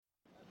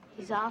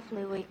He's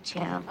awfully weak,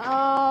 champ.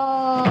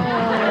 Oh.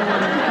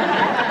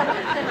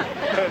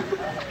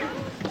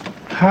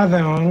 Hi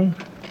there, Arnold.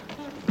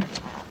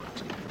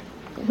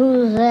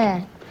 Who's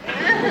that?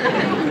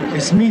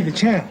 It's me, the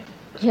champ.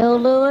 Joe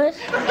Louis?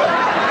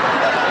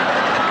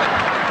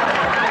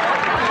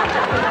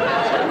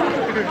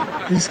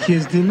 This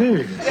kid's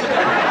delirious.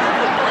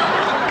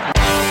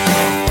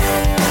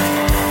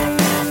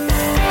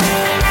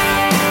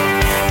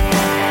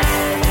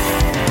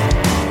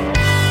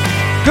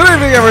 Good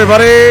evening,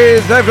 everybody.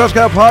 Dave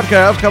Juskow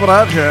Podcast coming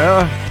at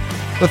you.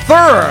 The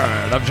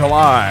 3rd of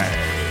July.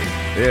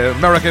 The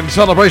American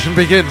celebration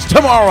begins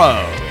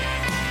tomorrow.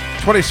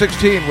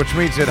 2016, which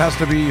means it has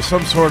to be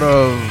some sort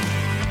of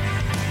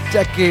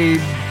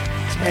decade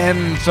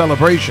 10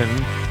 celebration.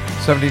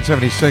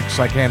 1776,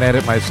 I can't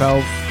edit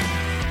myself.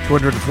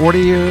 240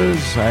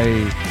 years,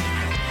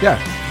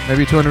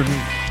 maybe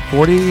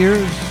 240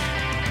 years.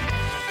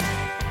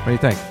 What do you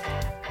think?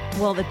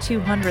 Well, the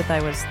 200th,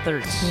 I was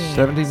 13.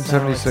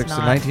 1776 to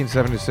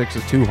 1976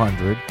 is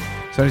 200.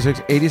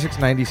 76, 86,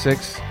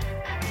 96,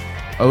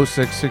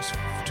 06,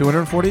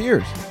 240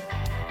 years.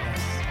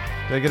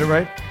 Did I get it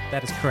right?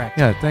 That is correct.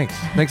 Yeah, thanks.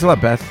 Thanks a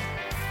lot, Beth.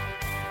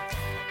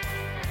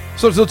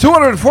 So it's the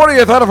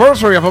 240th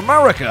anniversary of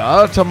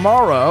America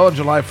tomorrow, on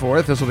July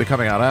 4th. This will be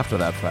coming out after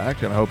that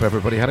fact, and I hope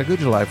everybody had a good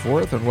July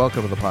 4th, and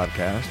welcome to the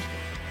podcast.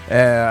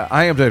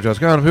 I am Dave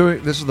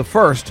Juskow. This is the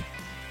first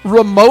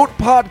remote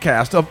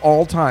podcast of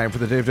all time for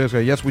the Dave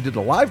Juskow. Yes, we did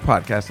a live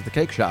podcast at the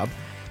Cake Shop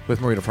with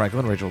Marina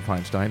Franklin, Rachel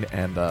Feinstein,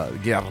 and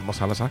Guillermo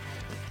Salazar.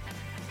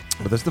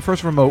 But this is the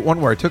first remote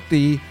one where I took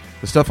the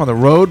stuff on the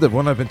road, the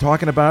one I've been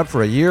talking about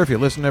for a year. If you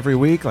listen every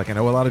week, like I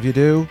know a lot of you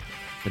do,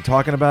 been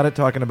talking about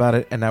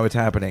it, and now it's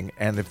happening.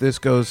 And if this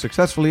goes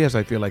successfully, as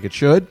I feel like it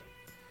should,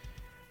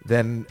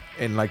 then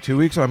in like 2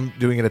 weeks, I'm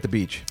doing it at the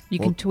beach. You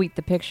can tweet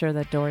the picture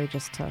that Dory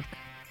just took.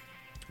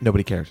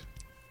 Nobody cares.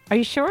 Are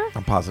you sure?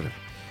 I'm positive.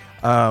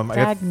 I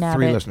got 3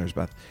 Dagnabbit. listeners,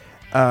 Beth.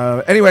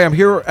 Anyway, I'm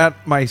here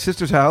at my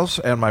sister's house,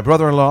 and my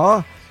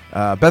brother-in-law,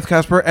 Beth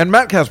Casper, and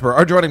Matt Casper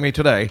are joining me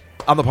today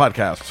on the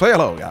podcast. Say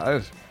hello,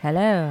 guys.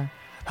 Hello.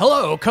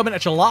 Hello, coming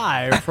at you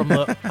live from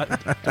the...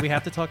 do we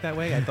have to talk that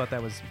way? I thought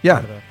that was... Yeah,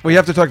 part of the... well, you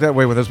have to talk that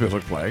way when this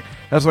music play.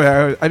 That's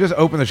why I just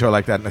open the show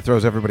like that, and it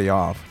throws everybody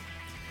off.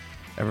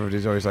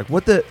 Everybody's always like,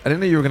 what the... I didn't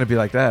know you were going to be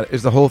like that.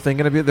 Is the whole thing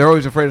going to be... They're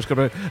always afraid it's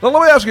going to be... Now,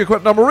 let me ask you a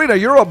question. Now, Marina,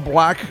 you're a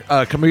black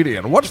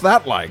comedian. What's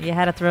that like? You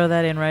had to throw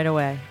that in right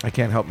away. I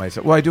can't help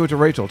myself. Well, I do it to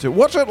Rachel, too.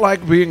 What's it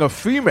like being a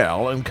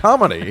female in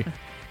comedy?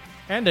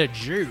 And a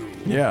Jew.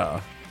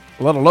 Yeah.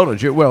 Let alone a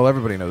Jew. Well,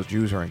 everybody knows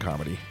Jews are in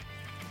comedy.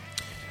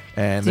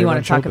 And Do you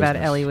want to talk about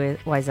Elie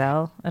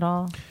Wiesel at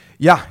all?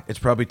 Yeah, it's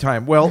probably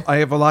time. Well, I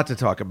have a lot to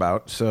talk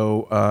about.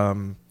 So,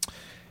 well,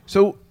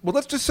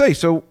 let's just say,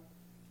 do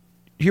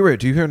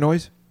you hear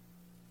noise?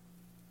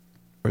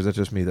 Or is that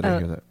just me that I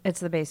hear that? It's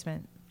the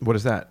basement. What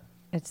is that?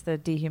 It's the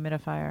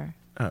dehumidifier.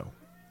 Oh.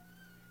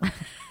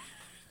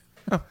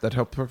 Oh, that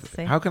helped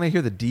perfectly. See? How can I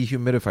hear the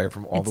dehumidifier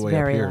from all the It's way up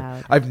very here?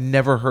 loud. I've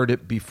never heard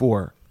it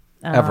before,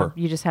 ever.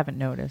 You just haven't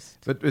noticed.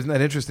 But isn't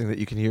that interesting that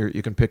you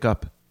can pick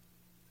up?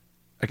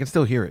 I can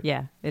still hear it.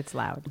 Yeah, it's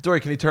loud. Dory,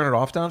 can you turn it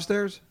off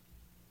downstairs?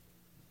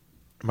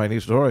 My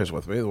niece Dory is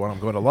with me, the one I'm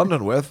going to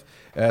London with,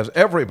 as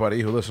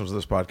everybody who listens to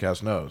this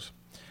podcast knows.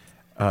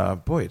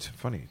 Boy, it's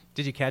funny.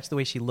 Did you catch the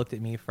way she looked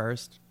at me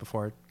first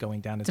before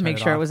going down To turn make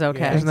it sure it off? was okay.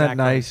 Yeah, Isn't that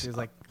exactly. nice? She was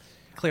like,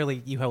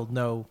 clearly you hold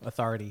no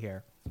authority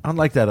here.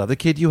 Unlike that other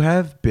kid you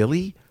have,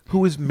 Billy,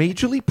 who is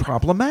majorly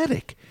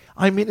problematic.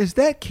 I mean, is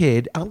that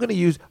kid, I'm going to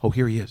use... Oh,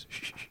 here he is.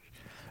 Shh, shh, shh.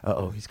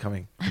 Uh-oh, he's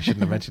coming. I shouldn't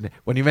have mentioned it.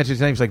 When you mentioned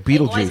his name, it's like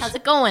Beetlejuice. Hey boys, how's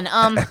it going?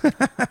 How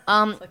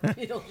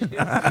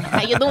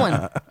you doing?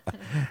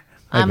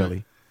 Hi,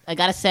 Billy. I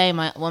gotta say,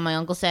 what my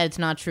uncle said, it's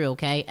not true,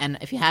 okay? And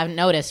if you haven't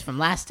noticed from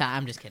last time,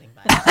 I'm just kidding.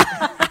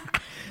 But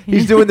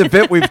He's doing the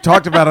bit we've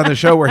talked about on the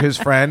show where his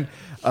friend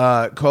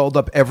called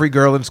up every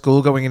girl in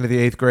school going into the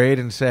 8th grade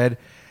and said,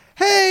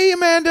 hey,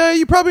 Amanda,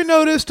 you probably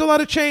noticed a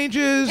lot of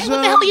changes. hey,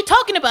 what the hell are you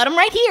talking about? I'm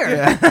right here.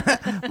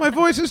 Yeah. My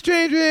voice is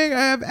changing. I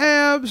have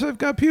abs. I've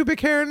got pubic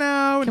hair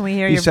now. Can we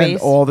hear he your sent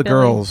bass, all the Billy?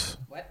 girls.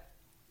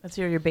 Let's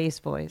hear your bass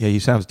voice. Yeah, he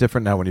sounds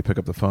different now when you pick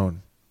up the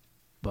phone.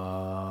 That's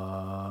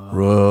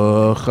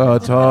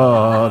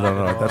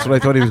what I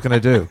thought he was going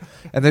to do.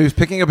 And then he was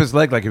picking up his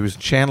leg like he was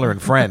Chandler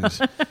and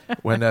Friends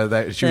when she was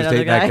That dating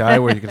other that guy. guy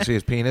where you can see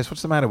his penis.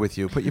 What's the matter with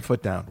you? Put your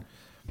foot down.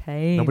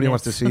 Nobody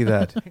wants to see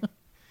that.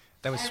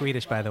 That was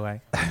Swedish, by the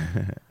way.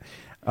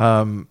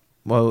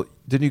 Well,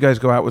 didn't you guys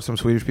go out with some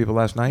Swedish people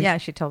last night? Yeah,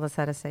 she told us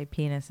how to say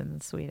penis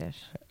in Swedish.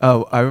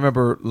 Oh, I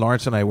remember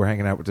Lawrence and I were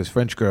hanging out with this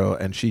French girl,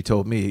 and she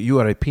told me, you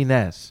are a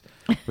penis,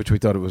 which we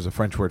thought it was a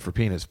French word for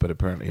penis, but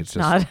apparently it's just...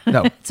 not.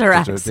 No, It's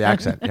her the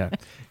accent, yeah.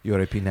 You are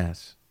a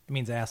penis. It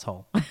means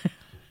asshole.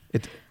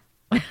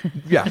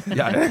 Yeah,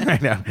 I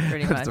know.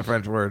 Pretty That's much. the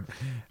French word.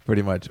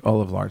 Pretty much.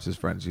 All of Lawrence's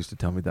friends used to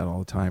tell me that all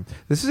the time.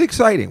 This is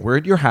exciting. We're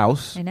at your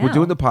house. I know. We're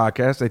doing the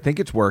podcast. I think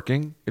it's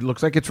working. It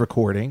looks like it's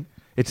recording.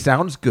 It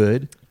sounds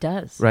good. It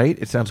does. Right?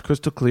 It sounds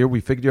crystal clear. We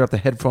figured out the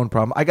headphone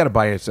problem. I got to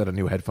buy a set of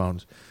new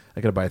headphones.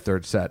 I got to buy a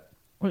third set.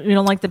 You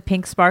don't like the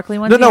pink sparkly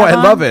ones? No, you I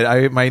have love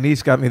on? it. My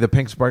niece got me the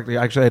pink sparkly.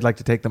 Actually, I'd like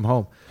to take them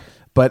home.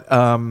 But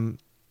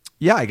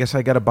yeah, I guess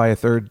I got to buy a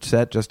third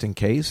set just in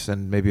case,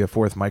 and maybe a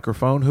fourth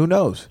microphone. Who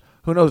knows?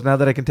 Who knows? Now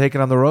that I can take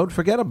it on the road,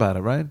 forget about it,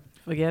 right?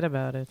 Forget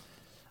about it.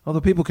 Although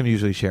people can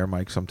usually share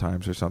mics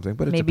sometimes or something,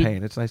 but it's Maybe- a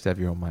pain. It's nice to have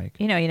your own mic.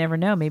 You know, you never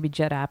know. Maybe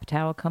Judd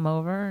Apatow will come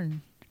over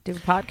and do a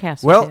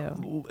podcast with you.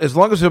 Well, as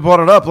long as you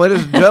brought it up,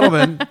 ladies and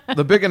gentlemen,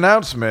 the big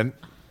announcement.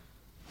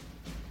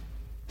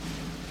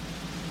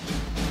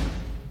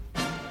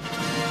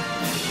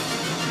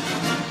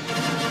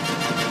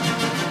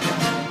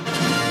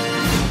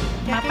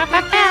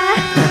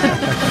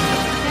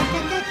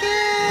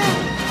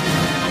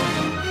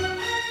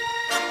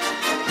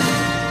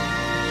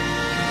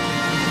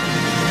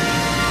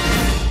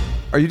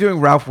 Are you doing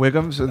Ralph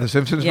Wiggum's in the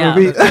Simpsons Yeah.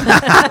 movie?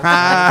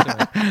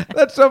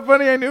 That's so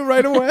funny. I knew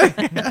right away.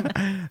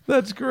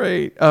 That's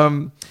great.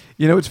 You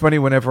know, it's funny.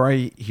 Whenever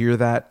I hear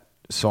that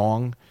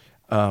song,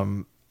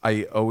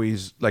 I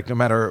always, like, no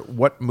matter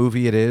what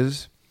movie it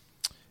is.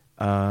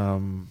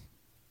 You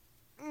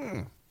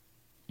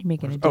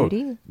making a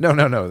duty?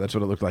 No. That's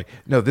what it looked like.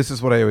 No, this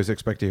is what I always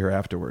expect to hear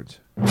afterwards.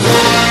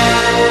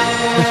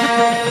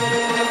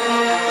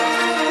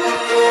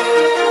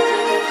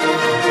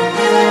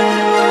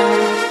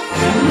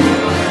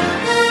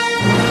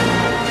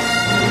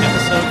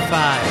 Episode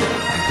 5.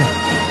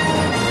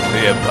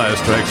 The Empire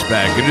Strikes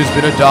Back. It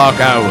has been a dark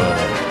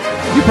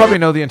hour. You probably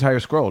know the entire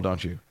scroll,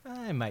 don't you?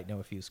 I might know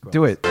a few scrolls.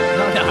 Do it. No.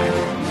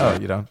 Oh,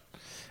 you don't?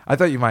 I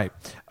thought you might.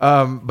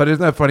 But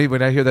isn't that funny?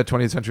 When I hear that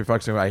 20th Century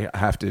Fox song, I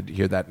have to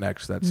hear that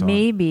song.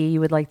 Maybe you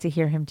would like to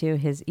hear him do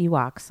his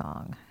Ewok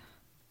song.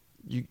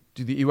 You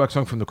do the Ewok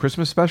song from the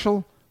Christmas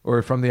special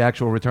or from the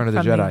actual Return of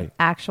the From Jedi? the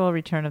actual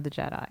Return of the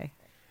Jedi.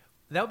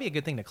 That would be a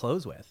good thing to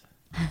close with.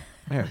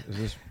 Man,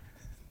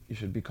 you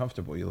should be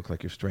comfortable. You look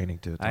like you're straining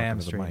to talk I am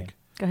into the straining. mic.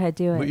 Go ahead,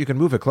 do But it. you can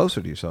move it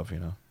closer to yourself, you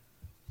know.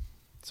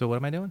 So what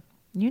am I doing?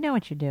 You know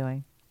what you're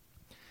doing.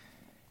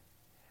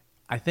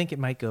 I think it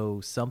might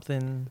go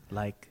something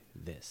like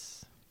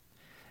this.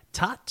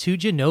 Tat tu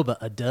Genoba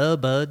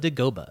adaba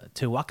dagoba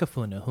to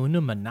wakafuna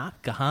hunu manak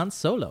gahan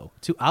solo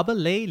to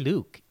abale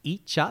Luke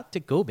eat chat to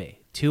gobe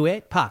to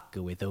et pak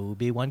with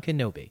Obi-Wan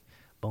Kenobi.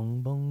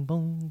 Bong bong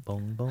bong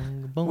bong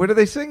bong bong. Where do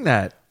they sing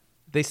that?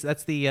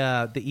 That's the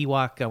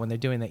Ewok when they're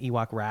doing the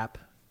Ewok rap.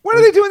 When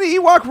are they doing the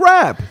Ewok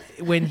rap?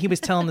 When he was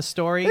telling the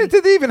story,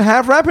 Did they even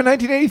have rap in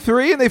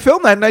 1983? And they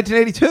filmed that in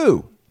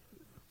 1982.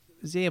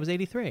 it was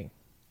 83.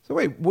 So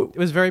wait, It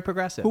was very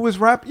progressive. who was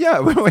rap? Yeah,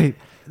 wait.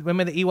 When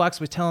the Ewoks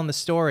was telling the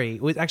story,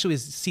 it was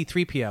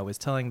C-3PO was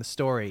telling the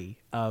story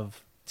to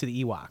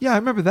the Ewoks. Yeah, I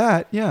remember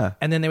that. Yeah.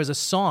 And then there was a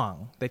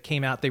song that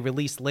came out. They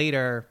released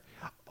later.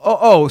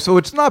 Oh, so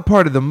it's not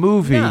part of the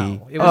movie.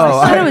 No, it was I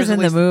thought I- it was in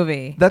the released-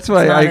 movie. That's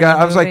why It's not I in got.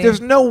 the I was like, movie.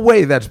 "There's no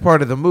way that's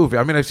part of the movie."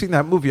 I mean, I've seen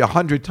that movie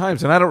 100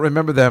 times, and I don't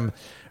remember them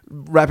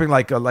rapping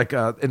like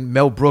in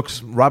Mel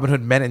Brooks' Robin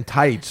Hood Men in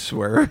Tights,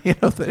 where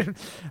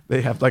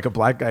they have like a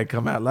black guy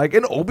come out like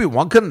an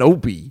Obi-Wan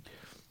Kenobi.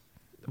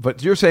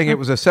 But you're saying it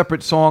was a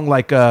separate song,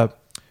 like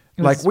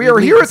was we are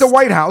here at the released.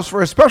 White House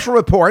for a special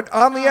report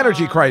on the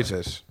energy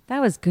crisis. That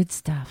was good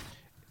stuff.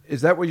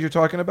 Is that what you're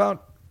talking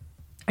about?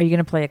 Are you going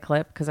to play a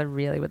clip? Because I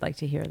really would like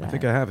to hear that. I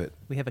think I have it.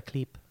 We have a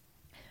clip.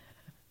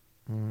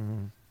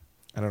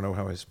 I don't know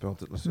how I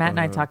spelled it. Let's- Matt and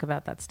I talk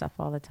about that stuff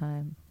all the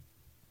time.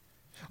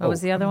 What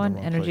was the other I'm in one? the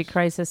wrong Energy place.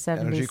 Crisis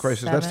 77? Energy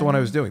Crisis. That's the one I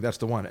was doing. That's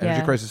the one. Energy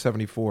Yeah. Crisis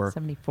 74.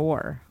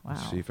 74. Wow.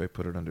 Let's see if I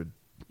put it under.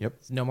 Yep.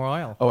 No more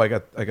oil. Oh, I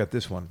got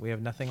this one. We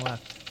have nothing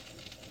left.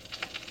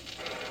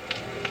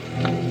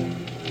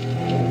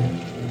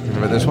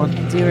 Remember this one?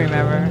 Do you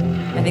remember?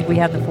 I think we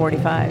had the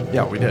 45.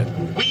 Yeah, we did.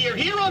 We are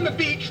here on the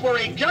beach where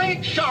a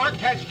giant shark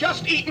has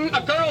just eaten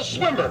a girl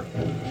swimmer.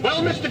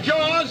 Well, Mr.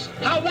 Jaws,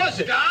 how was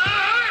it?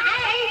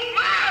 Oh,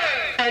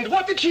 my! And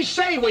what did she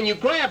say when you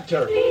grabbed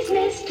her? Please,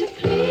 mister,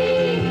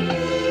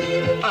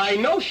 please. I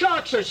know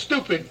sharks are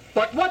stupid,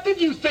 but what did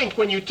you think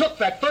when you took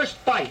that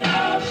first bite?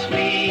 How sweet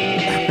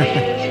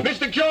it is.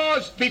 Mr.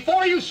 Jaws,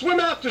 before you swim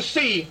out to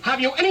sea,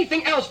 have you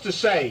anything else to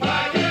say?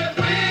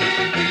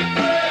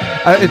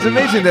 It's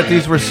amazing that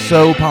these were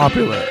so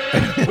popular.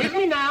 With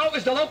me now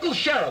is the local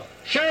sheriff.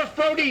 Sheriff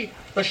Brody,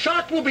 the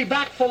shark will be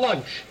back for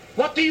lunch.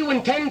 What do you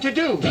intend to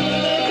do?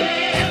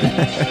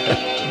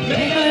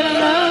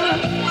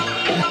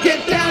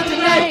 Get down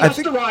tonight. I Just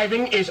think-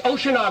 arriving is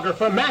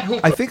oceanographer Matt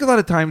Hooper. I think a lot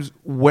of times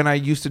when I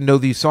used to know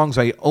these songs,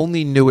 I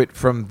only knew it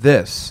from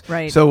this.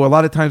 Right. So a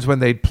lot of times when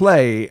they'd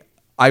play,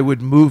 I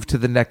would move to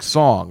the next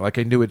song. Like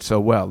I knew it so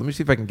well. Let me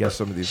see if I can guess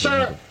some of these.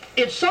 Sir,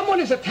 if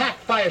someone is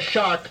attacked by a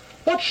shark,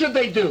 what should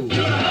they do?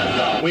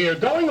 We are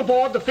going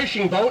aboard the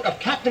fishing boat of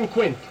Captain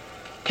Quint.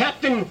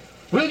 Captain,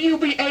 will you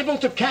be able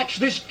to catch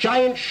this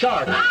giant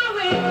shark?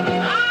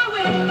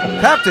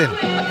 Captain!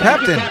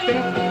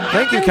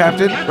 Thank you,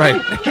 Captain. Right.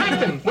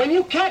 Captain, when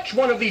you catch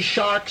one of these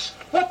sharks,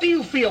 what do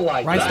you feel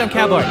like? Rhinestone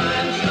Cowboy.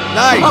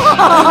 Nice.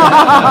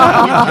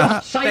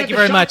 Thank you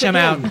very much. I'm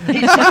out.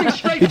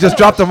 He just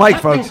dropped the mic,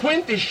 folks. Captain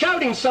Quint is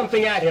shouting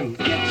something at him.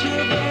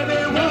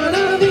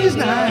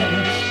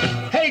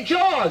 Hey, Hey,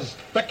 Jaws,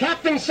 the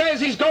captain says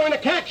he's going to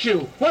catch you.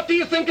 What do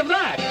you think of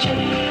that?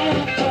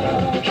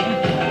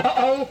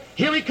 Uh-oh,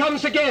 here he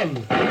comes again.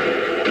 These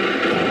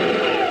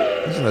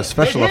are the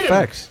special They hit him.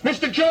 effects.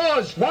 Mr.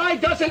 Jaws, why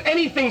doesn't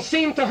anything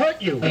seem to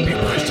hurt you?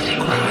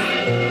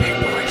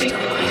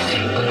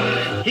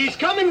 He's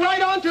coming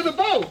right onto the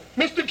boat.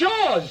 Mr.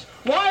 Jaws,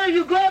 why are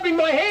you grabbing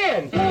my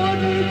hand?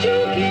 Wouldn't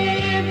you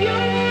give your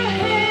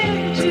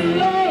hand to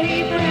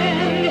a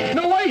friend?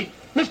 No, wait.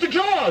 Mr.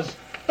 Jaws,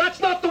 that's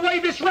not the way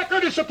this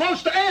record is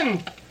supposed to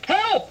end.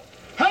 Help!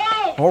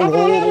 Help!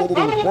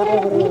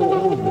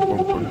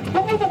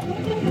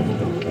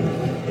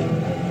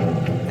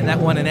 And that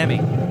won an Emmy.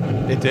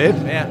 It did?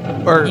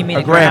 Yeah. Or You mean a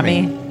a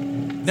Grammy?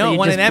 Grammy? No, So it you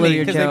won just an blew Emmy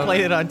your because they joke.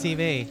 played it on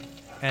TV.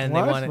 And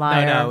What? they won it.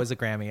 Liar. No, it was a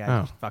Grammy.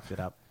 I Oh. fucked it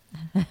up.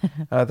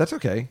 That's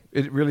okay.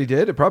 It really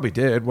did. It probably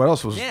did. What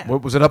else was? Yeah.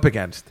 What was it up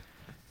against?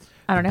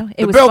 I don't know.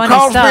 It The was Bill funny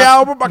Cosby stuff.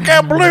 album. I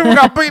can't believe we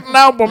got beaten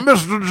out by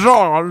Mr.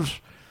 Jaws.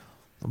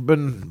 I've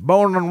been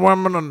boning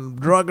women and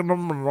drugging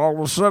them, and all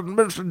of a sudden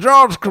Mr.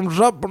 Jaws comes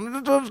up and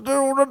he's just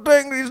doing the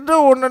thing he's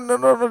doing, and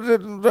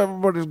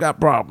everybody's got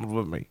problems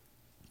with me.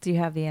 Do you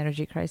have the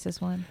energy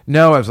crisis one?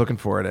 No, I was looking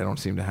for it. I don't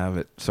seem to have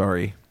it.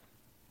 Sorry.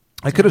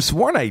 I could have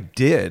sworn I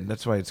did.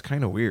 That's why it's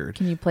kind of weird.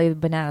 Can you play the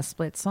Banana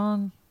Split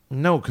song?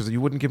 No, because you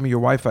wouldn't give me your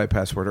Wi-Fi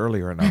password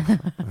earlier enough.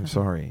 I'm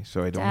sorry.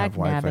 So I don't have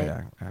Wi-Fi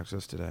Dagnabbit.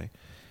 access today.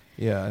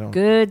 Yeah, I don't.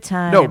 Good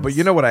times. No, but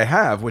you know what I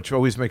have, which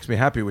always makes me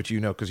happy, which you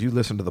know, because you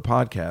listen to the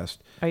podcast.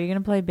 Are you going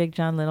to play Big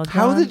John, Little John?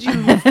 How did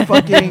you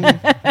fucking...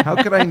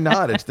 How could I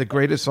not? It's the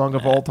greatest song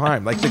of all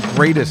time. Like the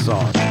greatest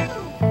song.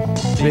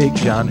 Big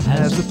John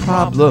has a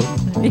problem.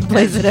 He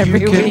plays it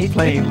every You can week.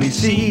 plainly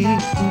see.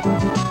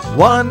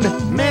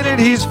 1 minute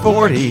he's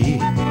 40.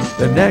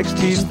 The next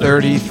he's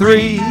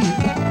 33.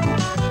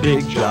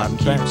 Big John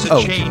keeps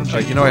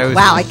you know I always...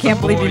 Wow, I can't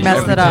believe you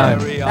messed Every it up.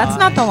 time. That's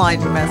not the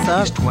line you mess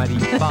up.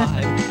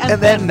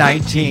 And then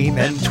 19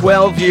 and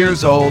 12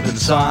 years old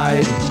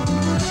inside.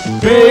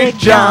 Big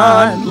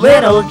John,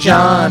 Little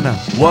John,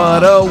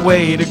 what a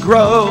way to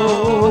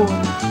grow.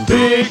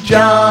 Big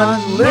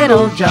John,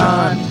 Little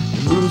John,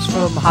 moves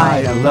from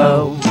high to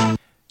low.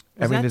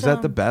 I mean, is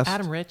that the best?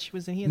 Adam Rich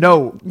was in here?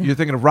 No, you're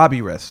thinking of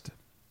Robbie Wrist.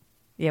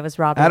 Yeah, it was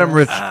Robbie. Adam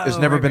Williams. Rich has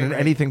never been in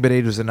anything but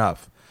Age is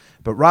Enough.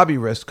 But Robbie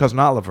Wrist, Cousin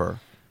Oliver,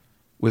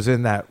 was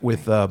in that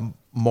with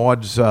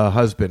Maud's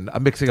husband.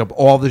 I'm mixing up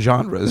all the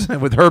genres.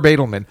 with Herb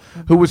Edelman,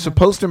 who was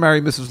supposed to marry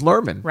Mrs.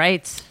 Lerman.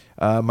 Right.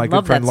 My good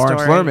Love friend that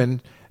Lawrence story. Lerman.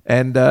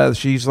 And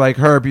she's like,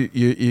 Herb,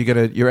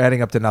 you're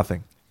adding up to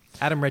nothing.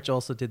 Adam Rich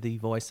also did the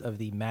voice of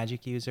the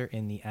magic user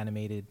in the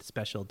animated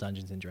special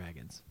Dungeons and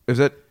Dragons. Is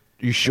it?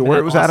 You sure that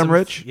it was Adam awesome-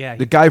 Rich? yeah,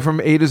 The he- guy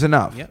from Eight is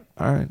Enough. Yep.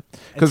 All right. And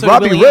Because so did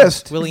Robbie Willie Ames.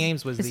 Wrist. Willie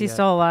Ames was Is the... he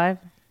still alive?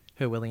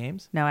 Who, Willie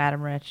Ames? No,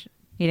 Adam Rich.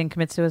 He didn't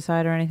commit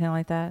suicide or anything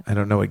like that? I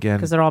don't know again.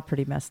 Because they're all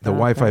pretty messed The up.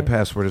 Wi-Fi right?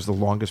 password is the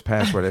longest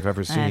password I've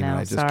ever seen. know, and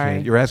I just sorry.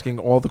 can't. You're asking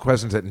all the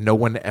questions that no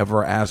one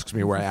ever asks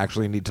me where I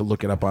actually need to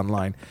look it up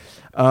online.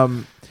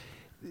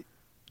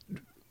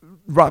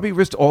 Robbie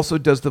Wrist also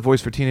does the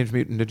voice for Teenage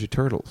Mutant Ninja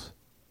Turtles.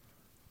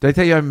 Did I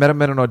tell you I met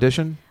him at an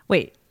audition?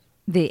 Wait,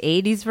 the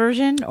 80s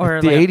version? Or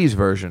The like 80s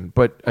version.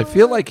 But I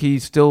feel like he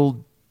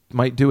still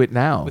might do it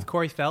now. With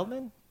Corey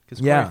Feldman? Because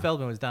Yeah. Corey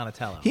Feldman was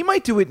Donatello. He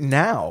might do it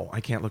now. I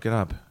can't look it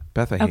up.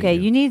 Beth, I hate Okay,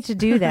 you. you need to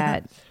do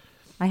that.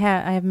 I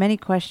have many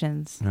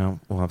questions. No,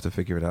 we'll have to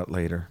figure it out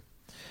later.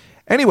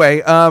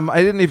 Anyway,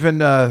 I didn't even,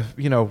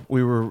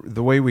 we were,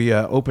 the way we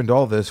opened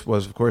all this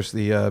was, of course,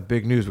 the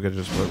big news. We got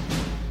to just,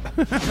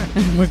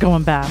 We're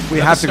going back. we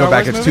have to go Star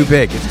back. Wars It's movie? too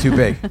big. It's too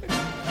big.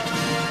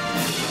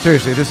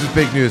 Seriously, this is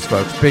big news,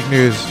 folks. Big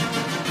news.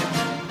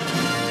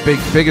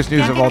 Biggest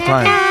news of all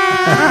time.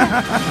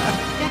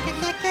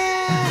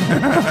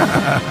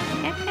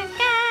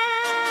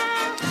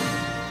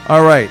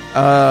 All right.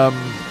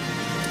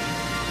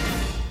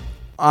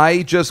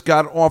 I just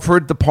got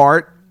offered the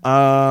part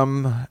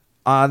on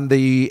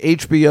the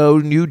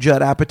HBO new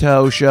Judd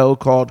Apatow show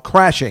called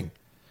Crashing.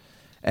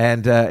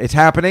 And it's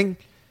happening.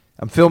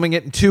 I'm filming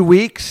it in 2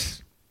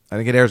 weeks. I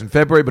think it airs in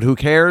February, but who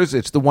cares?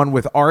 It's the one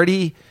with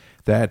Artie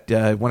that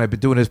when I've been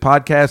doing his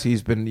podcast,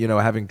 he's been,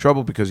 having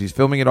trouble because he's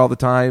filming it all the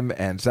time,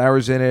 and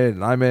Sarah's in it,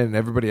 and I'm in it, and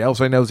everybody else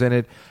I know's in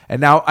it.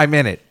 And now I'm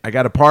in it. I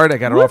got a part. I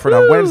got it offered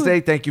on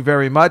Wednesday. Thank you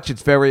very much.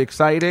 It's very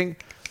exciting.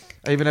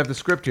 I even have the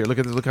script here. Look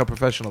at this. Look how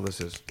professional this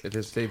is. It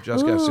is Dave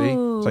Juskow.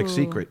 See? It's like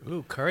secret.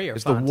 Ooh, courier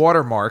It's the font.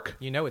 watermark.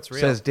 You know it's real.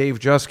 Says Dave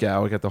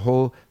Juskow. I got the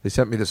whole. They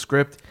sent me the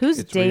script. Who's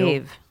It's real.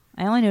 Dave?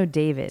 I only know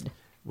David.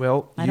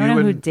 Well, I don't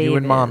know who you Dave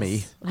and Mommy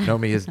is. know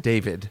me as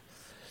David.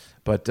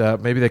 But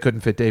maybe they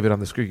couldn't fit David on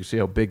the screen. You see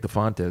how big the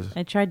font is.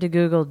 I tried to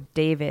Google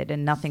David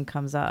and nothing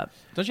comes up.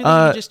 Don't you think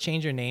you could just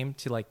change your name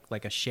to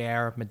like a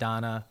Cher,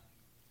 Madonna,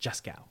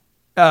 Juskow?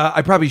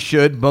 I probably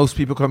should. Most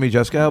people call me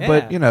Juskow,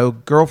 but Yeah.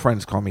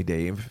 girlfriends call me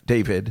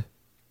David.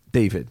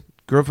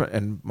 Girlfriend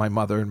and my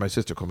mother and my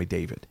sister call me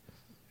David.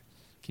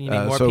 Can you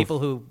name more so- people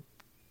who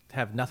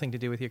have nothing to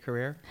do with your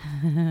career?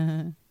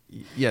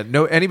 Yeah,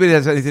 no. Anybody that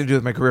has anything to do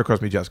with my career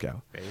calls me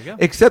Juskow. There you go.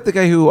 Except the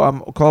guy who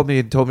called me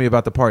and told me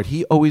about the part.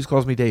 He always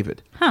calls me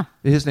David. Huh.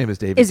 His name is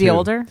David. Is he too.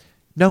 older?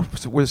 No,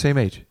 we're the same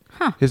age.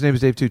 Huh. His name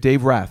is Dave too.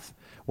 Dave Rath,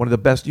 one of the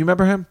best. You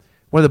remember him?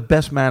 One of the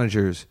best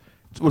managers.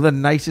 One of the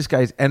nicest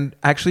guys, and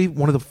actually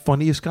one of the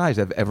funniest guys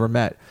I've ever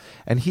met.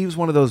 And he was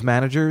one of those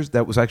managers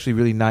that was actually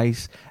really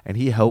nice, and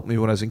he helped me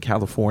when I was in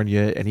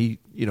California, and he,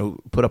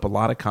 put up a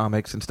lot of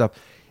comics and stuff.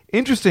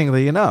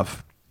 Interestingly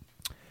enough,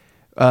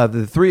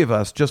 the three of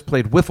us just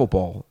played wiffle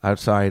ball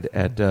outside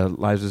at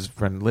Liza's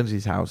friend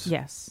Lindsay's house.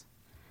 Yes.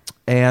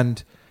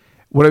 And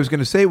what I was going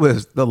to say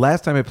was the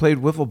last time I played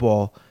wiffle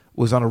ball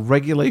was on a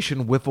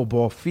regulation wiffle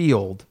ball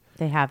field.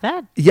 They have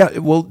that? Yeah,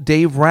 well,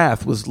 Dave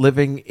Rath was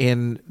living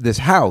in this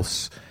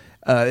house.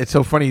 It's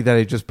so funny that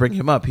I just bring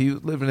him up. He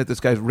was living at this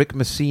guy's Rick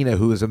Messina,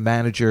 who is a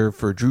manager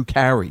for Drew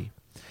Carey.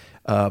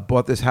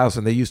 Bought this house,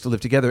 and they used to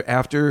live together.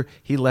 After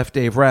he left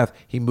Dave Rath,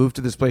 he moved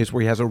to this place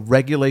where he has a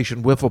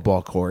regulation wiffle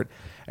ball court,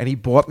 and he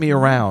brought me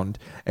around,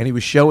 and he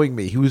was showing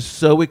me. He was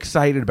so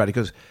excited about it. He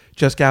goes,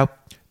 Juskow,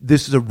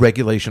 this is a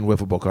regulation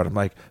wiffle ball court. I'm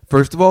like,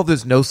 first of all,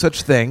 there's no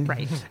such thing.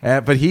 Right.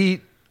 But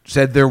he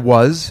said there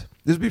was.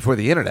 This is before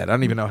the internet. I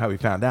don't even know how he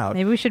found out.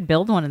 Maybe we should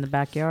build one in the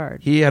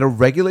backyard. He had a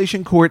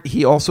regulation court.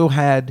 He also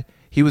had,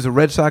 he was a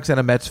Red Sox and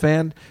a Mets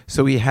fan,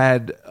 so he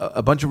had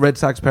a bunch of Red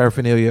Sox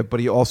paraphernalia, but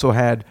he also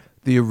had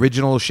the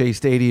original Shea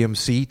Stadium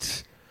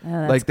seats. Oh,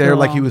 that's like there,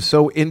 like cool. he was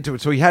so into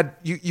it. So he had,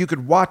 you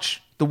could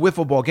watch the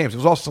wiffle ball games. It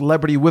was all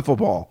celebrity wiffle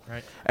ball.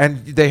 Right.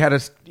 And they had a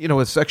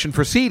section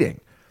for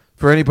seating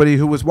for anybody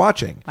who was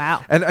watching.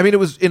 Wow. And I mean, it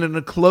was in an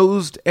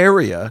enclosed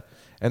area,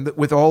 and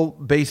with all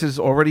bases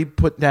already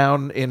put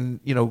down in,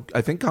 I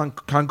think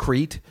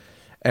concrete,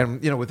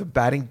 and with a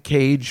batting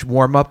cage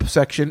warm-up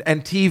section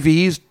and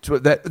TVs,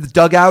 the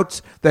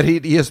dugouts that he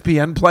had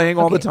ESPN playing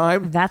all the Okay,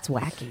 time. That's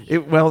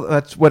wacky. Well,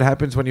 that's what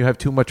happens when you have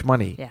too much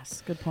money.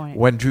 Yes, good point.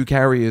 When Drew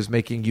Carey is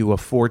making you a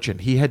fortune.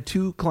 He had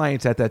two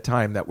clients at that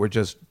time that were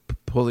just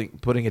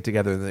putting it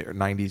together in the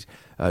 90s.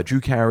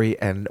 Drew Carey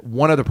and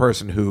one other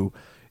person who,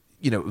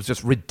 it was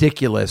just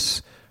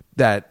ridiculous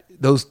that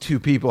those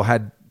two people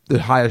had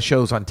the highest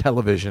shows on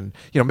television.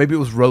 Maybe it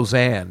was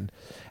Roseanne,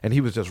 and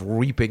he was just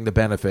reaping the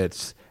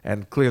benefits.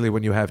 And clearly,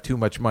 when you have too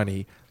much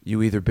money,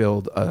 you either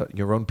build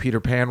your own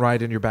Peter Pan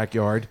ride in your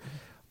backyard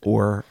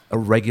or a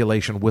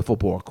regulation wiffle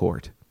ball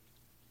court.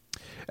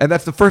 And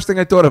that's the first thing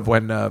I thought of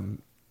when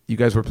you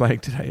guys were playing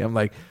today. I'm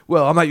like,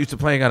 well, I'm not used to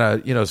playing on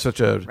a such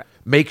a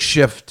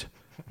makeshift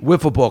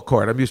wiffle ball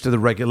court. I'm used to the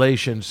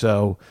regulation,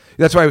 so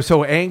that's why I was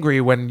so angry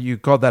when you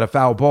called that a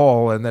foul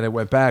ball and then it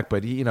went back.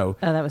 But Oh,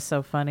 that was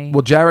so funny.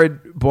 well,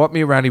 Jared brought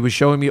me around. He was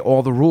showing me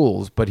all the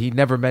rules, but he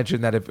never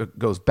mentioned that if it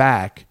goes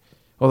back,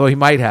 although he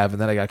might have,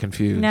 and then I got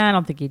confused. No, I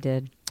don't think he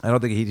did. I don't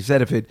think he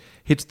said if it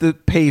hits the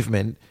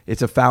pavement,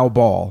 it's a foul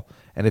ball,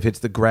 and if it's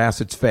the grass,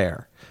 it's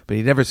fair. But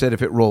he never said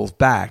if it rolls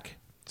back.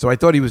 So I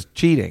thought he was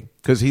cheating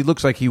because he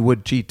looks like he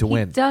would cheat to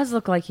win. He does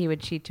look like he would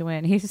cheat to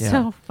win. He's Yeah.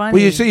 so funny.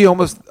 Well, you see, he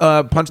almost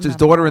punched his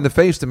daughter in the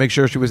face to make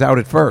sure she was out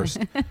at first.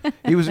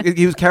 He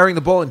was carrying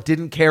the ball and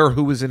didn't care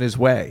who was in his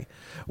way.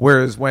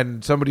 Whereas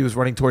when somebody was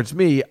running towards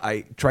me,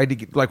 I tried to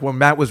get, like when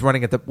Matt was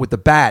running with the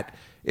bat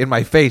in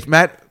my face.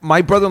 Matt,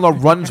 my brother-in-law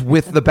runs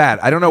with the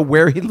bat. I don't know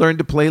where he learned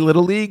to play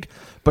Little League,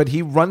 but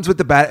he runs with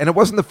the bat. And it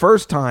wasn't the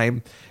first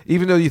time,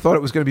 even though you thought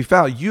it was going to be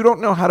foul. You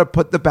don't know how to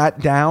put the bat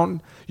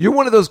down. You're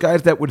one of those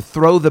guys that would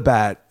throw the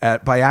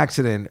bat by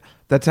accident.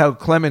 That's how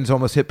Clemens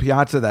almost hit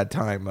Piazza that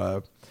time.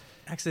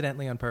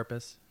 Accidentally on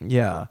purpose.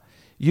 Yeah.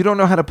 You don't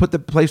know how to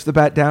place the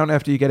bat down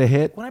after you get a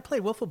hit? When I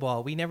played wiffle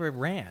ball, we never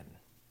ran.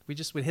 We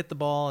just would hit the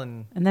ball,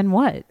 and then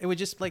what? it would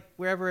just like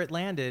wherever it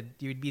landed,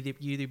 you'd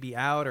either be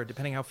out or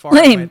depending how far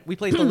Lame. it went. We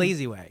played the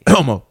lazy way.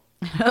 Homo.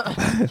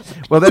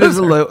 Well, that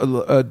is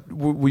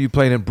were you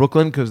playing in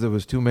Brooklyn because there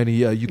was too many?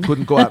 You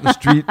couldn't go out in the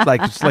street.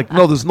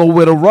 No, there's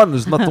nowhere to run.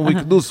 There's nothing we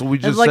can do. So we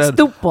just like said,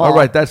 stoop ball. all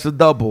right, that's a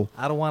double.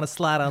 I don't want to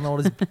slide on all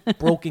this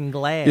broken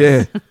glass.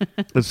 Yeah,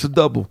 it's a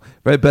double.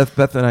 Right,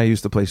 Beth and I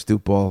used to play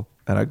stoop ball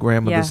at our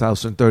grandmother's Yeah.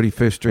 house on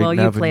 35th Street. Well, in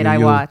you Avenue played, I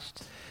U.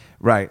 watched.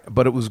 Right,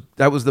 but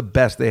that was the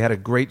best. They had a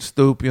great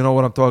stoop. You know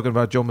what I'm talking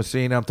about, Joe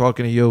Messina? I'm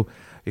talking to you.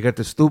 You got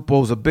the stoop ball.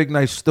 It was a big,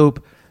 nice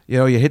stoop.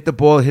 You hit the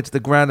ball, it hits the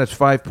ground, that's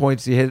 5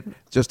 points. You hit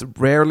just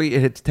rarely,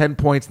 it hits 10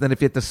 points. And then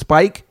if you hit the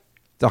spike,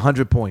 it's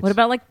 100 points. What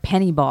about like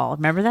penny ball?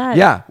 Remember that?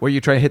 Yeah, where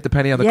you try to hit the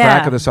penny on the Yeah.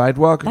 crack of the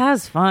sidewalk. That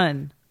was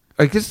fun.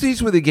 I guess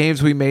these were the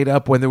games we made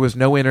up when there was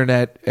no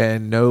internet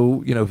and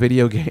no,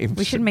 video games.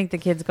 We should make the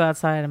kids go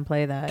outside and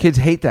play that. Kids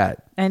hate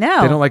that. I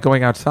know. They don't like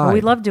going outside. Well, we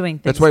love doing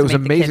things That's why it to was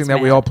make the amazing kids that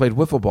we mad. all played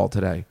wiffle ball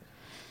today.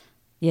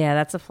 Yeah,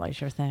 that's a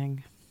Fleischer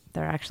thing.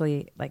 They're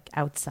actually like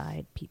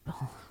outside people.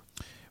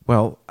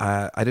 Well,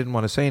 I didn't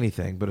want to say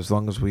anything, but as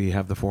long as we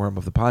have the forum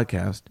of the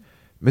podcast,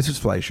 Mrs.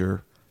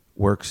 Fleischer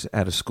works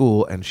at a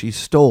school, and she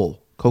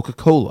stole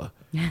Coca-Cola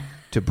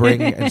to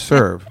bring and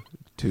serve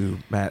to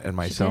Matt and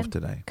myself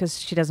today. Because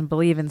she doesn't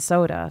believe in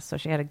soda, so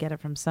she had to get it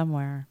from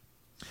somewhere.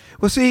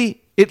 Well,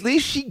 see, at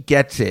least she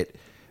gets it.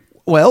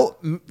 Well,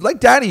 like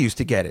Daddy used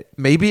to get it.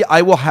 Maybe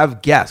I will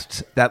have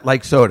guests that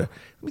like soda.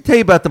 Let me tell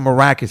you about the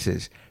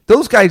Maracuses.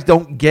 Those guys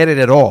don't get it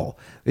at all.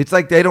 It's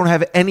like they don't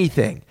have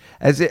anything.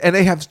 And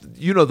they have,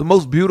 the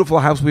most beautiful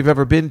house we've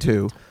ever been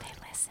to.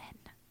 They listen.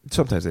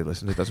 Sometimes they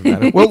listen. It doesn't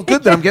matter. Well,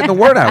 good that I'm getting the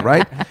word out,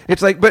 right?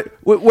 It's like, but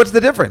what's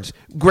the difference?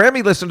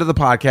 Grammy listened to the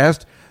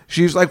podcast.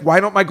 She's like, why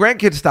don't my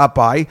grandkids stop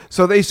by?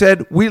 So they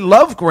said, we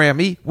love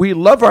Grammy. We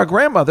love our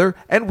grandmother.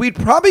 And we'd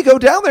probably go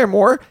down there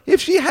more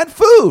if she had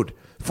food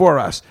for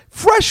us.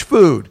 Fresh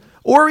food.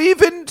 Or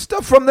even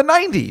stuff from the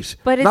 90s.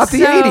 But it's not the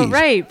so 80s.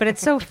 right. But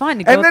it's so fun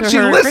to go And then through she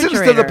her listens to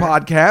the refrigerator.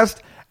 podcast.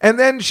 And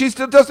then she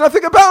still does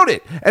nothing about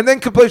it. And then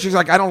completely, she's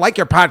like, I don't like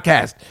your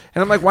podcast.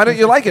 And I'm like, why don't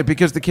you like it?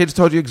 Because the kids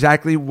told you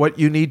exactly what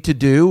you need to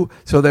do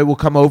so they will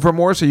come over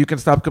more so you can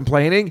stop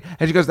complaining.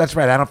 And she goes, that's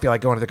right. I don't feel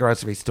like going to the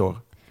grocery store.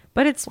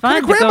 But it's What kind fun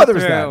of to go grandmother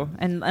is through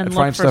that? and And look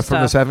find for stuff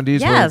from the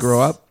 70s when you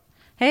grow up?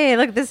 Hey,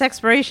 look, this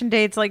expiration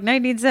date's like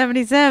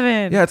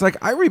 1977. Yeah, it's like,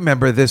 I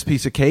remember this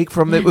piece of cake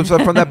from it was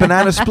from that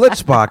banana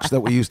splits box that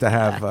we used to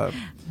have.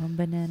 1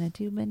 banana,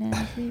 2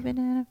 banana, 3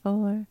 banana,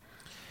 4.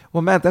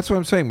 Well, Matt, that's what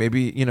I'm saying.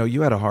 Maybe,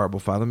 you had a horrible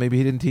father. Maybe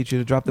he didn't teach you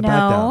to drop the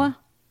bat down. No,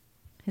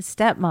 his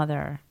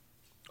stepmother.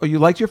 Oh, you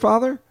liked your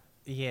father?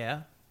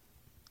 Yeah.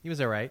 He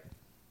was all right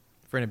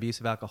for an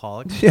abusive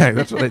alcoholic. Yeah,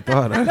 that's what I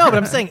thought. No, but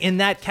I'm saying in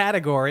that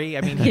category,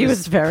 I mean, He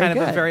was very kind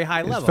of a good. very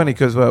high level. It's funny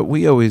because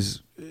we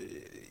always.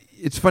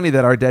 It's funny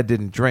that our dad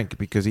didn't drink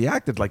because he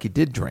acted like he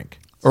did drink,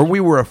 or we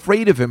were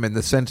afraid of him in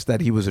the sense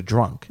that he was a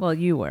drunk. Well,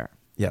 you were.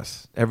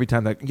 Yes, every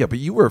time that. Yeah, but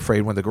you were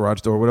afraid when the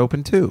garage door would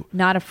open too.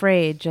 Not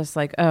afraid, just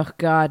like, oh,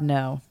 God,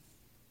 no.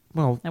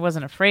 Well, I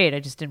wasn't afraid. I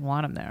just didn't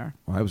want him there.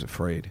 I was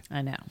afraid.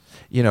 I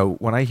know.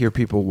 When I hear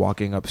people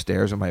walking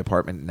upstairs in my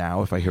apartment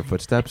now, if I hear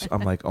footsteps,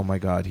 I'm like, oh my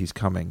God, he's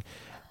coming.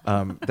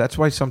 That's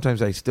why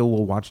sometimes I still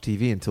will watch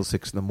TV until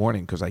 6 a.m.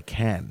 because I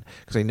can,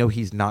 because I know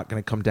he's not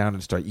going to come down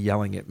and start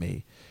yelling at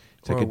me.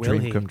 It's Or like a will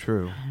dream he? come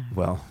true.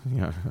 Well,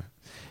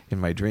 in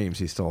my dreams,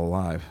 he's still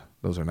alive.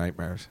 Those are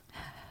nightmares.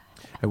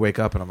 I wake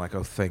up and I'm like,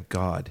 oh, thank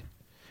God.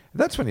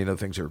 That's when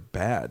things are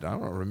bad. I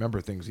don't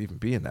remember things even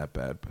being that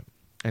bad. But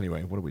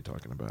anyway, what are we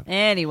talking about?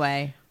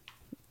 Anyway.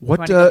 What?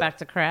 Want to go back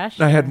to Crash?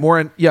 I had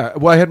more.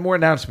 I had more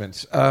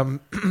announcements.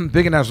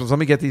 Big announcements. Let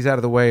me get these out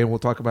of the way, and we'll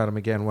talk about them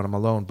again when I'm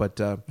alone.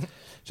 But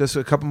just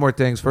a couple more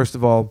things. First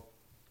of all,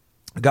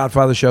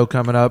 Godfather show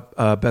coming up.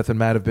 Beth and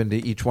Matt have been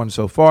to each one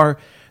so far.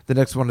 The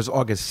next one is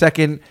August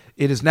 2nd.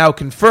 It is now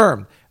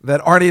confirmed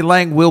that Arnie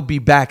Lang will be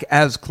back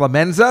as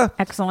Clemenza.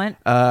 Excellent.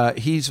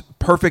 He's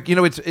perfect.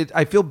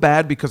 I feel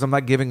bad because I'm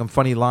not giving him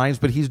funny lines,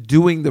 but he's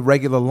doing the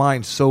regular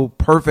lines so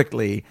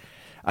perfectly.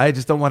 I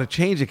just don't want to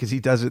change it because he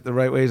does it the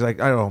right way. He's like,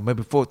 I don't know,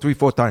 maybe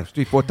 3-4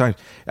 times.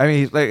 I mean,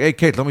 he's like, hey,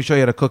 Kate, let me show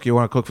you how to cook. You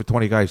want to cook for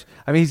 20 guys.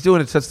 I mean, he's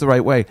doing it such the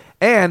right way.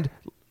 And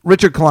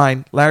Richard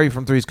Klein, Larry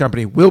from Three's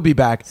Company, will be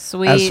back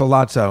Sweet. as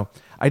Sollozzo.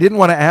 I didn't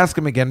want to ask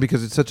him again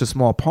because it's such a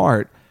small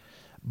part.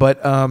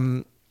 But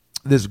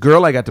this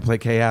girl I got to play,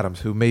 Kay Adams,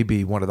 who may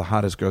be one of the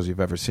hottest girls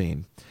you've ever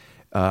seen,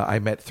 I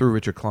met through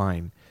Richard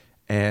Klein.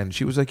 And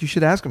she was like, you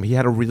should ask him. He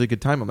had a really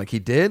good time. I'm like, he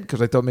did?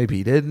 Because I thought maybe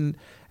he didn't.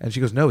 And she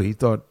goes, no, he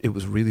thought it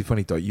was really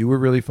funny. He thought you were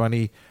really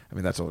funny. I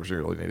mean, that's all she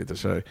really needed to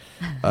say.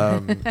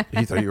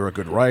 He thought you were a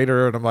good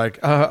writer. And I'm like,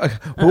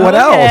 what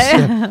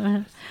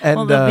else? And,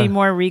 Will there be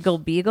more Regal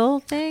Beagle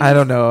things? I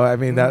don't know. I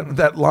mean,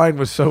 that line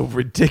was so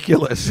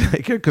ridiculous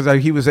because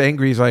he was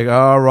angry. He's like,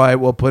 all right,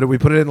 we put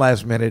it in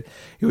last minute.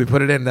 We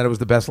put it in, that it was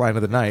the best line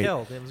of the night.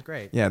 It was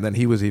great. Yeah, and then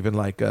he was even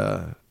like,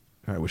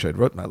 I wish I'd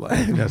written that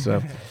line. Yeah,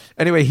 so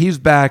anyway, he's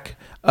back.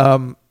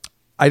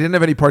 I didn't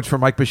have any parts for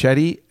Mike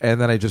Bichetti,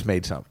 and then I just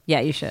made some. Yeah,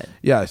 you should.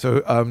 Yeah, so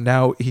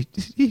now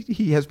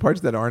he has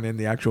parts that aren't in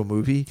the actual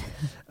movie.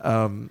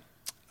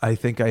 I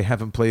think I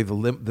have him play the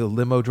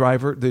limo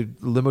driver. The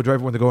limo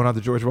driver when they're going on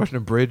the George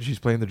Washington Bridge. He's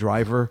playing the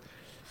driver,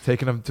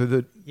 taking them to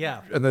the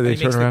and then they he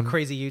turn makes around. the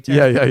crazy U-turn.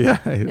 Yeah.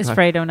 Is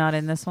Fredo not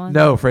in this one?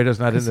 No, Fredo's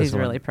not in this he's one.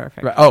 really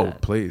perfect. Right. for Oh,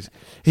 that. please.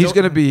 He's So-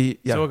 going to be.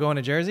 Yeah, So we're going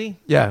to Jersey?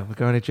 yeah, we're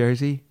going to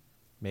Jersey.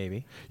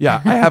 Maybe.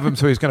 Yeah, I have him,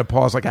 so he's going to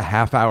pause like a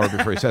half hour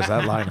before he says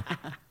that line.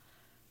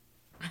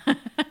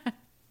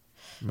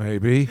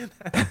 Maybe.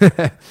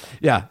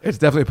 Yeah, it's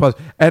definitely a pause.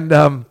 And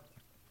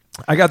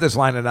I got this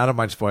line, and I don't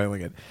mind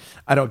spoiling it.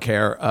 I don't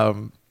care.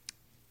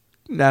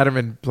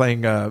 Natterman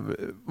playing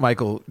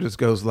Michael just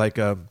goes like,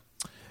 and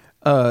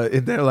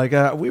they're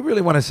like, we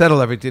really want to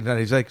settle everything. And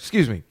he's like,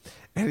 excuse me.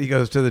 And he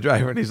goes to the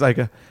driver, and he's like,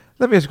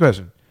 let me ask you a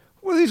question.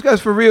 Were these guys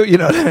for real?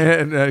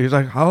 And he's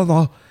like, I don't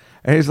know.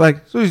 And he's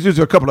like, so these dudes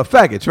are a couple of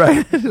faggots,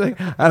 right? He's like,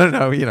 I don't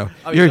know,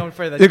 Oh, you're going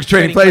for the you're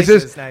trading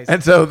places. Nice.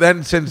 And so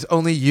then, since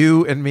only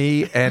you and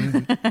me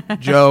and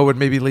Joe and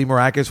maybe Lee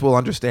Maracus will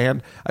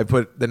understand, I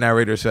put, the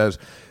narrator says,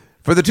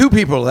 for the two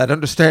people that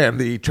understand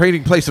the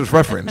trading places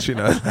reference, So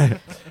then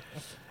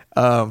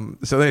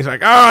he's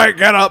like, all right,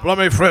 get up, let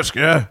me frisk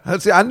you.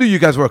 I knew you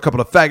guys were a couple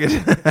of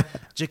faggots.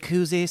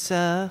 Jacuzzi,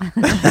 sir.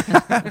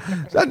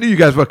 I knew you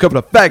guys were a couple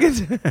of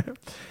faggots.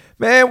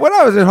 Man, when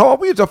I was at home,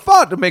 we used to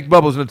fart to make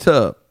bubbles in the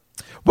tub.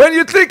 When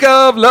you think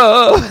of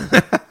love.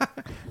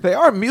 They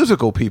are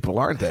musical people,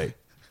 aren't they?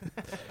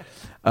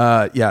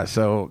 Yeah,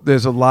 so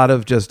there's a lot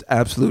of just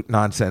absolute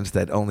nonsense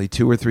that only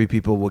 2 or 3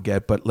 people will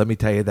get. But let me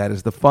tell you, that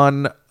is the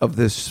fun of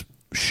this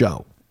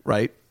show,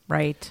 right?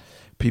 Right.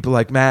 People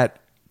like Matt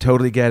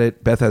totally get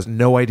it. Beth has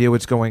no idea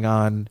what's going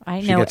on.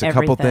 I She know gets a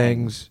couple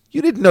everything. things.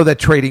 You didn't know that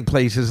Trading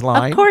Places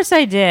line. Of course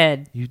I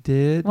did. You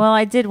did? Well,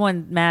 I did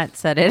when Matt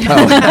said it.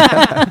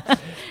 right,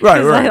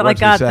 'Cause I once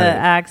you got said the it.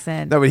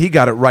 accent. No, but he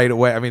got it right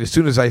away. I mean, as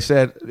soon as I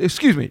said,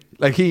 excuse me,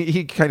 like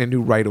he kind of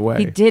knew right away.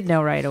 He did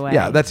know right away.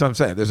 Yeah, that's what I'm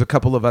saying. There's a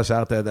couple of us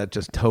out there that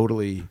just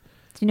totally...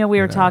 You know,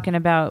 we were talking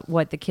about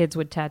what the kids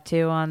would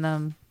tattoo on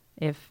them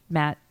if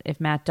Matt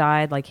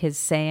died, like his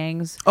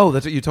sayings. Oh,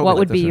 that's what you told me. What that.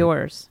 would be That's right.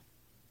 yours?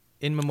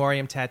 In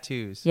memoriam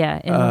tattoos. Yeah,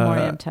 in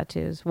memoriam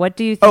tattoos. What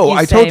do you think? Oh, you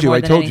I say told you, more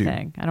I than told you.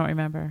 anything? I don't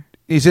remember.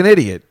 He's an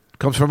idiot.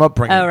 Comes from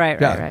upbringing. Oh, right.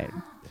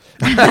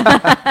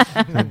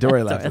 And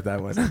Dory laughed at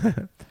that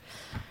one.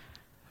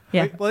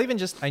 Yeah. Well, even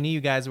just I knew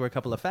you guys were a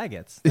couple of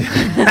faggots.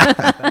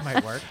 that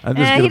might work. I'm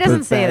just gonna he doesn't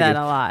put say that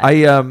faggot. a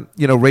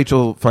lot. I,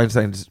 Rachel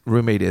Feinstein's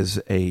roommate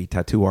is a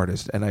tattoo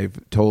artist, and I've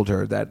told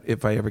her that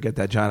if I ever get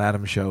that John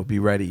Adams show, be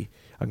ready.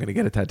 I'm going to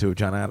get a tattoo of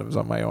John Adams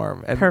on my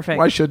arm. And Perfect.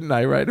 Why shouldn't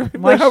I, right? I mean,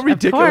 Why how of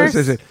ridiculous course.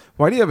 is it?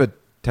 Why do you have a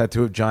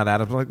tattoo of John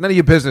Adams? I'm like, none of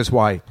your business.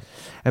 Why?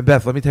 And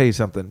Beth, let me tell you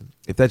something.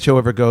 If that show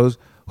ever goes,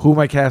 who am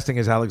I casting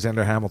as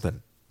Alexander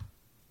Hamilton?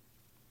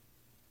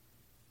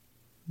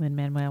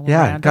 Lin-Manuel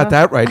Yeah, Miranda. got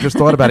that right. Just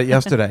thought about it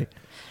yesterday.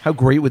 How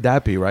great would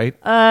that be, right?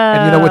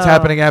 And you know what's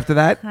happening after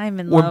that? I'm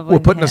in we're, love We're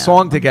with putting a him.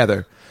 song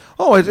together.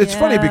 Oh, it's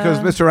funny because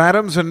Yeah. Mr.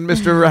 Adams and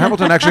Mr.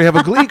 Hamilton actually have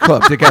a glee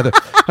club together.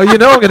 Oh, you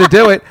know I'm going to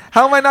do it.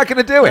 How am I not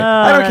going to do it?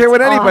 I don't care what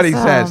that's anybody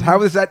awesome. says.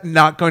 How is that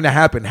not going to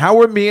happen?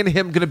 How are me and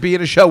him going to be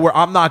in a show where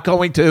I'm not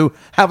going to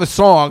have a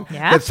song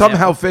Yeah. that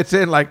somehow fits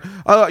in? Like,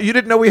 you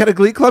didn't know we had a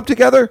glee club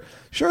together?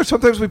 Sure,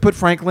 sometimes we put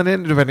Franklin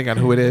in, depending on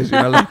who it is. You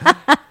know,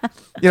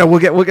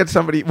 like, we'll get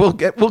somebody. We'll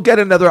get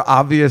another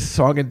obvious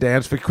song and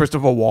dance for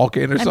Christopher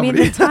Walken or I somebody.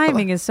 mean, the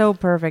timing is so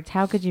perfect.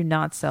 How could you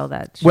not sell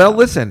that show? Well,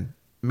 listen,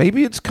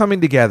 maybe it's coming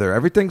together.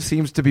 Everything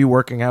seems to be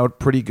working out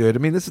pretty good. I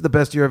mean, this is the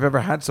best year I've ever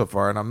had so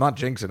far, and I'm not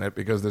jinxing it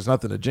because there's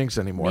nothing to jinx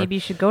anymore. Maybe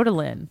you should go to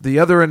Lynn. The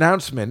other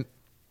announcement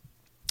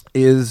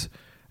is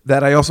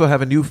that I also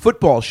have a new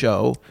football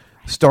show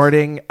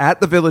starting at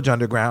the Village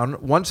Underground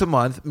once a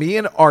month. Me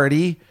and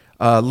Artie,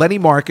 Lenny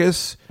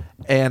Marcus,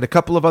 and a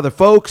couple of other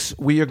folks.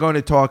 We are going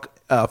to talk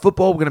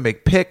football. We're going to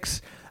make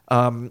picks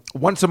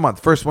once a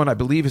month. First one, I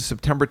believe, is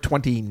September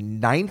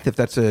 29th, if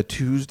that's a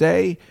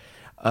Tuesday.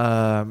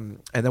 And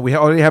then we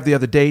already have the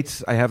other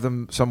dates. I have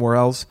them somewhere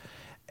else.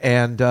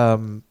 And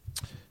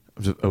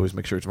just always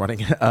make sure it's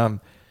running.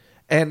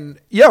 And,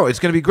 it's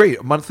going to be great.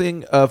 A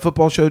monthly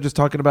football show just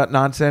talking about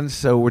nonsense.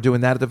 So we're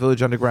doing that at the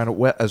Village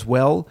Underground as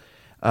well.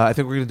 I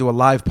think we're going to do a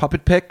live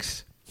puppet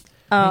picks.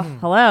 Oh,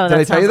 hello. Did I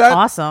That tell you sounds that?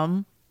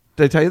 awesome.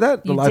 Did I tell you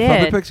that? The You live did.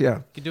 puppet picks?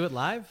 Yeah. You do it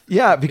live?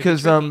 Yeah,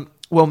 because,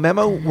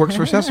 Memo works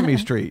for Sesame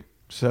Street.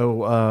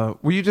 So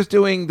were you just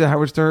doing the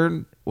Howard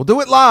Stern? We'll do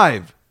it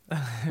live.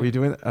 Were you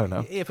doing that? Oh,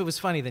 no. If it was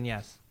funny, then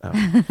yes.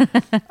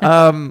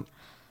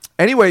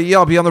 Anyway,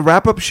 I'll be on the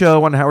wrap-up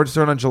show on Howard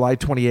Stern on July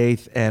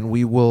 28th, and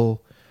we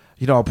will,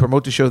 I'll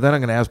promote the show then.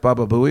 I'm going to ask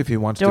Baba Booey if he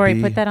wants Dory, to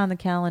be. put that on the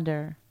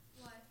calendar.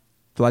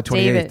 July 28th,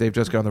 David. Dave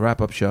Jessica on the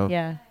wrap-up show.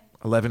 Yeah.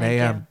 11 Thank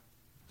a.m.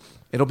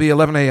 It'll be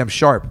 11 a.m.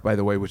 sharp, by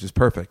the way, which is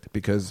perfect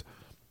because,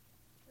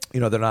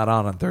 they're not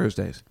on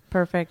Thursdays.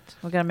 Perfect.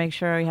 We got to make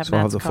sure we have So I'll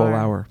have Matt's the full car.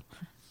 hour.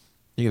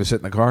 You going to sit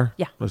in the car?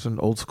 Yeah. Listen,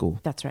 old school.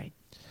 That's right.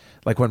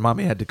 Like when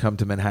Mommy had to come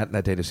to Manhattan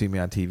that day to see me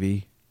on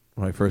TV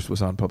when I first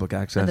was on Public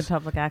Access. On the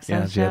Public Access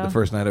Yeah, she had show? the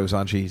first night I was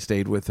on, she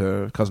stayed with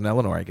her cousin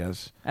Eleanor, I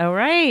guess. Oh,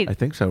 right. I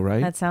think so,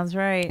 right? That sounds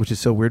right. Which is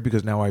so weird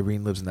because now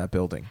Irene lives in that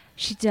building.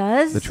 She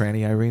does? The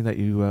tranny Irene that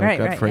you Right,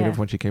 got right, afraid yeah. of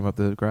when she came up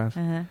the grass.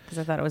 Because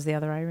I thought it was the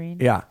other Irene.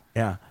 Yeah.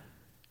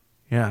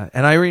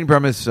 And Irene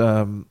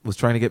Bremis was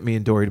trying to get me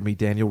and Dory to meet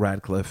Daniel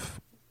Radcliffe,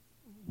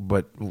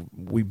 but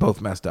we both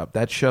messed up.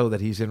 That show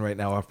that he's in right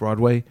now off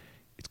Broadway,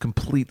 it's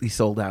completely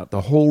sold out.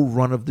 The whole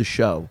run of the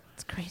show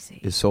It's crazy.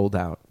 is sold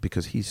out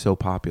because he's so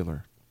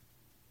popular.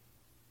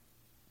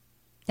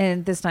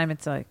 And this time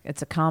it's a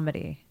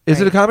comedy. Is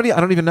it a right? comedy? I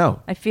don't even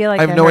know. I feel like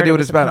I have I no heard idea it what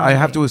was it's a about. I have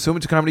comedy. to assume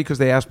it's a comedy because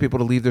they ask people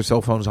to leave their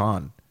cell phones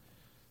on.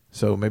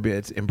 So maybe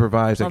it's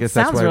improvised. Well, I it guess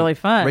that's sounds why really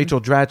fun. Rachel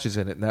Dratch is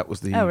in it, and that was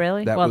the. Oh,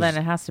 really? that Well, was- then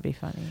it has to be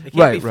funny. It can't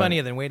Right, be right.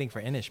 funnier than waiting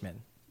for Inishman.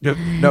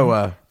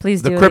 No,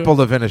 Please the do cripple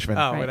it. of Inishman.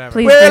 Oh, Right. whatever.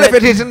 Please Well, do if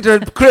it isn't a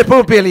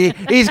cripple Billy,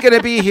 he's going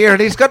to be here,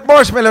 and he's got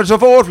marshmallows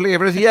of all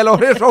flavors, yellow,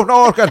 his own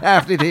organ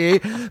half the day.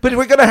 But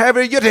we're going to have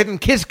it. You didn't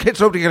kiss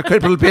something, a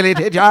cripple Billy,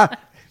 did ya?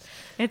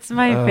 It's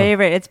my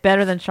favorite. It's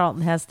better than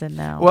Charlton Heston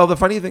now. Well, the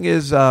funny thing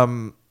is,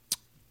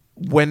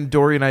 when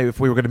Dory and I, if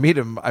we were going to meet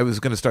him, I was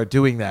going to start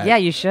doing that. Yeah,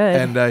 you should.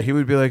 And he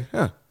would be like,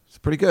 it's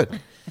pretty good.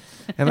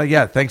 And like,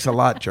 yeah, thanks a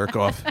lot, jerk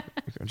off.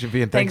 Aren't you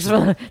being Thanks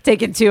for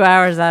taking 2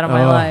 hours out of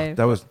my life.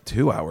 That was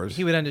 2 hours.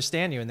 He would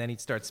understand you, and then he'd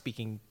start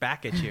speaking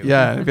back at you.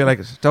 Yeah, I'd be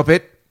like, stop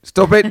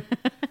it,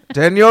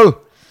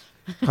 Daniel.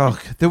 Oh,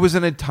 there was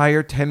an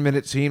entire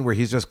 10-minute scene where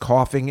he's just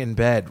coughing in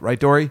bed, right,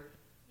 Dory?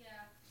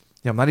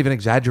 Yeah, I'm not even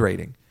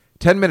exaggerating.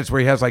 10 minutes where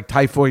he has like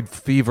typhoid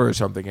fever or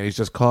something, and he's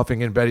just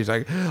coughing in bed. He's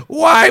like,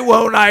 why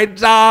won't I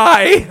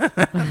die?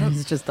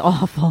 It's just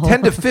awful.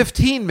 10 to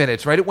 15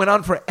 minutes, right? It went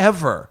on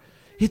forever.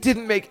 It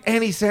didn't make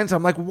any sense.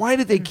 I'm like, why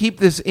did they keep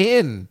this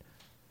in?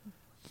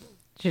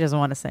 She doesn't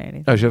want to say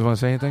anything. Oh, she doesn't want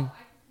to say anything?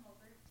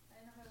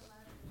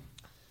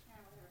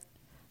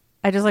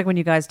 I just like when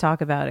you guys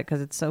talk about it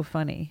because it's so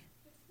funny.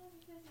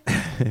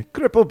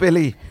 Cripple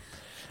Billy.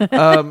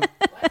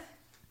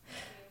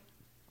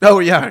 Oh,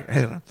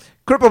 yeah.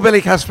 Cripple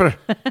Billy Casper.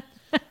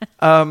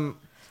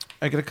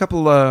 I got a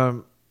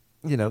couple,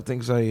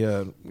 things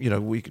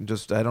we can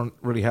just, I don't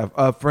really have.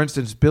 For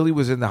instance, Billy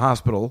was in the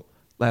hospital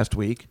last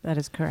week. That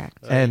is correct.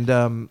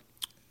 And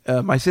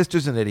my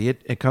sister's an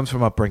idiot. It comes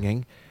from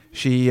upbringing.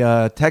 She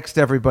texts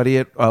everybody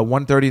at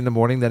 1:30 in the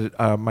morning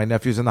that my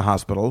nephew's in the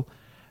hospital,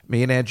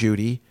 me and Aunt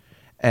Judy,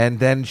 and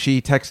then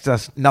she texts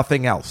us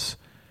nothing else.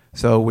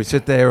 So we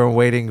sit there and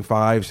waiting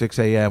 5, 6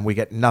 a.m. We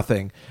get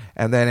nothing.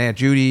 And then Aunt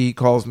Judy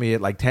calls me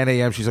at like 10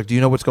 a.m. She's like, do you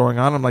know what's going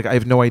on? I'm like, I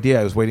have no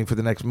idea. I was waiting for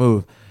the next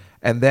move.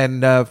 And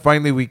then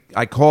finally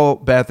I call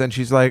Beth and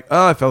she's like,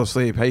 oh, I fell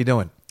asleep. How you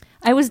doing?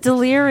 I was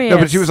delirious. No,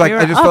 but she was like, We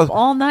I were just up felt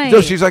all night. No,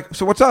 she's like,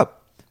 so what's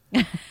up?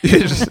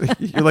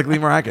 You're like Lee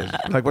Maracus.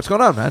 Like, what's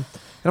going on, man? And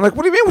I'm like,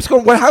 what do you mean? What's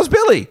going on? How's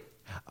Billy?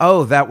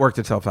 Oh, that worked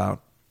itself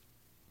out.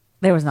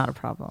 There was not a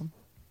problem.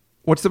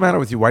 What's the matter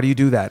with you? Why do you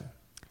do that?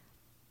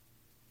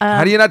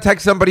 How do you not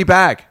text somebody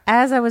back?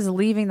 As I was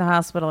leaving the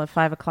hospital at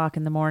 5 o'clock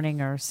in the morning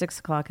or 6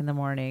 o'clock in the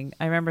morning,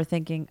 I remember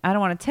thinking, I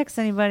don't want to text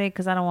anybody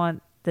because I don't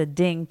want the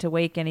ding to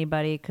wake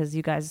anybody because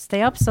you guys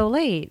stay up so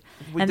late.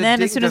 Well, and the then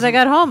ding as soon as I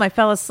doesn't- got home, I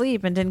fell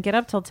asleep and didn't get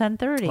up till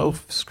 10:30. Oh,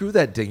 screw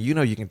that ding. You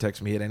know you can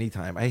text me at any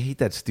time. I hate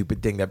that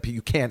stupid ding that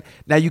you can't.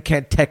 Now you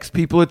can't text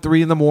people at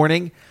 3 in the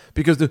morning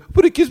because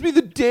but it gives me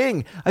the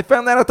ding. I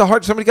found that out the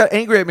hard. Somebody got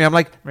angry at me. I'm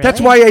like, that's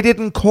Really? why I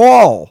didn't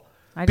call.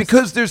 I just-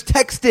 Because there's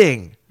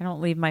texting. I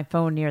don't leave my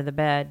phone near the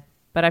bed,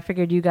 but I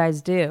figured you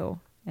guys do,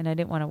 and I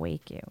didn't want to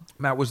wake you.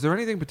 Matt, was there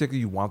anything particular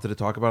you wanted to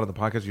talk about on the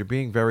podcast? You're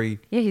being very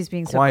Yeah, he's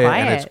being so quiet,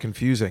 quiet. and it's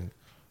confusing.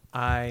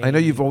 I know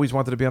you've always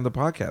wanted to be on the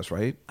podcast,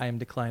 right? I am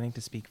declining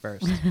to speak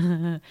first.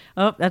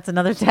 Oh, that's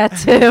another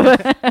tattoo.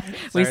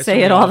 We Sorry,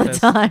 say it's it from all The the Office.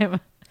 time.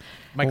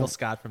 Michael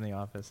Scott from The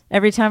Office.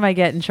 Every time I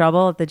get in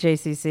trouble at the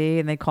JCC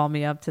and they call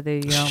me up to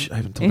the, Shh, I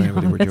haven't told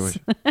anybody we're Jewish.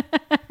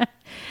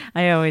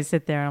 I always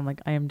sit there and I'm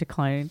like, I am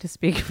declining to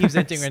speak. He was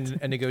first. entering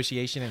a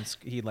negotiation and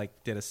he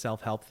did a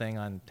self-help thing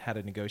on how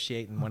to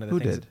negotiate. And one of the Who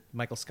things, did?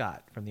 Michael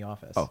Scott from The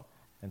Office. Oh.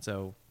 And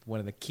so one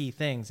of the key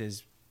things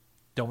is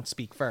don't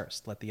speak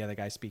first. Let the other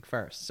guy speak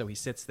first. So he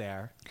sits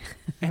there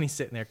and he's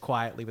sitting there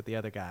quietly with the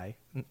other guy.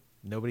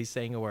 Nobody's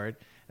saying a word.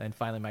 And then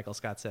finally Michael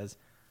Scott says,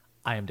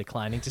 I am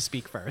declining to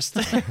speak first,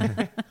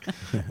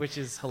 which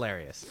is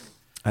hilarious.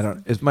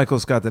 Is Michael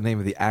Scott the name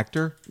of the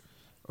actor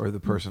or the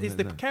person? He's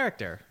the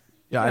character.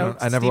 Yeah, You know,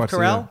 I never Steve watched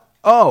Carell.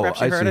 Oh,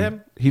 Perhaps you I heard see. of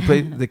him? He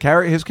played the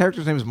character. His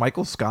character's name is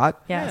Michael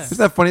Scott. Yes. Isn't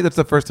that funny? That's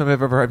the first time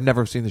I've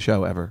never seen the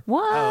show ever.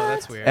 What? Oh,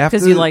 that's weird.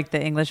 Because you like the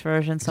English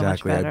version so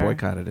Exactly. much better. I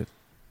boycotted it.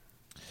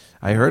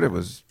 I heard it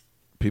was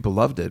people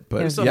loved it,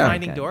 but was So yeah,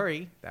 Finding good.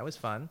 Dory, that was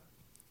fun.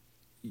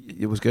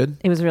 it was good.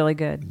 It was really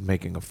good.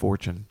 Making a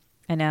fortune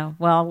I know.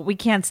 Well, we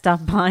can't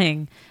stop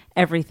buying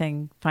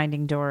everything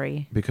Finding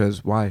Dory.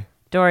 because why?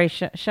 Dory,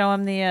 show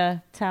him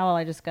the towel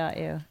I just got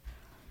you.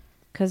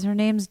 Because her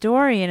name's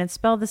Dory and it's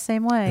spelled the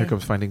same way. Here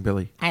comes Finding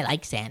Billy. I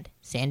like sand.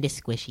 Sand is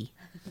squishy.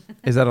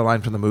 Is that a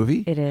line from the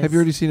movie? It is. Have you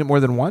already seen it more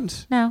than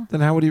once? No. Then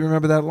how would you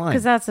remember that line?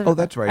 Because that's oh,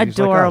 that's right. He's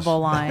like us. adorable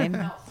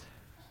line.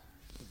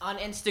 On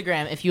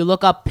Instagram, if you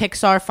look up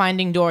Pixar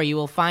Finding Dory, you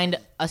will find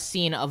a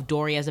scene of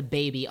Dory as a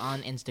baby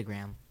on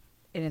Instagram.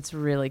 And it's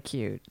really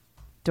cute.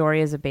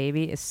 Dory as a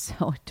baby is so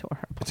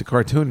adorable. It's a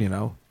cartoon, you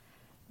know.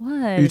 What?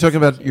 Are you talking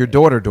about your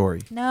daughter,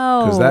 Dory?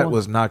 No. Because that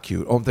was not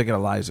cute. Oh, I'm thinking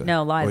of Liza.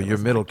 No, Liza Oh, your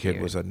was middle not kid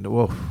cute. was a.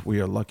 Whoa, we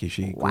are lucky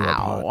she grew up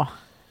hot. Wow.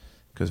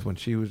 Because when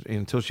she was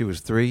until she was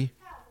 3.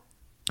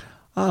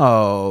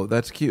 Oh,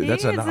 that's cute.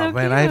 That's He is so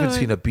man. I haven't cute.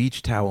 seen a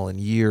beach towel in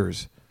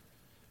years.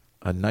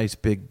 A nice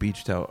big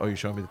beach towel. Oh, you're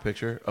showing me the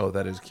picture? Oh,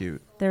 that is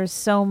cute. There's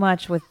so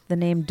much with the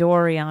name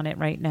Dory on it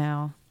right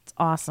now. It's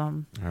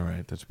awesome. All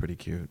right, that's pretty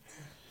cute.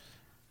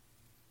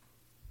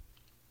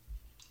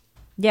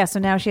 Yeah, so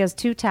now she has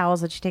 2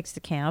 towels that she takes to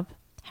camp.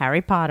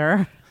 Harry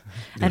Potter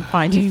and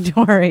Finding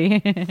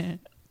Dory.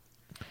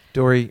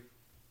 Dory,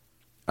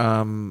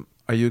 are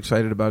you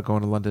excited about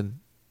going to London?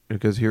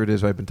 Because here it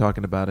is. I've been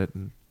talking about it,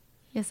 and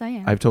Yes, I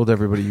am. I've told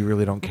everybody you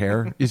really don't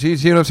care. You see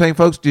what I'm saying,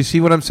 folks? Do you see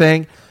what I'm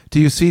saying? Do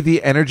you see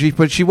the energy?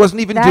 But she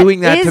wasn't even doing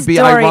that to is be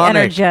Dory ironic.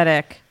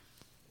 energetic.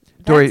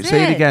 Dory, That's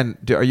say it it. again.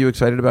 Are you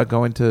excited about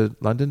going to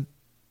London?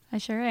 I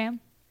sure am.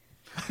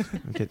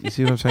 Okay, you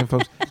see what I'm saying,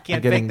 folks? Can't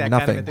I'm getting fake that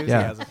nothing. kind of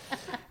enthusiasm. Yeah,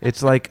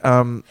 it's like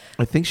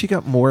I think she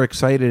got more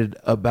excited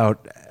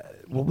about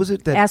what was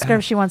it that? Ask her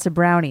if she wants a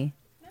brownie.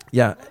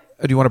 Yeah.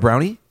 Do you want a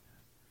brownie?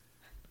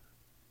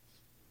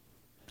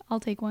 I'll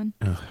take one.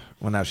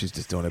 Well, now she's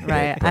just doing it.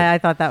 Right. but I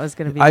thought that was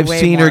going to be I've way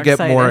seen more her get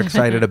more excited.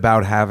 excited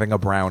about having a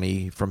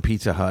brownie from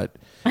Pizza Hut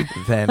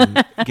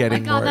than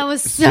getting God, more. that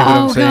was See what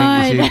I'm so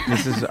saying? You good. see,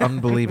 this is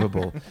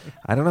unbelievable.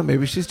 I don't know.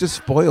 Maybe she's just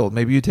spoiled.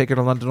 Maybe you take her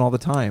to London all the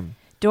time.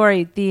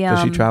 Dory, the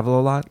Does she travel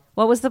a lot?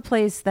 what was the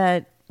place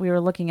that we were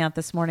looking at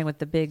this morning with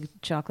the big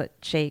chocolate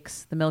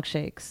shakes, the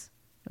milkshakes?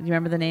 Do you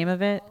remember the name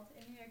of it?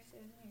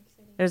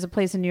 There's a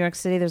place in New York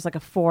City. There's like a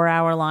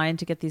 4-hour line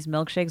to get these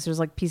milkshakes. There's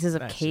like pieces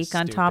of That's cake just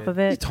on top stupid. of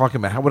What are you it. talking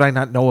about? How would I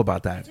not know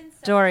about that?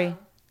 Dory,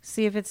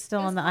 see if it's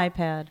still on the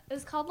iPad. It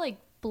was called like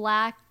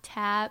Black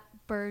Tap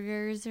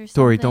Burgers or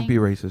something. Dory, don't be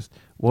racist.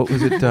 What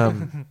was it?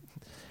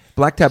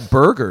 Black Tap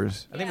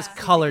Burgers. I think it was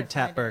colored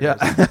tap burgers.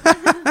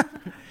 Yeah.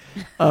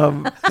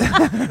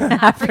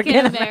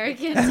 African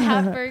American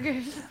Tap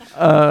Burgers.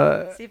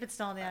 See if it's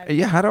still on the iPad.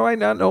 Yeah, how do I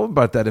not know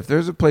about that? If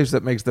there's a place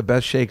that makes the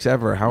best shakes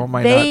ever, how am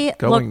I They not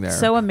going looked there?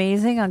 so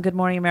amazing on Good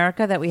Morning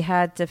America that we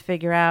had to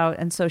figure out.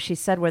 And so she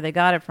said where they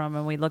got it from,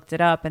 and we looked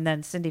it up. And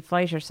then Cindy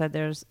Fleischer said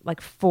there's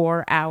like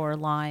 4-hour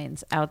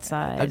lines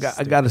outside.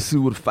 I got to see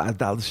what a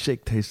 $5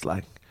 shake tastes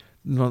like.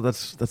 No,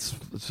 that's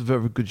a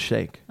very good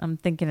shake. I'm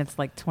thinking it's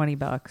like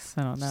 $20.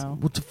 I don't know.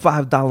 What's a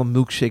 $5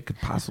 milkshake could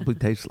possibly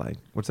taste like?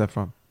 What's that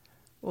from?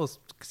 Well, it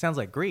sounds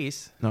like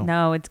Grease. No.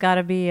 No, it's got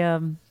to be,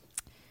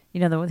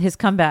 his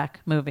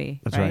comeback movie.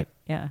 That's right.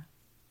 Yeah.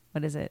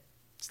 What is it?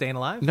 Staying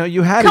Alive? No,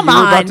 you had Come it. You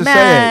were about on, to say it.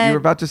 man. You were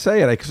about to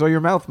say it. I saw your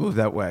mouth move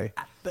that way.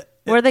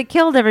 Where they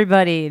killed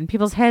everybody and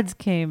people's heads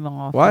came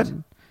off. What?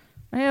 and-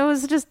 it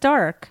was just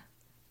dark.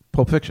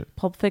 Pulp Fiction.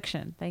 Pulp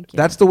Fiction. Thank you.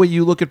 That's the way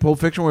you look at Pulp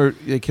Fiction, where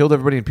they killed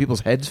everybody and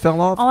people's heads fell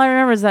off? all I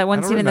remember is that I one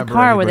don't scene in the remember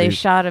car where they anybody's-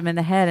 shot him in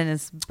the head and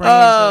his brains.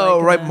 Oh,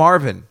 were like, right,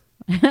 Marvin.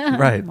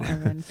 Right.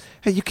 Marvin.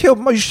 Hey, you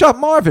shot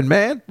Marvin,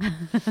 man.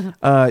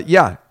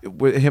 Yeah,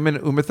 with him and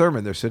Uma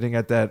Thurman, they're sitting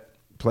at that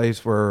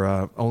place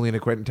where only in a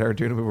Quentin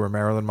Tarantino movie where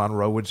Marilyn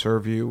Monroe would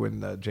serve you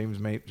and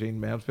Jane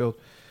Mansfield.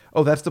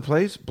 Oh, that's the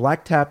place?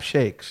 Black Tap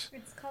Shakes.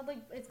 It's called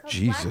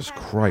Jesus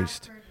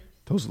Christ.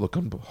 Those look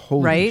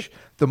holy. Right?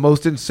 The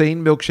most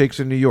insane milkshakes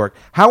in New York.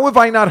 How have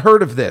I not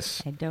heard of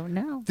this? I don't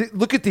know.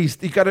 Look at these.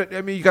 You got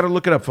to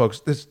look it up,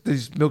 folks. These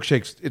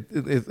milkshakes,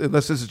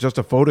 unless this is just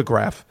a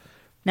photograph.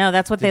 No,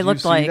 that's what Did they you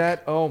looked see like.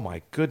 that? Oh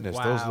my goodness,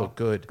 those Wow. look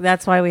good.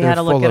 That's why we They're had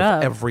to look full it of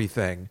up.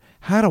 everything.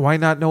 How do I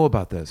not know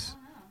about this?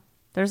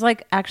 There's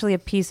like actually a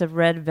piece of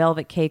red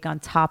velvet cake on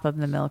top of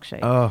the milkshake.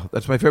 Oh,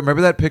 that's my favorite.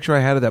 Remember that picture I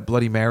had of that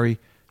Bloody Mary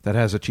that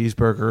has a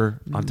cheeseburger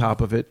on top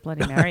of it?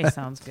 Bloody Mary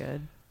sounds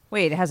good.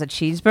 Wait, it has a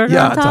cheeseburger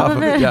Yeah, on top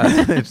of it?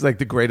 Yeah, it's like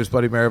the greatest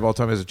Bloody Mary of all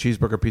time. It has a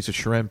cheeseburger, piece of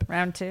shrimp.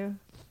 Round two?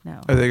 No.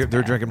 They're that's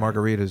bad. drinking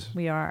margaritas.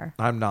 We are.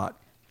 I'm not.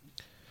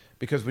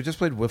 Because we just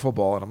played wiffle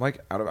ball, and I'm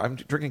like, I'm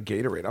drinking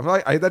Gatorade. I'm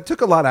like, that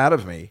took a lot out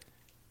of me.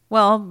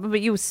 Well,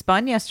 but you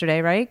spun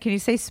yesterday, right? Can you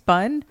say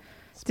spun?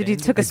 Did you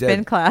took a I spin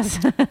did. class?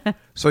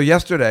 So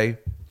yesterday,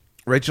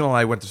 Rachel and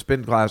I went to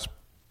spin class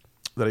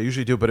that I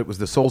usually do, but it was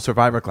the Soul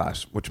Survivor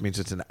class, which means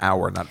it's an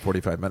hour, not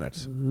 45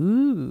 minutes.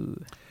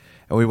 Ooh.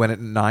 And we went at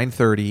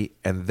 9:30,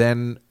 and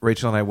then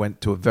Rachel and I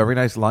went to a very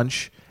nice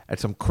lunch at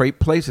some crepe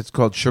place. It's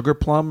called Sugar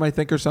Plum, I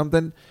think, or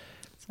something.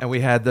 And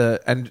we had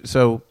and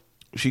so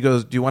she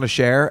goes, "Do you want to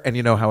share?" And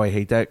you know how I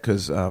hate that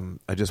because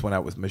I just went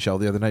out with Michelle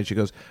the other night. She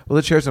goes, "Well,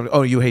 let's share something."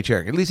 Oh, you hate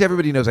sharing. At least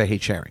everybody knows I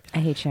hate sharing. I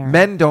hate sharing.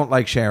 Men don't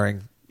like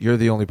sharing. You're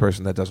the only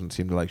person that doesn't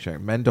seem to like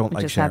sharing. Men don't We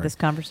like just sharing. had this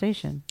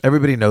conversation.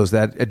 Everybody knows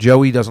that.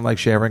 Joey doesn't like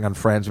sharing on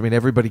Friends. I mean,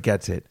 everybody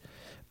gets it.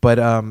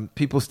 But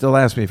people still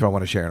ask me if I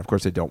want to share, and of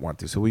course they don't want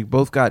to. So we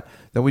both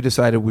then we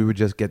decided we would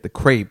just get the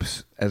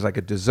crepes as like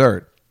a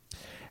dessert.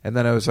 And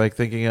then I was like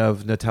thinking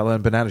of Nutella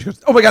and banana. She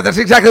goes, "Oh my God, that's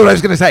exactly what I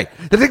was going to say.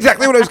 That's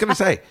exactly what I was going to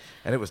say."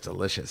 And it was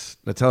delicious.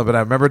 Nutella and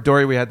banana. Remember,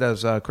 Dory, we had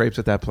those crepes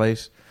at that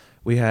place?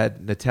 We had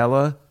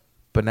Nutella,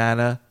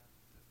 banana,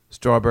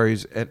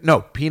 strawberries, and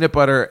peanut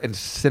butter and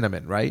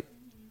cinnamon, right?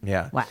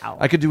 Yeah. Wow.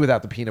 I could do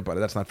without the peanut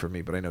butter. That's not for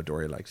me, but I know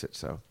Dory likes it,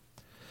 so.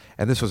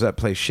 And this was that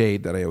place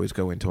Shade that I always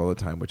go into all the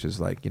time, which is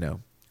like,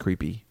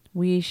 creepy.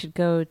 We should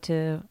go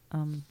to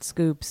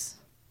Scoops.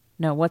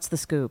 No, what's the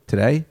Scoop?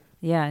 Today?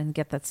 Yeah, and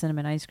get that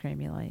cinnamon ice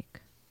cream you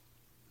like.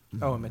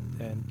 Oh, and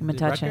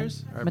Metuchen.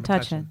 Rutgers? Or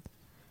Metuchen.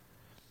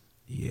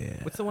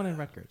 Yeah. What's the one in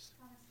Rutgers?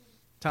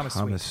 Thomas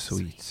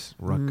Sweets.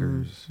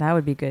 Rutgers. That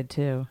would be good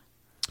too.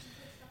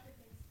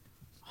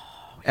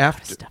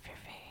 After Stuff your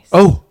face.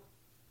 Oh,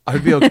 I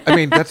would be okay. I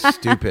mean, that's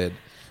stupid.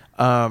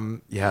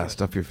 Yeah,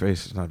 stuff your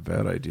face is not a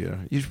bad idea.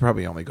 You should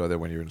probably only go there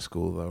when you're in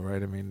school, though,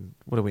 right? I mean,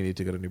 what do we need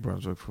to go to New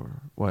Brunswick for?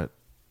 What?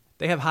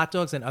 They have hot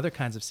dogs and other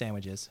kinds of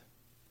sandwiches.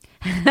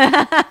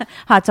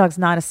 Hot dog's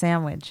not a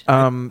sandwich.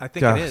 I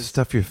think it is.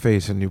 Stuff your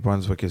face in New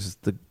Brunswick is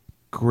the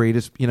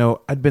greatest.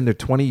 I'd been there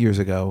 20 years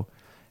ago,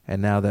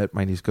 and now that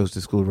my niece goes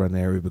to school around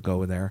there, we've been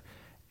going there,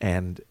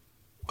 and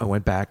I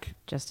went back.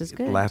 Just as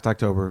good. Last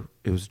October,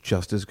 it was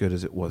just as good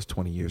as it was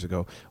 20 years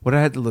ago. When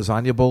I had the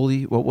lasagna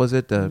bowlie, what was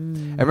it? I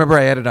remember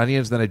I added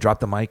onions, then I dropped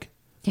the mic.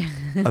 I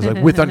was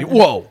like, with onion.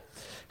 Whoa.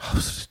 Oh, it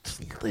was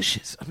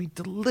delicious. I mean,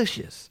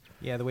 delicious.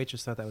 Yeah, the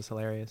waitress thought that was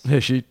hilarious. Yeah,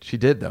 she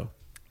did, though.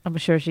 I'm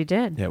sure she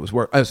did. Yeah, it was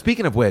work.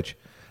 Speaking of which,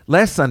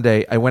 last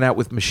Sunday, I went out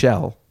with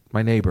Michelle,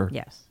 my neighbor.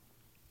 Yes.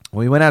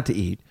 We went out to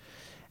eat,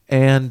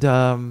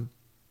 and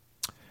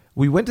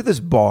we went to this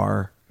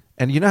bar.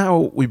 And you know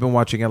how we've been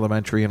watching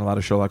Elementary and a lot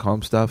of Sherlock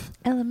Holmes stuff?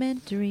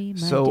 Elementary, my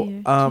So, dear.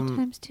 2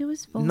 times 2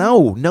 is 4.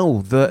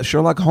 No, the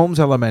Sherlock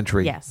Holmes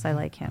Elementary. Yes, I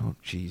like him. Oh,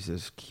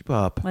 Jesus. Keep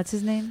up. What's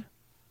his name?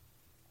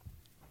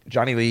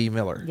 Johnny Lee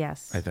Miller.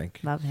 Yes. I think.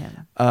 Love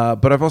him.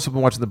 But I've also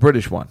been watching the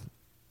British one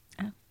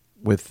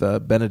with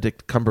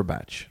Benedict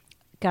Cumberbatch.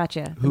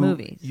 Gotcha. The who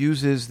movies.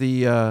 uses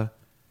the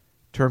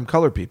term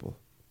colored people.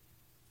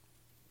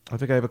 I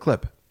think I have a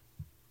clip.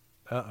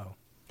 Uh-oh.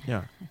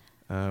 Yeah.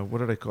 What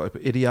did I call it?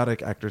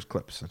 Idiotic actors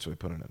clips. That's what we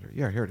put it under.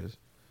 Yeah, here it is.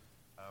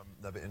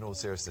 No, but in all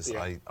seriousness,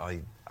 I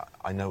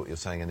know what you're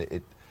saying, and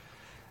it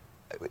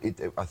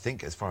I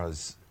think as far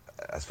as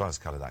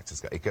coloured actors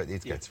go,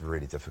 it gets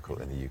really difficult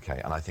in the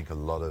UK, and I think a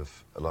lot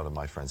of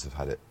my friends have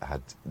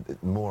had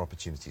more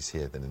opportunities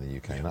here than in the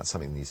UK, and that's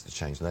something that needs to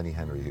change. Lenny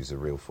Henry, who's a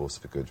real force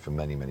for good for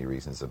many, many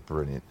reasons, a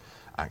brilliant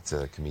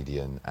actor,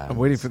 comedian. And, I'm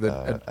waiting for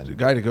the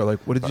guy to go like,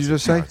 what did you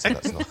just say?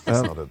 That's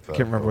not can't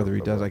remember whether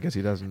he does. I guess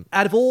he doesn't.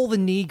 Out of all the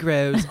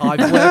Negroes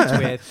I've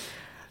worked with,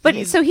 But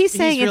he's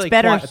saying really it's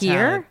better quite a here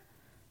talent.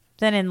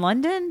 than in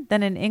London,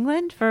 than in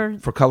England for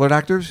colored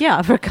actors?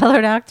 Yeah, for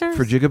colored actors.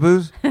 For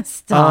jigaboos?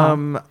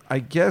 Stop. I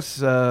guess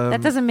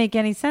that doesn't make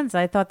any sense.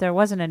 I thought there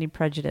wasn't any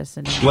prejudice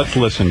in it. Let's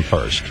listen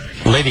first.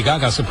 Lady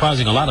Gaga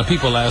surprising a lot of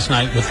people last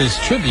night with this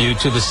tribute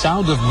to the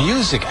Sound of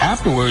Music.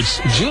 Afterwards,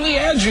 Julie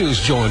Andrews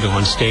joined her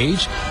on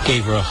stage,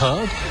 gave her a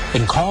hug,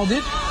 and called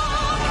it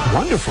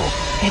wonderful.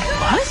 It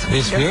was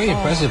It's very wonderful.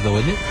 impressive, though,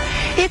 isn't it?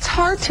 It's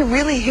hard to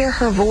really hear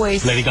her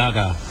voice Lady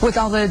Gaga. with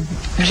all the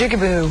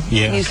jigaboo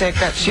Yeah. music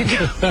that she,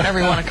 whatever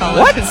you want to call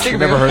What? it. Jigaboo.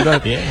 Never heard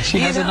that. Yeah, she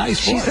has a nice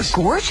She's voice. a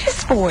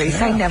gorgeous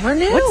voice. I never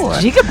knew.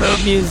 What's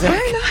jigaboo music?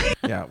 Very nice.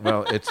 Yeah,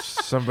 well,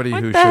 it's somebody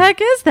What who the should heck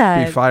is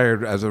that? be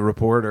fired as a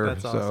reporter.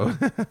 That's so,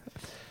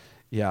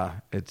 yeah,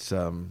 it's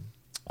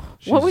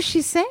What was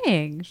she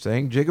saying?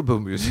 saying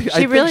jigaboo music. She I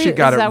think really- she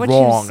got is it that what she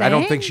was wrong. I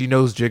don't saying? think she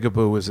knows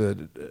jigaboo is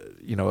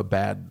a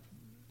bad.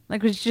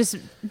 Like, was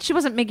she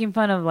wasn't making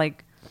fun of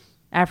like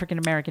African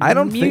American. I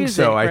don't think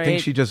so. I think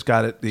right? she just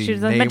got it. The She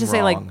was name meant to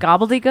say like wrong.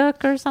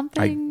 gobbledygook or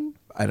something.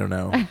 I don't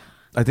know.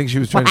 I think she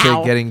was trying to say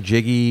Wow. getting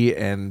jiggy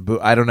and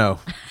I don't know,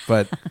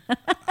 but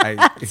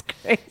That's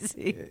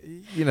crazy.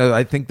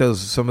 I think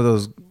some of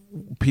those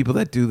people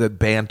that do the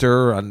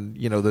banter on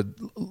the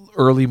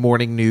early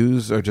morning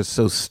news are just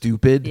so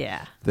stupid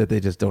Yeah. that they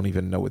just don't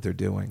even know what they're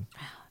doing.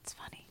 It's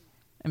funny.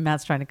 And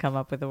Matt's trying to come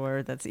up with a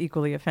word that's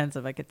equally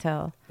offensive. I could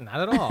tell.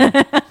 Not at all.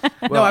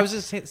 No, I was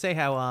just say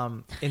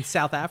how in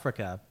South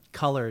Africa,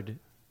 colored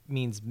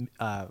means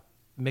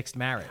mixed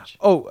marriage.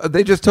 Oh,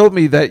 they just told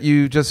me that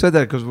you just said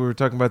that because we were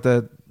talking about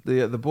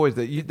the boys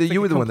that you It's you like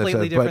were a the one that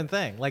completely said. different But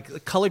thing.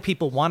 Like colored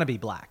people want to be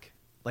black,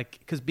 like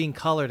because being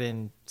colored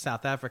in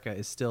South Africa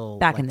is still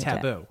Back like, in the day.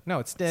 taboo. No,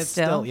 it's Still?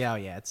 still yeah.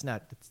 It's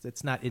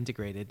not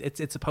integrated.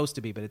 It's supposed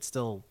to be, but it's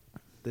still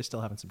they're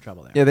still having some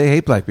trouble there. yeah, they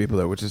hate black people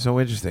though, which is so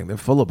interesting. They're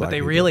full of black But they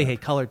people. really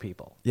hate colored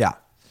people. Yeah,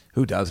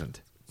 who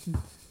doesn't?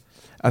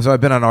 So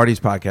I've been on Artie's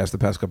podcast the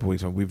past couple of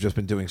weeks, and we've just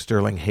been doing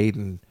Sterling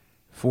Hayden,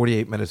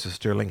 48 minutes of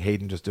Sterling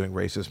Hayden just doing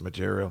racist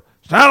material.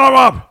 Stand him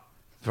up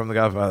from The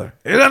Godfather.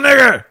 He's a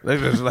nigger.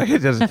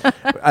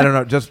 I don't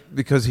know, just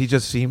because he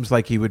just seems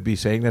like he would be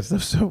saying that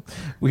stuff. So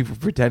we were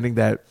pretending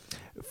that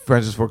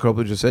Francis Ford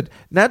Coppola just said,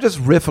 now just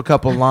riff a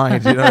couple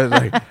lines.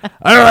 Like,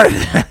 all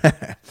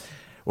right.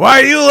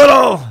 Why you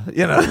little,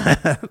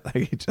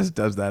 like he just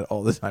does that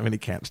all the time and he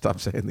can't stop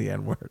saying the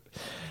N word.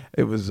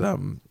 It was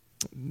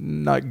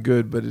not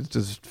good, but it's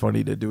just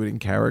funny to do it in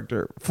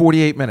character.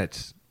 48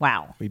 minutes.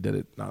 Wow. We did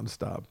it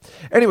nonstop.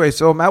 Anyway,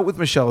 so I'm out with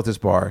Michelle at this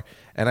bar,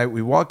 and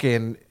we walk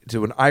in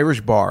to an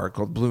Irish bar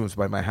called Bloom's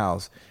by my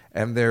house,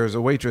 and there's a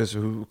waitress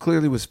who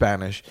clearly was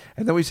Spanish,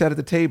 and then we sat at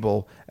the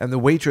table, and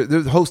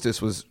the hostess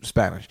was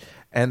Spanish,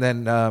 and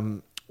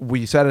then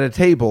we sat at a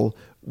table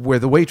where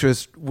the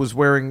waitress was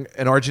wearing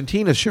an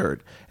Argentina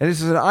shirt, and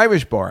this is an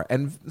Irish bar,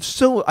 and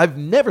so I've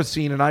never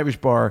seen an Irish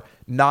bar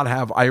not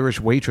have Irish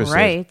waitresses.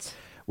 Right.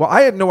 Well,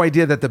 I had no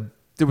idea that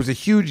there was a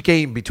huge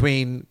game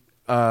between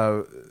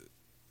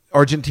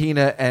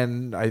Argentina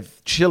and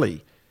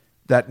Chile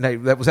that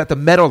night. That was at the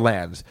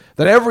Meadowlands.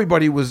 That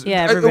everybody was.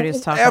 Yeah, everybody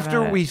was talking after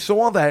about it. we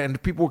saw that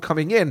and people were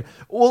coming in.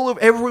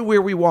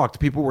 Everywhere we walked,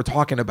 people were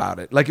talking about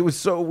it. Like it was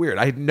so weird.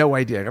 I had no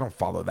idea. I don't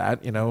follow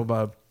that.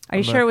 Are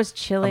you sure it was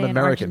Chile I'm and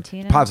American.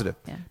 Argentina? Positive.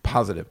 Yeah.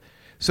 Positive.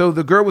 So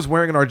the girl was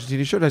wearing an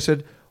Argentina shirt. I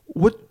said,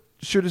 "What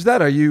shirt is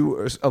that? Are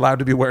you allowed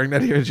to be wearing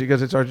that here?" And she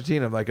goes, "It's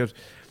Argentina." I'm like,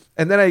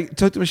 and then I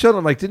talked to Michelle. And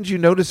I'm like, "Didn't you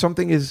notice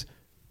something is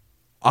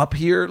up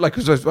here?" Like,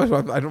 because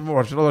I don't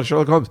watch a lot of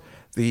Sherlock Holmes.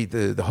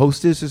 The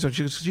hostess is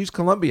she's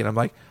Colombian. I'm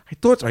like, I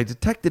thought so. I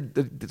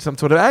detected some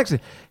sort of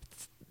accident.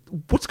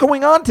 What's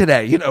going on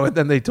today? And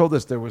then they told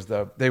us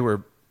they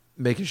were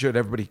making sure that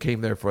everybody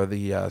came there for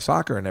the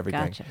soccer and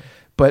everything. Gotcha.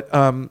 But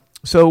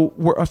so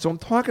I'm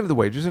talking to the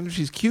waitress and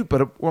she's cute,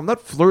 but I'm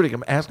not flirting.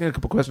 I'm asking a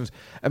couple questions,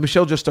 and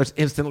Michelle just starts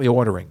instantly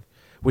ordering,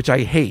 which I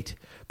hate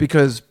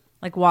because.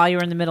 Like while you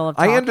were in the middle of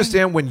talking? I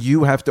understand when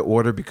you have to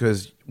order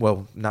because,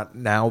 well, not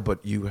now, but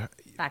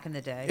Back in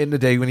the day. in the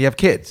day when you have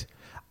kids.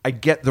 I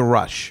get the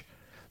rush.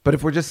 But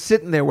if we're just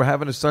sitting there, we're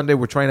having a Sunday,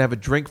 we're trying to have a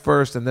drink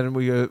first, and then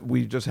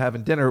we just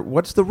having dinner,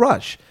 what's the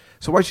rush?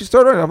 So why she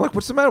started ordering? I'm like,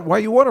 what's the matter? Why are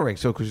you ordering?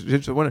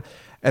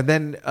 And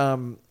then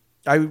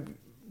I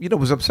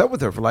was upset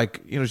with her for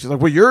she's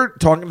like, well, you're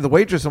talking to the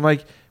waitress. I'm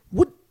like,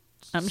 what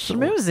I'm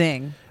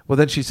schmoozing. Well,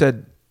 then she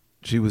said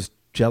she was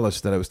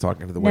jealous that I was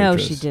talking to the No,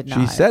 waitress. she did She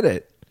not. said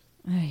it.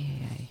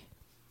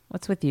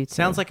 What's with you two?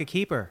 Sounds like a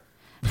keeper.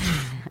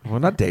 Well,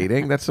 not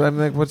dating. That's I'm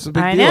like, what's the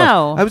big I deal?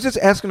 know. I was just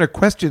asking her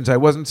questions. I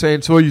wasn't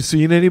saying, so are you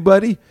seeing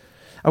anybody?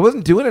 I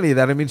wasn't doing any of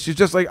that. I mean, she's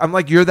just like, I'm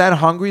like, you're that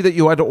hungry that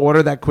you had to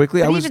order that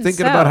quickly? But I was even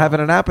thinking so- about having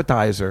an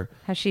appetizer.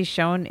 Has she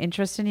shown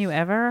interest in you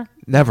ever?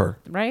 Never.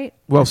 Right?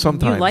 Well, I mean,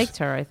 sometimes. You liked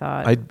her, I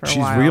thought. for a She's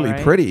while, really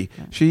right? pretty.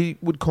 She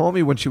would call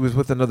me when she was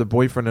with another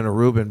boyfriend in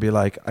Aruba and be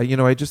like,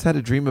 I just had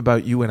a dream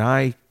about you and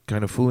I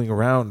kind of fooling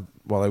around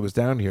while I was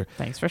down here.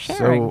 Thanks for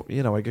sharing.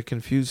 So, I get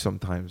confused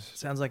sometimes.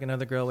 Sounds like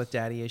another girl with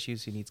daddy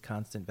issues who needs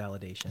constant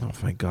validation. Oh,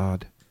 thank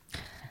God.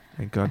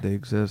 Thank God they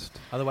exist.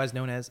 Otherwise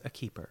known as a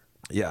keeper.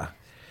 Yeah.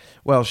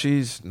 Well,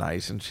 she's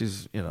nice and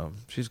she's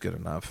good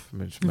enough. I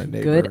mean, she's my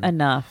neighbor. Good and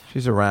enough.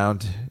 She's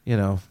around,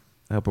 I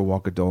help her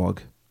walk a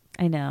dog.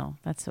 I know.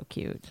 That's so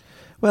cute.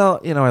 Well,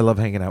 I love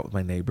hanging out with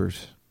my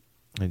neighbors.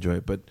 I enjoy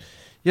it. But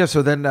yeah,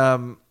 so then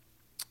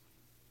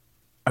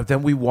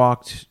we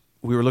walked.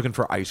 We were looking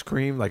for ice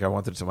cream. Like I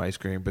wanted some ice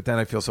cream, but then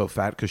I feel so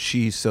fat because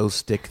she's so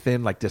stick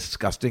thin, like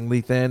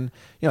disgustingly thin.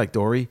 Like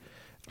Dory.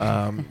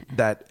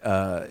 That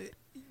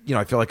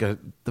I feel like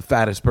the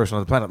fattest person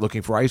on the planet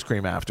looking for ice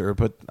cream after.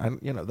 But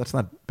that's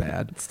not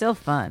bad. It's still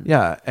fun.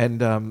 Yeah,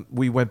 and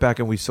we went back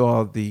and we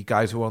saw the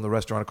guys who own the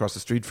restaurant across the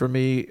street from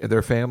me,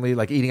 their family,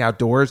 like eating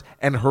outdoors,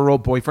 and her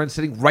old boyfriend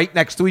sitting right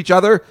next to each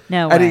other,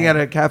 No eating way. at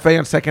a cafe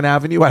on 2nd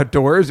Avenue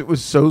outdoors. It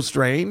was so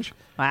strange.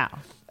 Wow.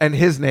 And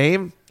his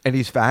name, and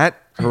he's fat,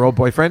 her old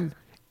boyfriend,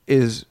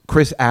 is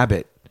Chris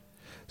Abbott.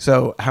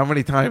 So how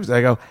many times did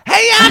I go,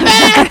 "Hey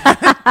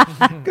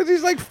Abbott," because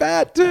he's like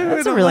fat too. That's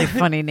And a I'm really like-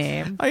 funny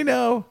name. I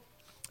know.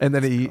 And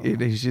then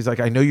she's like,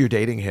 "I know you're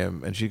dating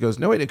him," and she goes,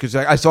 "No, wait," because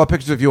I saw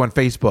pictures of you on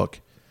Facebook,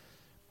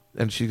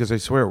 and she goes, "I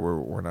swear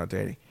we're not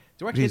dating."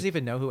 Do our kids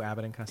even know who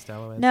Abbott and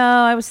Costello is? No,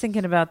 I was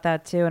thinking about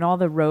that too. And all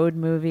the road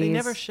movies. They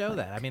never show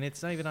that. I mean,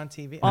 it's not even on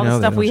TV. All No, the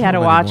they stuff don't we show had to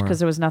them watch anymore. because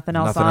there was nothing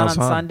else Nothing on else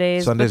on.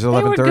 Sundays. Sundays but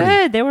at they were 11:30.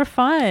 good. They were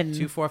fun.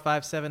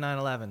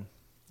 245-7911.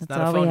 It's That's not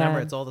a all we phone number.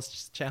 had. It's all the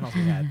channels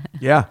we had.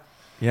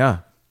 Yeah.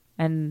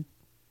 And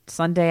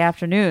Sunday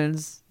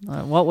afternoons,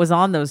 what was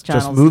on those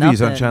channels? Just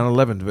movies on Nothing. Channel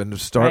 11. And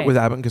start Right. with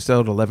Abbott and Costello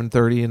at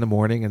 11:30 in the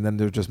morning, and then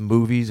there's just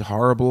movies,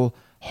 horrible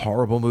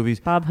movies.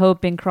 Bob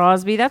Hope and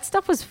Crosby. That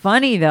stuff was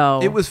funny though.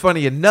 It was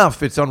funny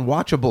enough. It's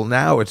unwatchable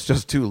now. It's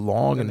just too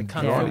long And the and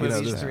Kung drawn, Fu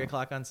movies, this- 3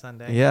 o'clock on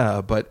Sunday.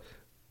 Yeah, but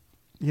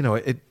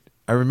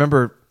I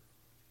remember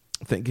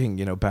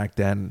thinking, back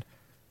then,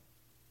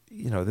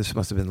 this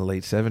must have been the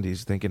late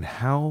 70s, thinking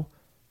how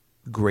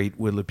great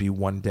will it be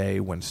one day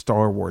when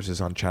Star Wars is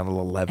on Channel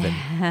 11,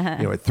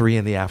 at 3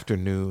 in the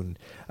afternoon.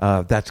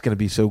 That's going to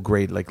be so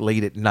great. Like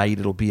late at night,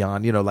 it'll be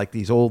on, like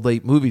these old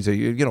late movies.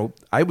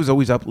 I was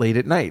always up late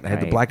at night. I had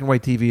the Right. black and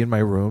white TV in my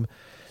room.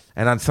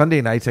 And on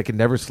Sunday nights, I could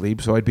never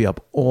sleep, so I'd be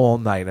up all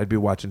night. I'd be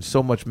watching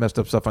so much messed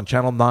up stuff on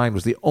Channel 9.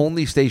 Was the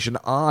only station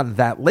on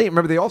that late.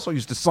 Remember, they also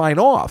used to sign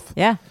off.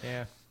 Yeah.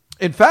 Yeah.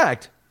 In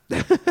fact, You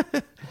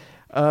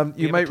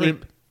you have a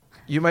tape.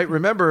 you might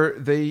remember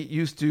they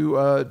used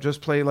to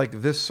just play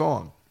like this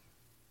song,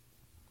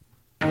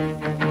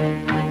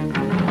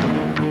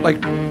 like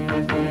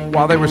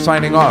while they were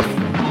signing off.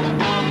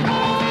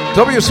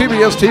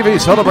 WCBS TV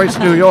celebrates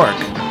New York.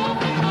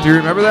 Do you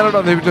remember that?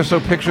 Or they would just show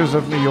pictures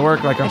of New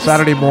York, like on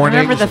Saturday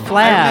mornings. Remember the I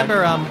flag?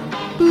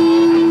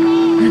 remember,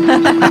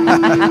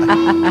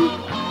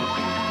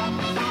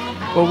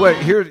 Well, wait,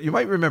 here you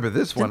might remember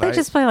this one. Didn't they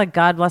just play like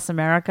 "God Bless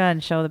America"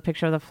 and show the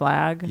picture of the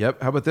flag?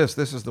 Yep. How about this?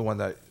 This is the one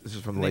that this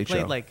is from the they Late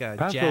played Show. like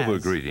Passover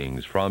jazz.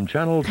 greetings from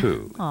Channel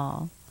 2.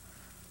 Aw.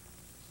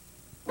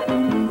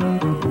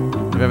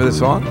 Remember this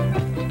song?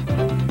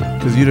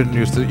 Because you didn't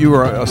used to. You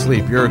were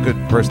asleep. You're a good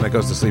person that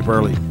goes to sleep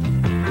early.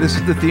 This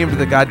is the theme to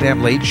the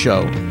goddamn Late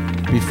Show.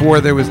 Before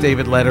there was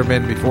David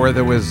Letterman, before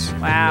there was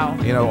Wow.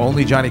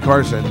 only Johnny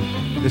Carson.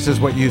 This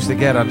is what you used to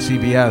get on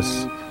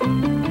CBS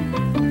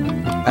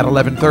at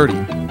 11:30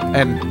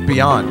 and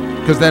beyond.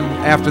 Because then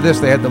after this,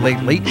 they had the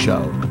Late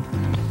Show.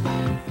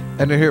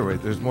 And here,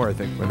 wait, there's more. I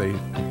think where they,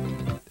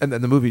 and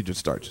then the movie just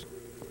starts.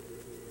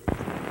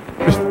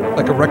 Just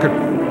like a record.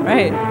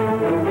 Right.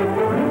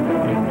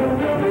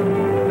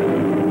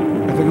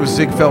 I think it was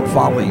Ziegfeld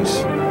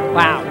Follies.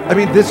 Wow. I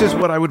mean, this is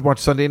what I would watch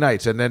Sunday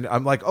nights, and then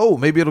I'm like, oh,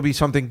 maybe it'll be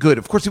something good.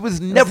 Of course, it was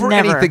never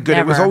anything good.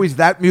 It was never. always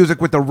that music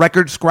with the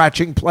record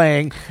scratching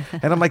playing,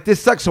 and I'm like,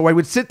 this sucks. So I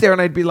would sit there and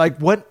I'd be like,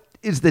 what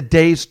is the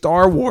day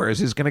Star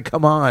Wars is going to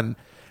come on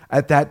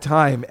at that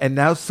time? And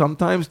now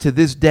sometimes to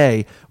this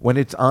day, when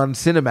it's on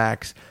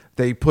Cinemax,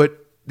 they put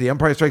The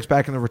Empire Strikes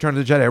Back and The Return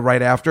of the Jedi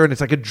right after, and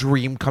it's like a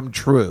dream come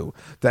true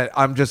that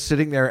I'm just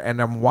sitting there and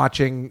I'm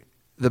watching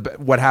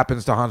what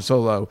happens to Han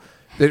Solo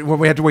when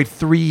we had to wait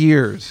 3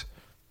 years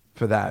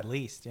for that. At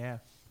least, yeah.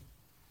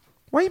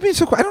 Why are you being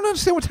so quiet? I don't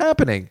understand what's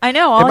happening. I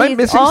know. Am All, I he,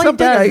 missing all he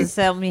something? does is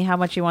tell me how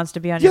much he wants to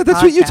be on your Yeah,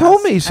 that's what you podcast.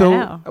 told me. I So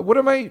know. what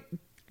am I?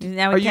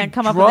 Now Are we you can't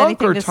come up with drunk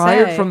anything or to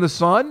tired say. from the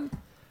sun?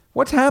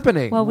 What's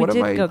happening? Well, we what did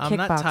am I? go I'm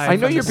not kickboxing. tired I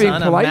know from you're the being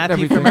sun. polite I'm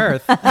and Matthew from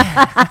everything.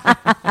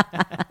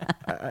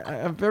 Earth.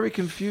 I'm very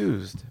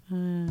confused.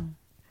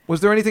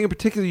 Was there anything in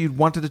particular you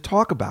wanted to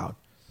talk about?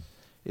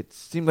 It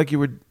seemed like you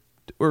were,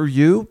 or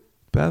you,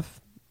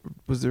 Beth?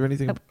 Was there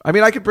anything? I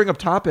mean, I could bring up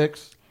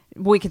topics.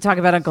 We could talk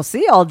about Uncle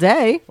C all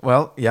day.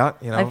 Well, yeah,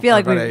 I feel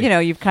like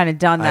you've kind of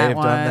done that. I have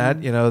one.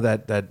 done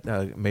that.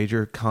 That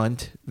major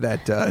cunt,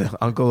 that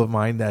uncle of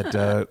mine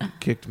that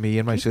kicked me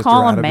and my sister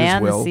Call out a of his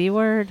man will. the C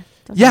word?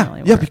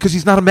 Yeah, because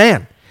he's not a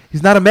man.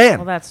 He's not a man.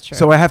 Well, that's true.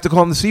 So I have to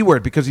call him the C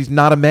word because he's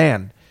not a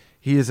man.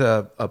 He is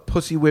a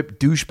pussy whip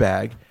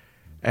douchebag,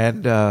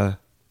 and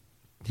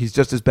he's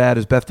just as bad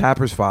as Beth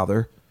Tapper's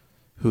father,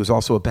 who is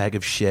also a bag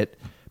of shit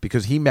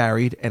because he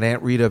married an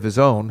Aunt Rita of his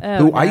own,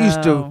 who I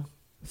used to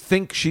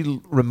think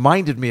she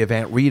reminded me of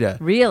Aunt Rita.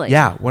 Really?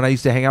 Yeah, when I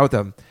used to hang out with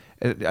them.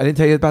 I didn't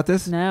tell you about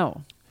this?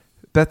 No.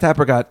 Beth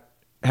Tapper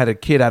had a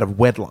kid out of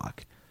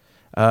wedlock.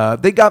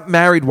 They got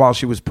married while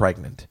she was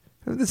pregnant.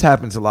 This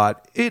happens a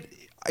lot.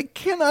 I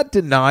cannot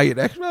deny it.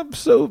 Actually, I'm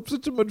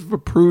such a much of a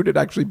prude. It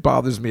actually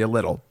bothers me a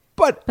little.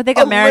 But they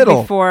got married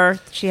before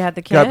she had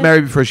the kid? Got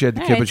married before she had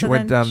the kid, Right, but she so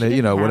went then down she there,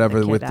 didn't have whatever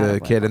the with kid out the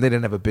of kid, and they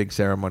didn't have a big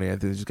ceremony. I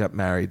think they just got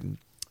married and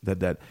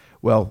that.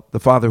 Well, the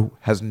father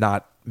has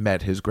not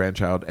met his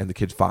grandchild, and the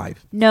kid's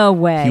 5. No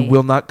way. He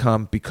will not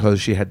come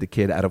because she had the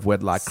kid out of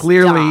wedlock.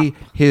 Clearly,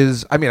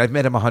 I've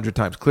met him 100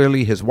 times.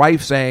 Clearly, his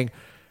wife saying,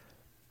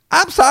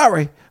 "I'm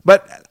sorry,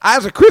 but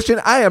as a Christian,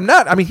 I am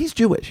not." I mean, he's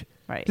Jewish.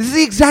 Right. This is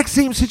the exact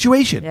same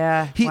situation.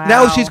 Yeah.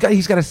 Now he's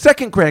got a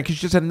second grandkid. She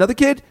just had another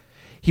kid.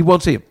 He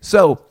won't see him.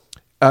 So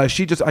I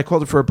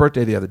called her for her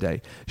birthday the other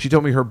day. She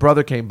told me her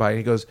brother came by and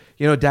he goes,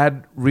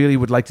 Dad really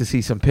would like to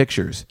see some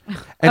pictures.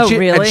 And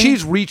really? And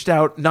she's reached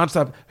out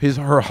nonstop.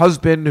 Her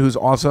husband, who's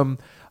awesome,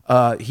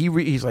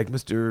 he's like,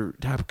 Mr.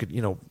 Tapper,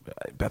 could,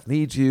 Beth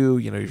needs you.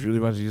 He really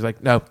wants you. He's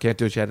like, no, can't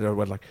do it. She had it out of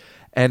wedlock.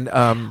 And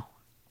had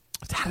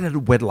it out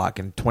of wedlock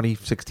in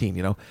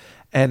 2016,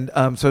 And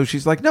so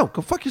she's like, no,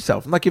 go fuck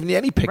yourself. I'm not giving you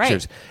any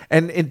pictures. Right.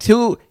 And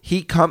until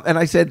he and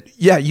I said,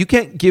 yeah, you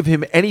can't give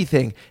him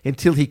anything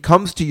until he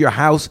comes to your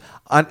house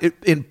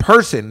in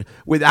person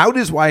without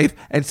his wife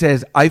and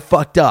says, I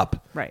fucked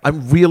up. Right.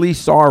 I'm really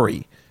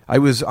sorry. I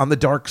was on the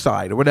dark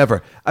side or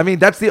whatever. I mean,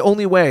 that's the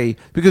only way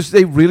because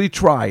they really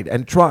tried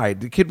and tried.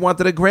 The kid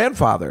wanted a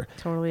grandfather.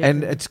 Totally.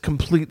 And it's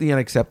completely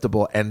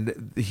unacceptable.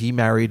 And he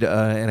married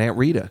an Aunt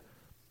Rita.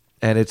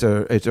 And it's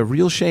a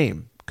real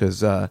shame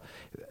because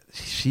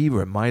she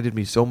reminded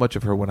me so much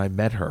of her when I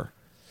met her.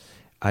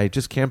 I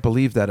just can't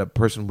believe that a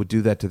person would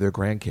do that to their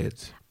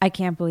grandkids. I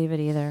can't believe it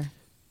either.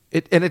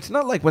 And it's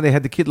not like when they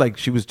had the kid, like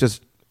she was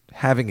just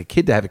having a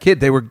kid to have a kid.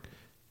 They were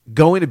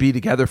going to be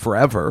together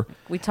forever.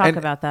 We talk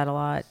about that a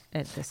lot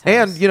at this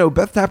house. And,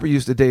 Beth Tapper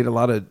used to date a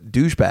lot of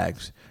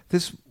douchebags.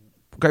 This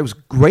guy was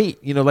great.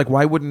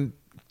 Why wouldn't,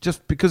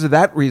 just because of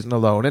that reason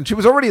alone. And she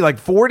was already like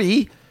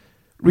 40.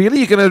 Really?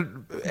 You're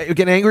going to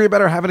get angry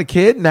about her having a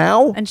kid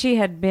now? And she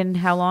had been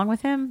how long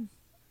with him?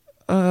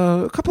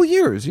 A couple of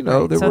years,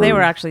 Right. They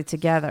were actually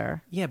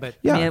together. Yeah, but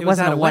I mean, it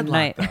wasn't out a of one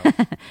wedlock, night.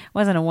 though. It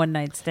wasn't a one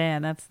night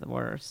stand. That's the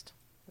worst.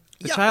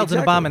 The child's an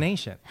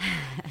abomination.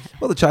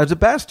 Well, the child's a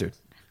bastard.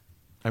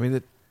 I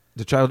mean,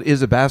 the child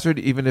is a bastard,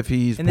 even if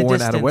he's In the born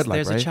distance, out of wedlock,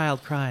 there's right? a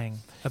child crying.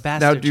 A Now,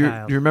 bastard do you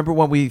child. remember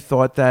when we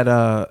thought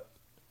that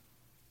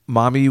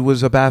Mommy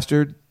was a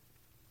bastard?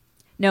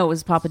 No, it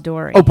was Papa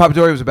Dory. Oh, Papa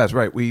Dory was a bastard,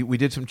 right. We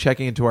did some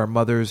checking into our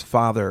mother's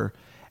father,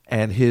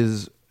 and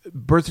his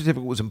birth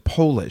certificate was in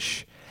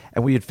Polish.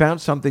 And we had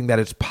found something that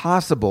it's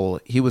possible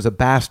he was a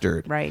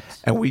bastard. Right.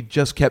 And we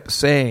just kept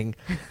saying,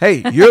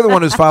 hey, you're the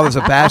one whose father's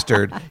a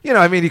bastard. He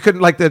couldn't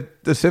like the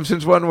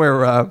Simpsons one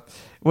where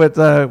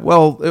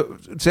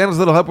Santa's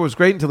Little Helper was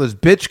great until this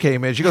bitch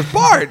came in. She goes,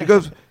 Bart! He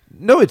goes,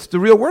 no, it's the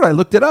real word. I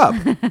looked it up.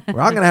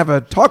 Well, I'm going to have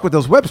a talk with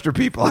those Webster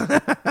people.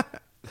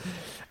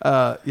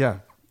 Yeah.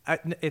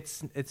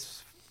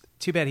 It's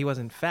too bad he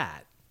wasn't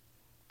fat.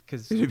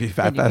 He'd be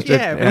fat bastard.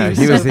 Yeah,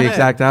 he was the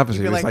exact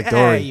opposite. He was like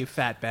Dory. Hey, you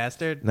fat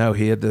bastard. No,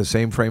 he had the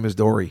same frame as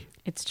Dory.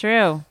 It's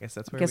true. Guess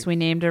that's where Guess we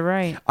named her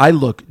right. I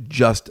look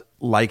just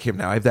like him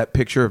now. I have that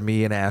picture of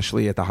me and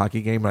Ashley at the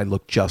hockey game, and I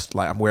look just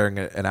like I'm wearing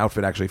an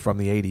outfit actually from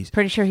the 80s.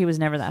 Pretty sure he was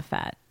never that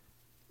fat.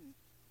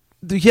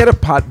 He had a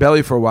pot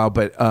belly for a while,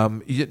 but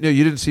you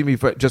didn't see me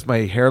for just my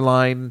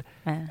hairline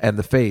and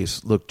the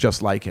face looked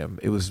just like him.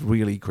 It was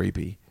really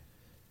creepy.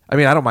 I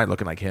mean, I don't mind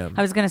looking like him.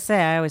 I was going to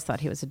say, I always thought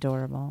he was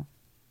adorable.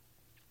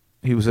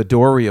 He was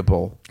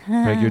adorable.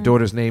 Like your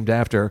daughter's named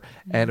after.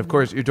 And, of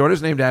course, your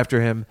daughter's named after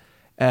him.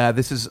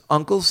 This is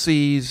Uncle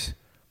C's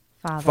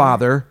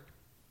father.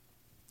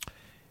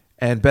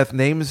 And Beth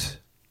names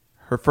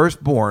her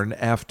firstborn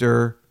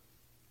after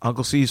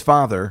Uncle C's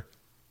father,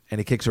 and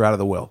he kicks her out of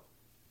the will.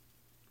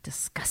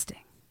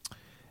 Disgusting.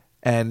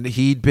 And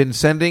he'd been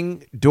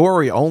sending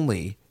Dory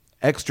only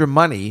extra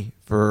money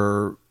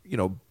for,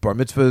 bar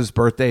mitzvahs,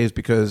 birthdays,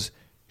 because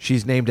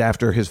she's named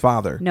after his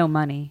father. No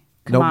money.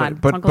 Come No, on,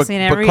 but Uncle C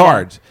and Aunt but Rita.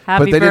 cards.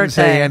 Happy but they didn't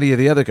say birthday. any of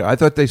the other cards. I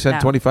thought they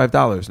sent No.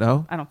 $25.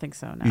 No, I don't think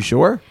so. No. You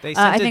sure? They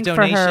sent I a think for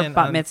donation her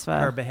bat on mitzvah.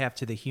 her behalf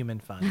to the Human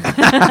Fund.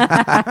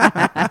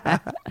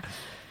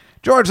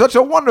 George, that's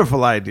a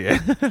wonderful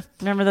idea.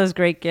 Remember those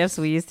great gifts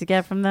we used to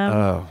get from them?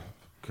 Oh,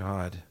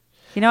 God.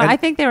 You know, And- I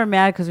think they were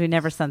mad because we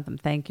never sent them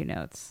thank you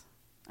notes.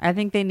 I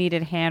think they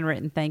needed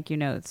handwritten thank you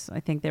notes. I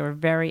think they were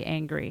very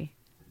angry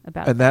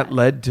about And that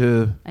led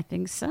to. I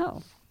think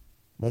so.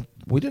 Well,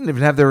 we didn't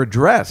even have their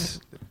address.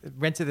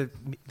 Went to the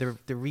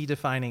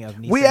redefining of.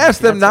 We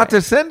asked them not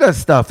to send us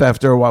stuff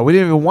after a while. We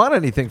didn't even want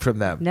anything from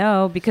them.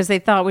 No, because they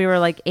thought we were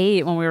like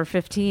 8 when we were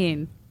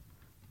 15.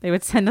 They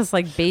would send us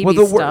like baby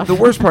Well, stuff. the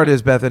worst part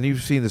is, Beth, and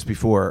you've seen this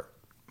before.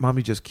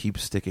 Mommy just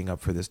keeps sticking up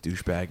for this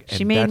douchebag. And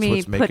She made that's me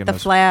what's put making the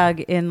us- flag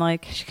in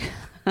like,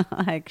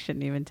 I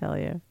shouldn't even tell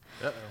you.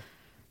 Uh-oh.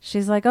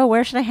 She's like, oh,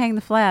 where should I hang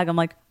the flag? I'm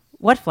like,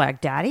 what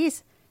flag?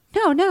 Daddy's?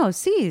 No,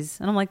 C's.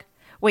 And I'm like,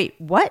 wait,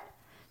 what?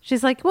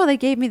 She's like, well, they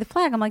gave me the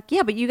flag. I'm like,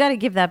 yeah, but you got to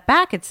give that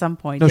back at some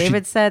point. No,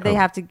 David said they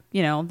have to,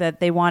 that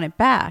they want it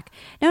back.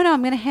 No,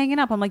 I'm going to hang it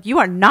up. I'm like, you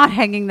are not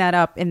hanging that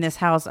up in this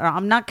house or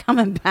I'm not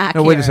coming back.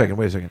 No, wait a here."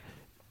 second.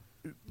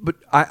 But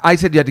I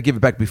said you had to give it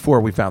back before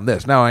we found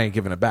this. Now I ain't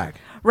giving it back.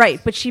 Right,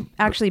 but she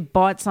actually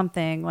bought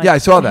something. Like, Yeah, I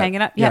saw to that. Hang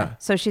it up. Yeah. Yeah.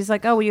 So she's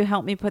like, "Oh, will you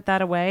help me put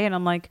that away?" And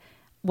I'm like,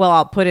 "Well,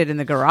 I'll put it in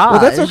the garage."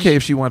 Well, that's okay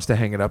if she wants to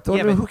hang it up. Though.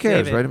 Yeah, but Who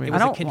cares, David, right? I mean, it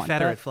was I a don't want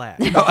Confederate that.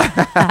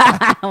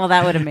 flag. Well,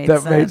 that would have made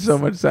that sense. made so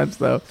much sense,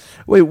 though.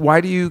 Wait,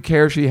 why do you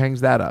care if she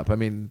hangs that up? I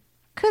mean,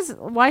 Because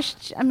why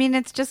should she, I mean,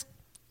 it's just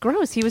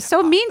gross. He was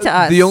so mean to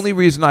us. the only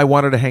reason I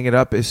wanted to hang it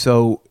up is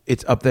so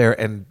it's up there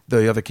and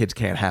the other kids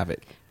can't have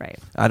it. Right.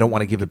 I don't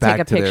want to give it back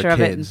Take a to picture their of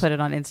kids. it and put it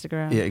on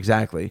Instagram. Yeah,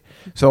 exactly.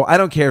 So I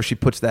don't care if she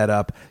puts that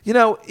up. You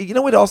know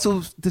what?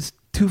 Also, this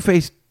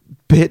two-faced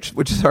bitch,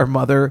 which is our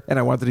mother, and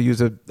I wanted to use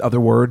a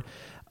other word.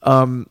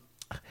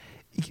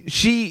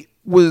 She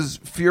was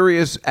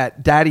furious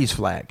at Daddy's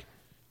flag.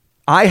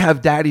 I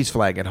have Daddy's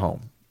flag at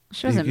home.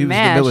 She wasn't He was the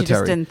mad. She military.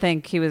 just didn't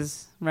think he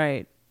was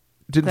right.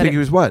 Didn't That think he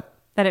was what?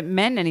 That it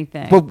meant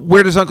anything. Well,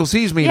 where does Uncle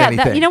C's mean Yeah,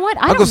 anything? you know what?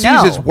 I Uncle don't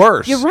know. C's is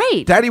worse. You're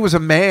right. Daddy was a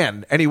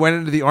man, and he went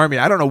into the army.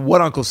 I don't know what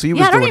Uncle C was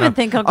Yeah, I don't doing. even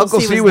think Uncle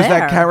C C was that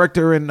there.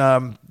 character in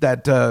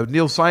that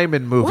Neil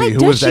Simon movie, Why who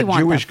does was she that want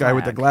Jewish that guy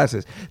with the flag?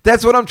 glasses.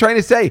 That's what I'm trying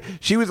to say.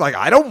 She was like,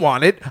 I don't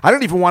want it. I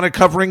don't even want it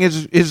covering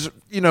his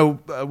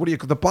what do you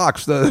the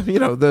box,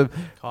 the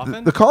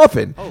Coffin? the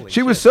coffin. Holy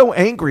She was so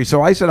angry.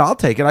 So I said, I'll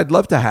take it. I'd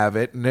love to have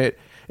it, and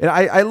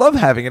I love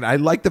having it. I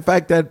like the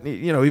fact that,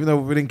 even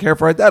though we didn't care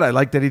for it, I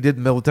like that he did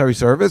military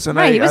service, and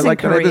right, he was I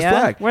like in that I had Korea. this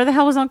flag. Where the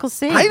hell was Uncle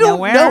C? I don't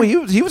Nowhere? know.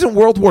 He was in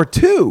World War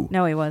II.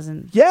 No, he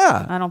wasn't.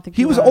 Yeah. I don't think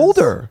he was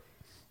older.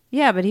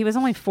 Yeah, but he was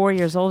only 4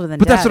 years older than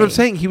But that's what I'm Daddy.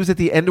 saying. He was at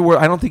the end of where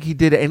I don't think he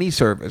did any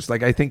service.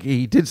 Like, I think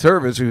he did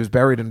service. He was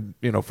buried in,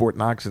 Fort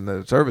Knox in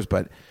the service.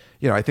 But,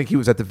 I think he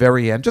was at the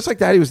very end. Just like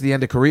Daddy was at the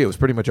end of Korea. It was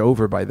pretty much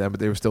over by then,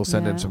 but they were still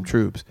sending Yeah. some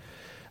troops.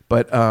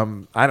 But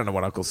I don't know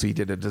what Uncle C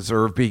did to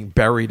deserve being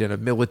buried in a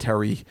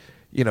military,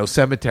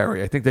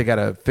 cemetery. I think they got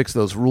to fix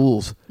those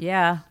rules.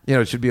 Yeah.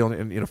 It should be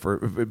only,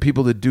 for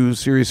people that do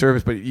serious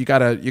service. But you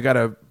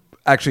gotta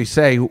actually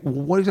say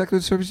what exactly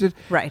the service did.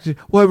 Right.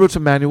 Well, I wrote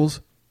some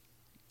manuals.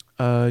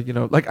 I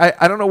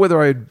don't know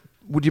whether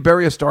would you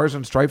bury a Stars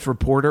and Stripes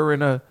reporter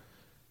in a,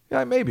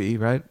 yeah, maybe,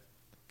 right?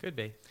 Could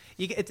be.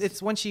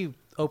 It's once you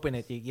open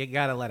it, you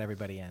got to let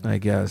everybody in. I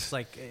guess. It's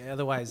like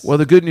otherwise. Well,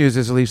 the good news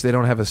is at least they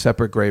don't have a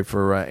separate grave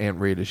for Aunt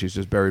Rita. She's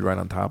just buried right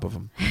on top of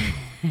him.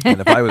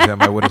 And if I was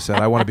him, I would have said,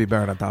 I want to be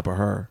buried on top of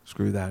her.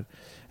 Screw that.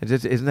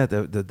 Isn't that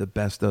the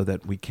best, though,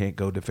 that we can't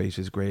go to face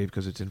his grave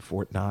because it's in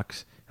Fort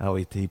Knox? Oh,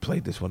 he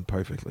played this one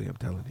perfectly, I'm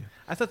telling you.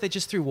 I thought they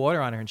just threw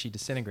water on her and she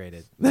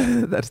disintegrated.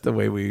 That's the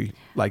way we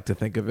like to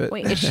think of it.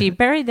 Wait, is she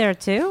buried there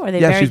too? Are they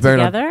Yeah, buried she's buried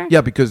together?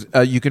 Yeah, because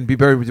you can be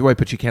buried with your wife,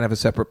 but you can't have a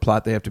separate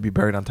plot. They have to be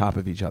buried on top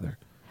of each other.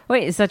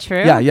 Wait, is that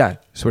true? Yeah.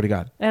 Swear to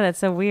God. Yeah, that's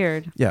so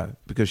weird. Yeah,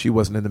 because she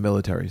wasn't in the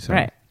military. So.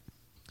 Right.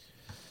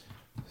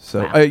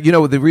 So,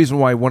 Wow. the reason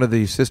why one of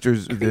the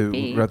sisters,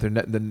 Creepy.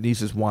 the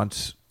nieces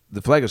wants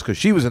the flag is because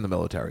she was in the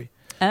military.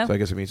 Oh. So I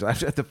guess it means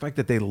the fact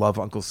that they love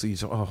Uncle C.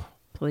 So,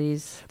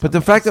 Please. But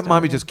the fact that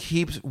Mommy just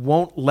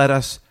won't let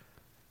us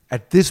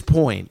at this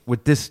point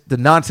with the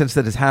nonsense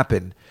that has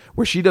happened,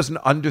 where she doesn't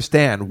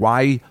understand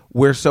why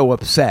we're so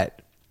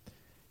upset,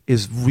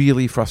 is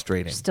really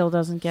frustrating. Still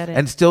doesn't get it.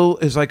 And still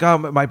is like, oh,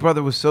 my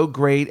brother was so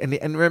great,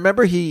 and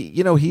remember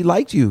he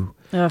liked you.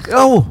 Ugh.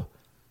 Oh,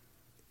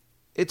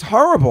 it's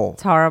horrible.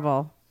 It's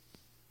horrible.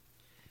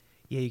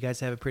 Yeah, you guys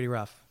have it pretty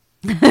rough.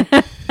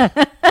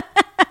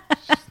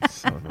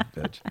 Son of a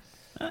bitch.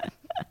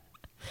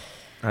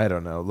 I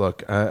don't know.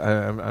 Look,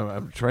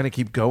 I'm trying to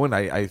keep going.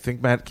 I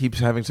think Matt keeps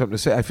having something to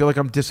say. I feel like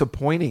I'm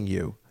disappointing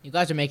you. You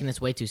guys are making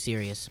this way too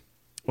serious.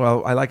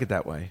 Well, I like it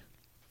that way.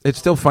 It's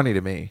still funny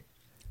to me.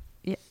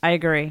 Yeah, I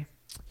agree.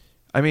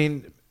 I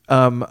mean,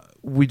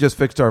 we just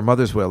fixed our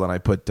mother's will, and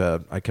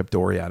I kept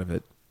Dory out of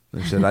it.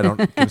 I said I don't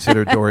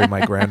consider Dory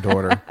my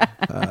granddaughter.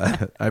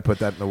 I put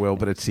that in the will,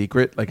 but it's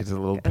secret. Like it's a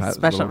little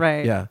special,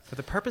 right? Yeah. For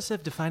the purpose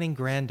of defining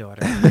granddaughter.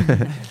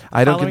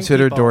 I don't Following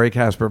consider people. Dory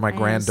Casper my I am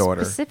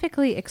granddaughter.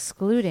 Specifically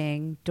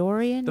excluding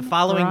Dorian, The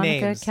following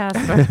Veronica names.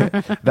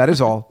 Casper. That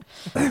is all.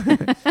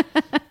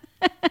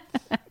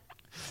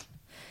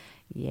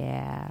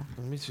 Yeah.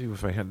 Let me see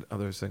if I had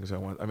other things I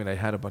want. I mean, I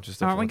had a bunch of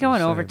stuff. Aren't I we wanted to going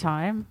say,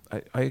 overtime?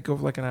 but I go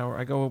for like an hour.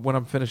 I go when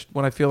I'm finished.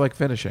 When I feel like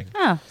finishing.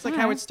 Oh, It's like all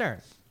Howard right.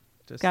 Stern.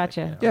 Just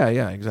Gotcha. Like, you know,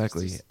 Yeah,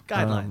 exactly. just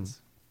guidelines.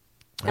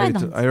 I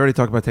already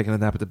talked about taking a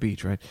nap at the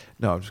beach, right?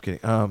 No, I'm just kidding.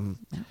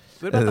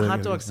 What about the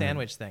hot dog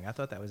sandwich thing? I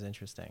thought that was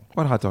interesting.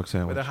 What hot dog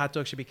sandwich? Whether a hot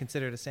dog should be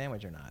considered a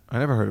sandwich or not. I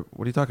never heard.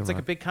 What are you talking It's about?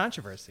 like a big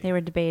controversy. They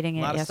were debating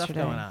a lot it of stuff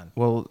yesterday. going on.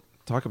 Well,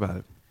 talk about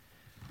it.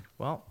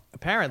 Well,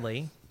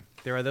 apparently,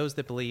 there are those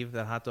that believe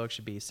that hot dogs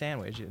should be a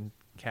sandwich and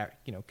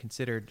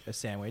considered a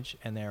sandwich,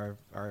 and there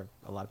are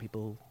a lot of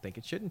people who think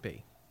it shouldn't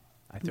be.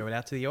 I throw it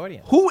out to the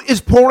audience. Who is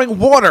pouring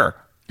water?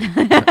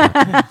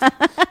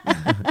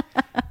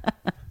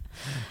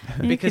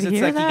 Because could it's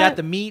hear like you that? got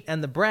the meat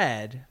and the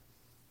bread.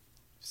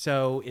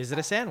 So is it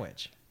a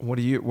sandwich? What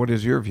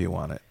is your view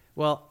on it?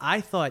 Well,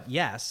 I thought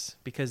yes,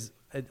 because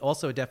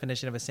also a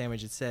definition of a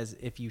sandwich, it says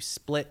if you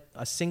split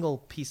a single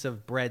piece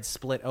of bread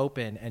split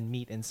open and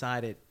meat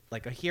inside it,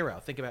 like a hero.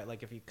 Think about it,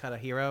 like if you cut a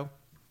hero,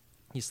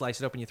 you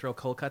slice it open, you throw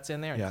cold cuts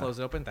in there and Yeah. close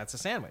it open, that's a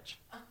sandwich.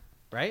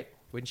 Right?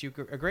 Wouldn't you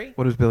agree?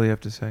 What does Billy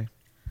have to say?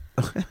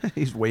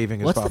 He's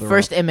waving his What's father the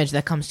first off. image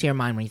that comes to your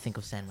mind when you think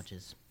of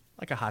sandwiches?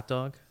 Like a hot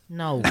dog?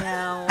 No. When you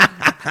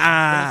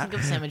think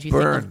of sandwich, you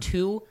think Burn. of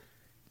two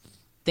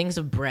things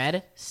of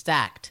bread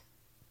stacked,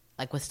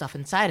 like with stuff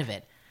inside of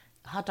it.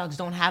 Hot dogs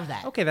don't have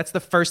that. Okay, that's the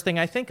first thing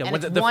I think of. And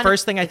When it's the one-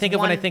 first thing I it's think of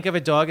when I one- think of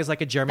a dog is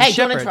like a German Hey,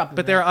 don't Shepherd. interrupt me,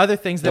 But there man. are other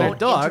things that are Don't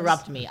dogs.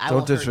 interrupt me. I Don't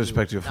won't hurt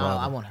disrespect you. your father.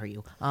 No, I won't hurt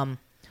you.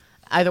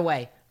 Either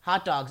way,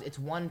 hot dogs, it's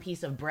one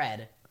piece of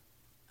bread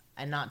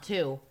and not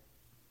two,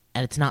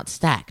 and it's not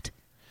stacked.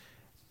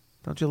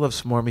 Don't you love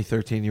smarmy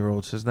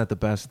 13-year-olds? Isn't that the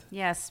best?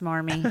 Yes,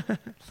 Marmy.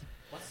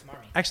 What's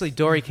smarmy? Actually,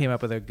 Dory came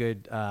up with a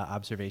good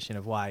observation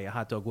of why a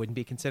hot dog wouldn't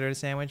be considered a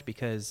sandwich,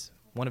 because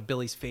one of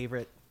Billy's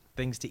favorite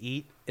things to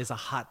eat is a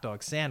hot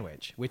dog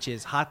sandwich, which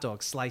is hot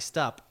dog sliced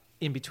up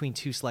in between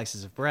two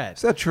slices of bread.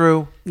 Is that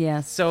true?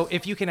 Yes. So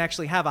if you can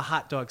actually have a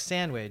hot dog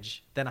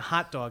sandwich, then a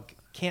hot dog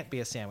can't be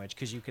a sandwich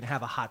because you can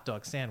have a hot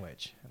dog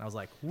sandwich. And I was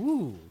like,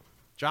 woo,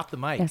 drop the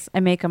mic. Yes, I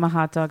make them a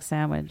hot dog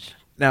sandwich.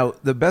 Now,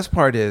 the best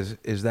part is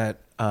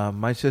that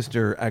my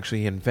sister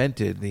actually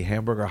invented the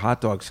hamburger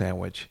hot dog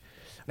sandwich,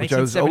 which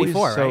I was always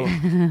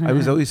 1974, I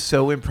was always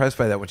so impressed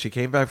by that. When she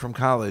came back from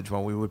college,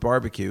 when we would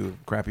barbecue,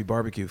 crappy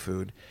barbecue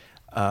food,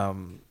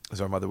 as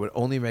our mother would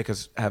only make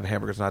us have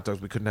hamburgers and hot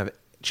dogs. We couldn't have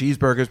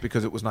cheeseburgers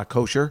because it was not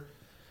kosher.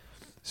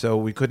 So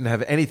we couldn't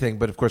have anything.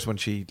 But, of course, when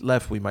she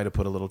left, we might have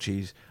put a little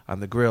cheese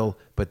on the grill.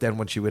 But then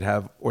when she would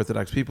have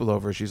Orthodox people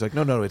over, she's like,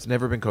 no, it's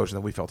never been kosher. And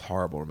then we felt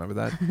horrible. Remember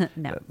that?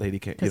 No. That lady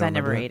came. Because I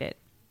never ate it.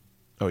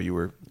 Oh, you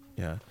were?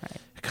 Yeah. Right.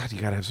 God, you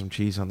got to have some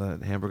cheese on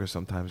the hamburger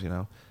sometimes,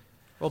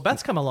 Well,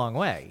 Beth's come a long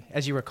way,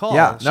 as you recall.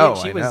 Yeah, she I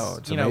was, know.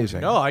 It's you know,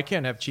 amazing. no, I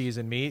can't have cheese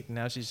and meat. And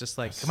now she's just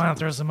like, come on,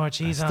 throw some more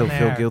cheese I on still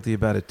there. feel guilty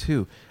about it,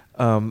 too.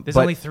 There's but,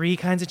 only 3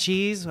 kinds of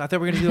cheese. I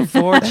thought we were going to do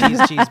a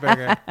 4-cheese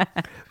cheeseburger.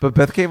 But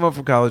Beth came home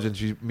from college and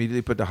she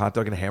immediately put the hot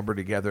dog and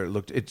hamburger together.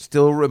 It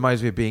still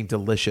reminds me of being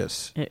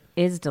delicious. It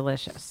is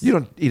delicious. You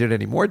don't eat it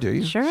anymore, do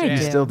you? Sure I You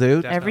do. still do?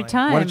 Every Definitely.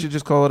 time. Why don't you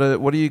just call it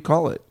what do you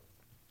call it?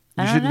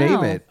 You I should don't name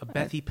know. it. A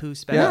Bethy Poo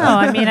special. Yeah. No,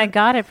 I mean I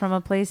got it from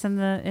a place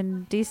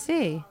in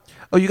D.C.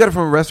 Oh, you got it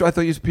from a restaurant?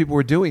 I thought people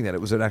were doing that.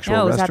 It was an actual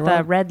No, it was restaurant? at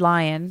the Red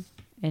Lion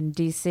in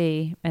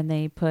D.C. and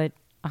they put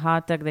a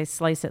hot dog. They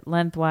slice it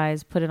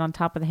lengthwise, put it on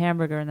top of the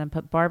hamburger, and then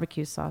put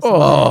barbecue sauce.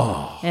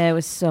 on it. It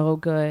was so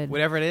good.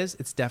 Whatever it is,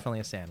 it's definitely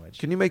a sandwich.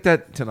 Can you make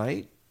that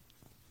tonight?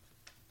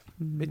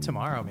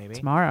 Tomorrow, maybe.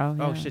 Tomorrow.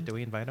 Oh, yeah. shit. Do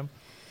we invite him?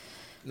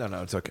 No,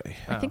 it's okay.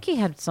 I think he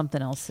had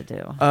something else to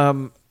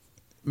do.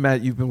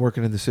 Matt, you've been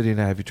working in the city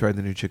now. Have you tried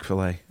the new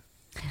Chick-fil-A?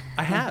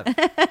 I have.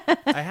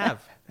 I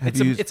have.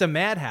 It's a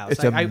madhouse.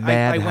 It's a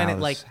madhouse. I went at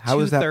like 2:30. How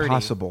is that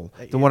possible?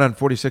 The one on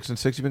 46 and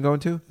 6 you've been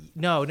going to?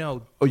 No.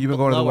 Oh, you've been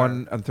going to the lower.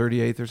 one on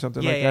 38th or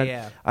something Yeah, like yeah, that?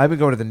 yeah. I've been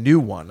going to the new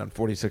one on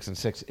 46 and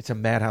 6. It's a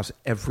madhouse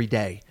every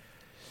day.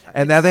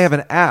 And now they have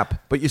an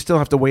app, but you still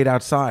have to wait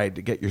outside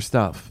to get your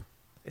stuff.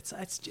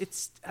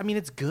 It's. I mean,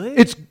 it's good.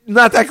 It's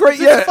not that great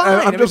It's yet.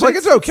 fine. I'm just like,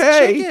 it's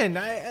okay. chicken.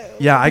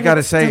 Yeah, I got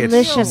to say,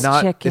 delicious it's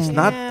not chicken. It's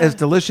not Yeah. as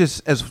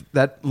delicious as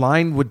that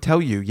line would tell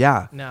you.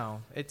 Yeah.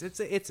 No, it's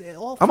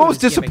all. I'm food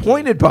almost is gimmicky.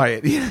 disappointed by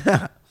it.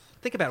 Yeah.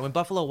 Think about it. When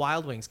Buffalo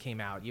Wild Wings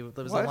came out, there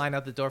was What? a line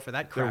out the door for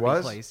that There crappy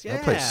was? place.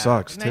 That place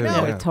sucks, And too, I know,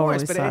 yeah. of Totally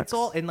course, but sucks. it's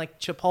all in like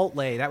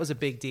Chipotle. That was a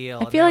big deal.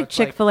 I And feel now like it's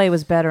Chick-fil-A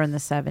was better in the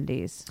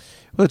 70s.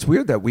 Well, it's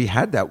weird that we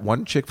had that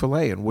one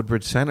Chick-fil-A in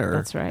Woodbridge Center.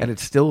 That's right. And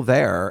it's still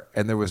there,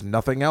 and there was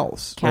nothing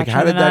else. Katrin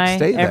how did and that I,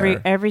 stay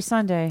there? every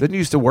Sunday. Didn't you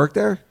used to work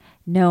there?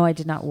 No, I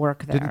did not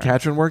work there. Didn't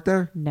Katrin work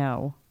there?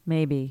 No,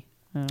 maybe.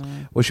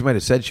 Well, she might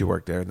have said she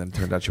worked there, and then it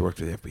turned out she worked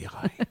for the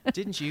FBI.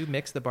 Didn't you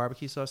mix the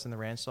barbecue sauce and the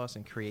ranch sauce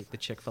and create the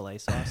Chick-fil-A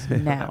sauce? No.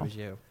 That was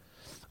you.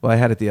 Well, I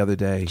had it the other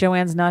day.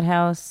 Joanne's Nut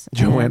House.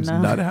 Joanne's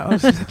and, Nut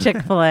House.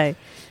 Chick-fil-A.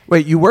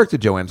 Wait, you worked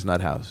at Joanne's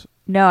Nut House?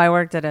 No, I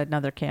worked at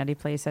another candy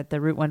place at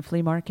the Route 1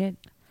 Flea Market.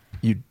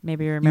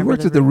 Maybe you remember. You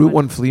worked at the Route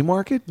 1 Flea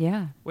Market?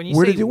 Yeah. When you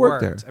Where say did you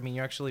work worked, there? I mean,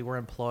 you actually were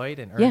employed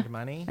and Yeah. earned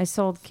money. I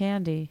sold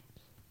candy.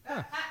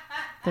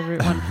 The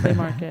Route 1 Flea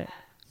Market.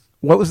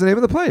 What was the name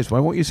of the place? Why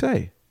won't you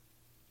say?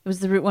 It was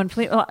the Route 1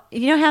 flea. Well,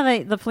 you know how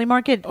the flea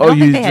market? I Oh, don't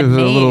think you they had a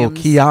little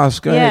names.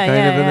 kiosk kind Yeah, of. yeah,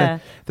 in yeah.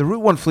 there. The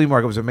Route 1 flea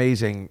market was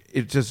amazing.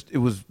 It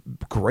was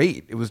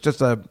great. It was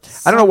just I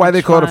don't know why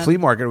they call it a fun. flea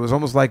market. It was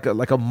almost like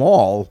a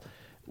mall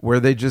where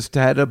they just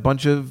had a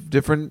bunch of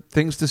different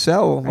things to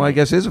sell. Well, I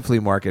guess it is a flea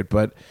market,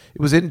 but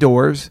it was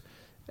indoors,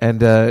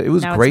 and it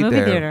was Now it's great movie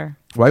there. theater.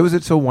 Why was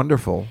it so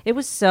wonderful? It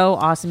was so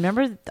awesome.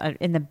 Remember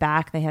in the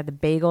back they had the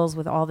bagels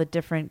with all the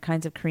different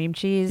kinds of cream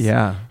cheese?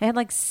 Yeah. They had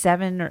like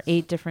 7 or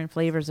 8 different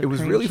flavors of It was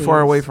cream really cheese.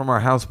 far away from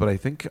our house, but I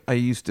think I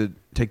used to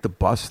take the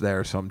bus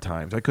there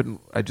sometimes.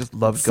 I just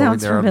loved going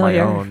Sounds there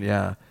familiar. on my own.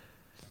 Yeah.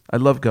 I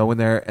loved going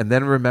there. And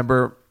then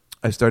remember,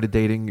 I started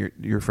dating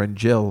your friend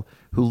Jill,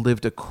 who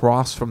lived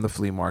across from the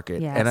flea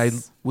market. Yes. And I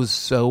was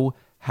so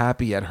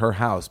happy at her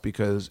house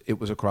because it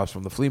was across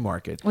from the flea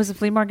market. Was the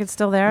flea market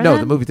still there? No,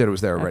 then? the movie theater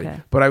was there already. Okay.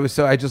 But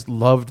I just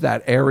loved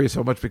that area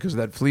so much because of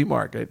that flea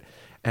market.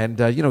 And,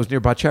 it was near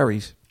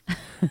Cherries.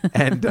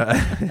 And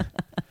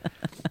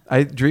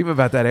I dream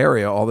about that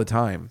area all the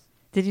time.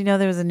 Did you know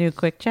there was a new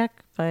Quick Check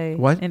by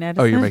What? in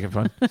Edison? Oh, you're making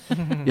fun?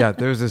 Yeah,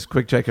 there's this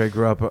Quick Check. I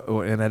grew up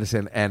in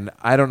Edison, and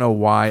I don't know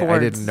why I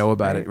Ford's, didn't know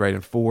about right. it, right,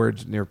 in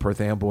Ford's near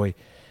Perth Amboy.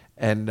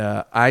 And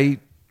I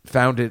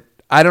found it.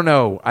 I don't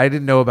know. I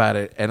didn't know about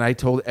it. And I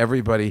told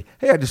everybody,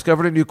 hey, I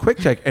discovered a new Quick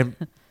Check. And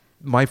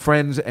my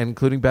friends,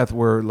 including Beth,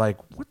 were like,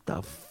 what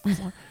the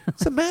fuck?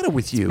 What's the matter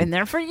with you? Been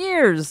there for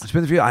years. It's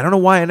been there. I don't know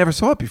why I never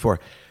saw it before.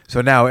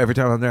 So now every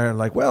time I'm there, I'm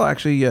like, well,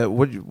 actually,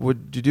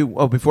 what'd you do?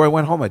 Oh, before I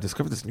went home, I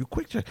discovered this new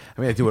Quick Check.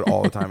 I mean, I do it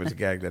all the time as a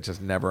gag. That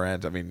just never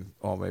ends. I mean,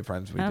 all my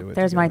friends, we Oh, do it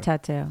there's my together.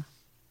 tattoo.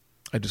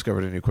 I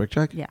discovered a new Quick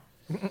Check? Yeah.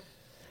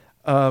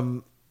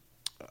 I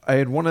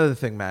had one other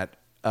thing, Matt.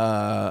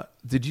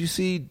 Did you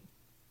see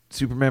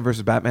Superman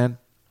versus Batman?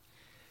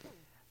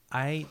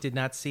 I did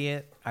not see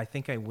it. I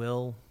think I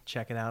will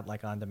check it out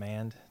like on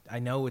demand. I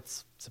know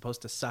it's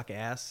supposed to suck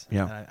ass.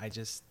 Yeah. And I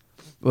just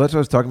Well, that's what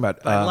I was talking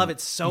about. But I love it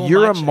so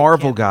You're much, a I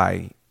Marvel can't-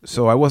 guy,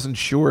 so I wasn't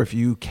sure if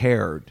you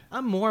cared.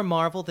 I'm more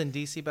Marvel than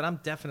DC, but I'm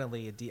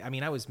definitely I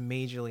mean, I was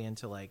majorly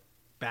into like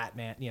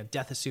Batman,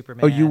 Death of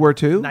Superman. Oh, you were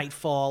too?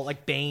 Nightfall,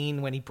 like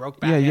Bane when he broke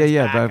Yeah, Batman's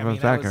yeah. back. Batman's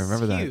back. That I was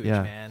remember that. huge,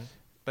 Yeah. man.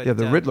 But, Yeah,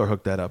 the Riddler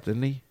hooked that up,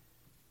 didn't he?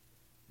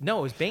 No,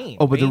 it was Bane.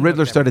 Oh, but the Bane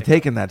Riddler hooked started everything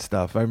taking that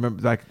stuff. I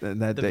remember back in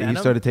that The day. He Venom?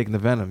 started taking the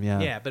Venom.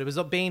 Yeah. Yeah, but it was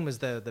Bane was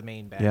the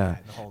main bad Yeah. guy.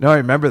 In the whole No, I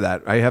remember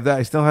that. I have that.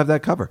 I still have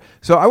that cover.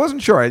 So I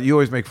wasn't sure. You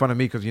always make fun of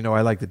me because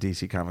I like the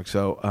DC comics.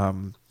 So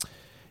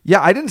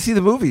yeah, I didn't see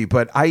the movie,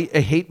 but I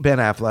hate Ben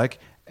Affleck,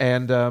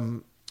 and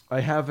I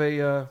have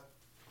a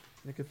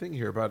thing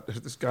here about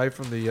this guy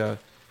from the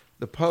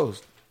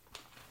Post.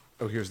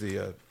 Oh, here's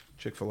the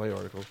Chick-fil-A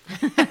article.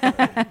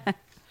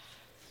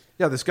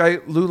 Yeah, this guy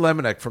Lou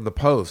Lemonek from the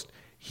Post.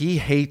 He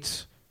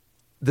hates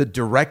the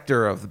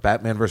director of the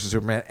Batman versus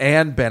Superman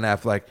and Ben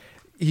Affleck.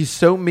 He's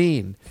so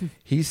mean.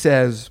 He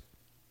says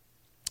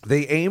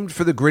they aimed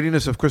for the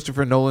grittiness of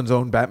Christopher Nolan's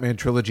own Batman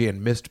trilogy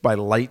and missed by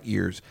light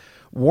years.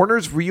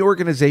 Warner's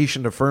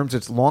reorganization affirms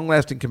its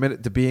long-lasting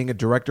commitment to being a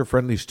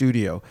director-friendly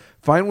studio.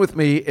 Fine with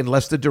me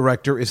unless the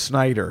director is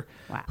Snyder,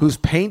 whose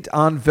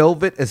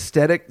paint-on-velvet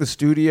aesthetic the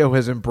studio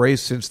has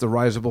embraced since the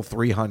Risible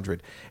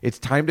 300. It's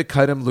time to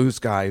cut him loose,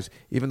 guys.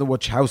 Even the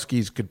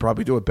Wachowskis could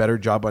probably do a better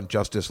job on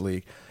Justice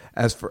League.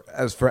 As for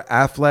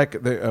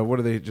Affleck, what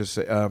do they just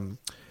say?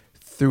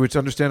 Through its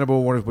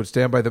understandable, Warner would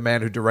stand by the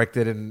man who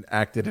directed and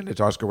acted in its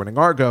Oscar-winning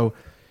Argo,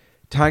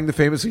 tying the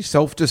famously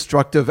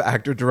self-destructive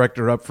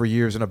actor-director up for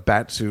years in a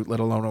bat suit, let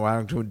alone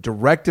allowing him to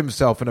direct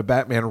himself in a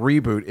Batman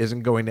reboot,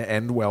 isn't going to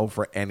end well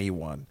for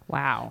anyone.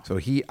 Wow. So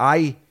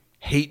I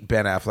hate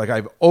Ben Affleck.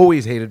 I've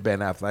always hated Ben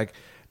Affleck.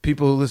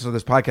 People who listen to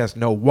this podcast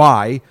know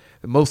why.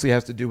 It mostly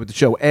has to do with the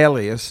show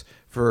Alias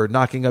for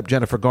knocking up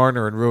Jennifer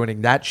Garner and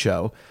ruining that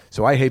show.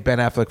 So I hate Ben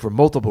Affleck for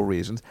multiple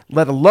reasons,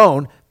 let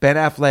alone Ben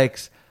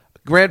Affleck's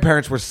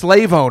grandparents were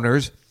slave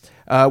owners,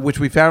 which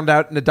we found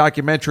out in the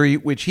documentary,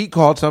 which he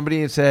called somebody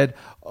and said,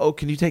 oh,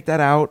 can you take that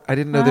out? I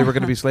didn't know they were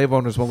going to be slave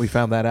owners when we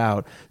found that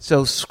out.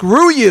 So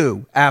screw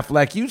you,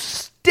 Affleck. You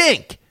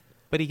stink.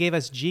 But he gave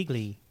us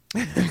Jiggly.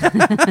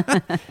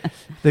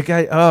 The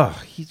guy,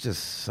 he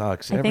just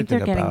sucks. I think they're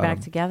Everything getting about back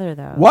him. together,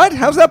 though. What?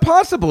 How's that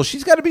possible?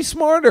 She's got to be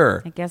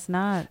smarter. I guess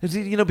not. Is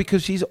it,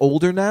 because she's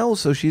older now,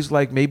 so she's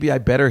like, maybe I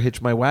better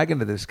hitch my wagon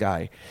to this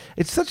guy.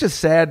 It's such a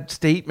sad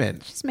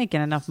statement. She's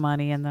making enough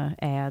money in the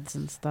ads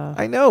and stuff.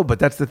 I know, but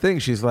that's the thing.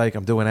 She's like,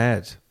 I'm doing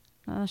ads.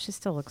 Oh, she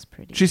still looks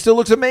pretty. She still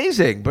looks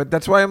amazing, but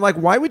that's why I'm like,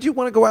 why would you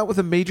want to go out with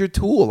a major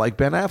tool like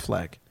Ben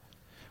Affleck,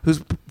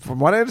 who's, from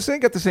what I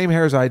understand, got the same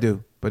hair as I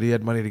do, but he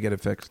had money to get it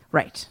fixed.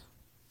 Right.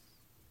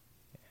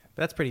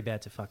 But that's pretty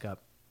bad to fuck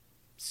up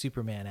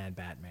Superman and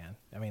Batman.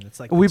 I mean, it's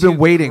like We've the been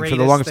two waiting for the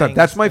greatest longest time.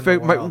 That's things my in the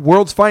favorite. My world.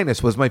 World's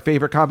Finest was my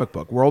favorite comic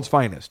book. World's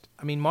Finest.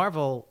 I mean,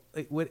 Marvel.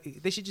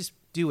 They should just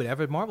do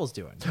whatever Marvel's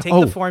doing. Take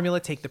Oh. the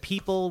formula, take the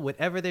people,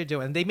 whatever they're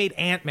doing. They made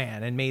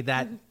Ant-Man and made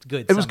that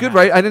good. It was good, somehow.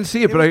 right? I didn't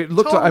see it, but I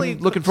looked. totally I'm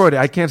looking forward to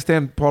it. I can't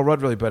stand Paul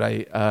Rudd really, but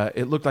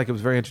it looked like it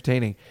was very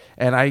entertaining,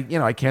 and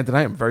I can't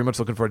deny I'm very much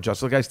looking forward to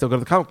Justice League. I still go to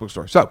the comic book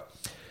store. So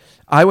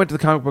I went to the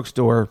comic book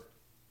store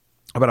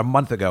about a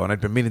month ago, and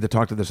I'd been meaning to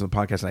talk to this on the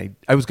podcast, and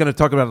I was going to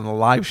talk about it on the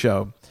live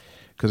show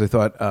because I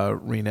thought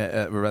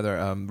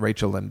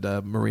Rachel and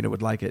Marina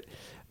would like it.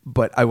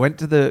 But I went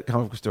to the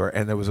comic book store,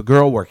 and there was a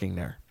girl working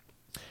there.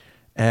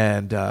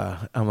 And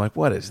I'm like,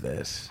 what is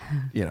this?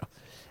 You know.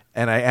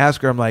 And I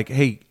asked her, I'm like,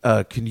 hey,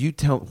 can you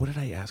tell, what did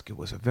I ask? It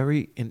was a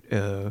very,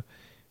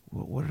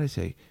 what did I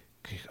say?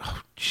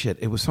 Oh, shit.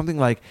 It was something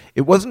like,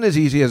 it wasn't as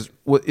easy as,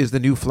 is the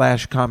new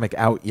Flash comic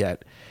out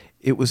yet?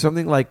 It was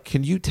something like,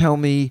 can you tell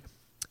me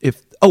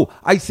if,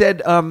 I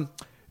said,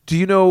 do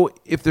you know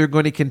if they're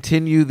going to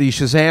continue the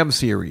Shazam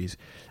series?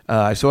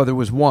 I saw there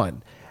was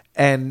one.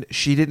 And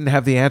she didn't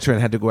have the answer and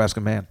had to go ask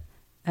a man.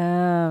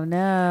 Oh,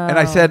 no. And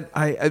I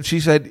said, she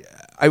said,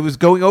 I was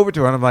going over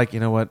to her, and I'm like, you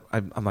know what?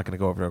 I'm not going to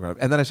go over to her.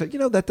 And then I said, you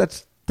know,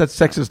 that's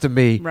sexist to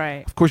me.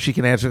 Right. Of course she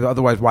can answer.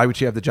 Otherwise, why would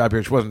she have the job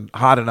here? She wasn't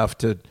hot enough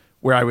to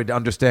where I would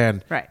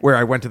understand. Right. Where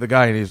I went to the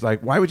guy, and he's like,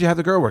 why would you have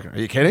the girl working? Are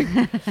you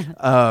kidding?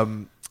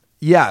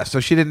 Yeah, so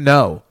she didn't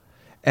know.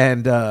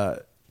 And,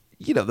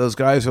 you know, those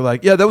guys are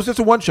like, yeah, that was just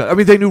a one shot. I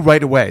mean, they knew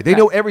right away. They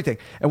know everything.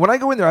 And when I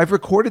go in there, I've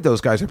recorded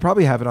those guys. I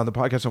probably have it on the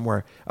podcast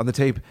somewhere on the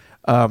tape.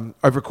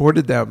 I've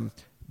recorded them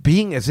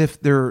being as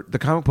if they're the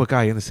comic book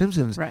guy in The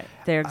Simpsons. Right.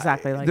 They're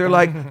exactly like they're that.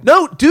 like,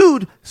 no,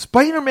 dude,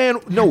 Spider-Man,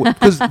 no,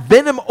 because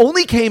Venom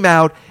only came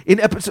out in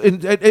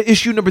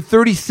issue number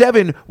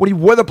 37 when he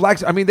wore the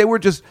black. I mean, they were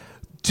just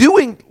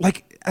doing,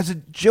 like, as a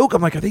joke,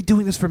 I'm like, are they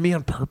doing this for me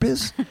on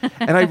purpose?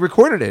 And I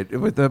recorded it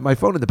with my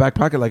phone in the back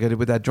pocket like I did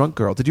with that drunk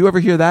girl. Did you ever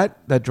hear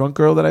that drunk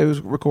girl that I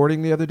was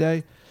recording the other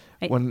day?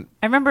 I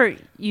remember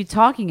you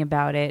talking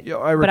about it,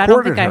 I but I don't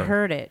recorded think her. I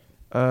heard it.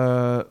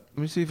 Let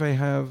me see if I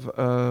have...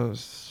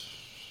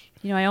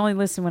 You know, I only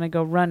listen when I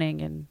go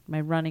running, and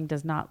my running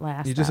does not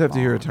last. You just that have to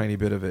hear a long. tiny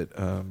bit of it.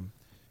 What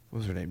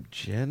was her name?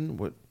 Jen?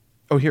 What?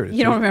 Oh, here it is.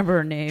 You don't remember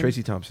her name.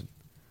 Tracy Thompson.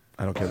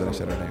 I don't care that I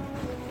said her name.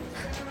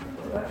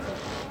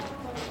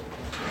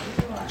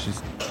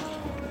 She's...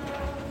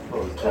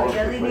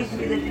 Jelly needs to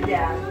be lifted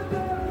down.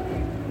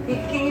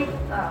 Can you?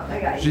 Oh,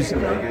 I got you. She's-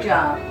 Good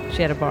job.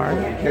 She had a bar.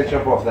 Can't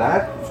jump off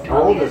that?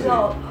 How old is he?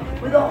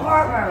 With a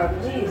heart murmur,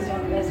 please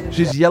don't mess with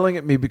She's yelling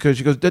at me because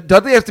she goes,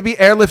 Dudley has to be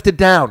airlifted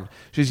down.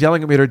 She's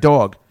yelling at me at her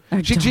dog.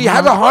 She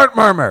has a heart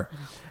murmur.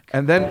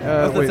 And then...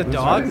 That's wait, a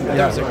dog? Yeah.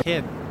 That was a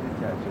kid.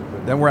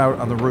 Then we're out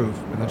on the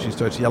roof, and then she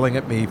starts yelling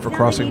at me for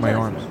crossing my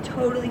arms.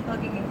 Totally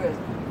fucking engrossed.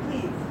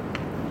 Please,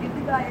 give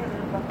the guy a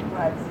little fucking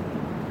rights.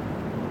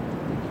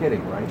 You're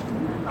kidding, right?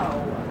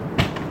 No.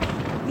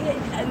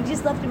 Yeah, I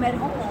just left him at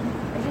home.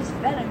 I just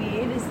fed him. He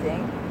ate his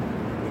thing.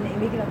 And they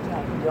make it up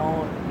tonight.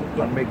 Don't.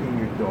 I'm making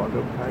your dog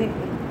okay?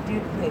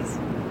 Dude, please,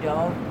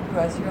 don't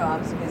cross your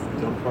arms because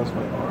Don't cross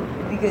my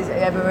arms. Because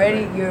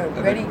you're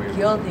already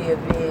guilty of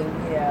being,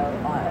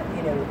 like,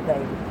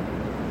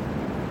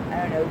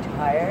 I don't know,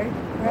 tired.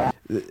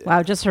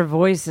 Wow, just her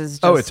voice is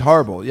just... Oh, it's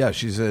horrible. Yeah,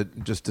 she's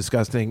just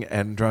disgusting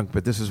and drunk.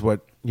 But this is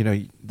what,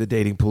 the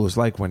dating pool is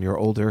like when you're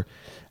older.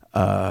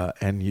 And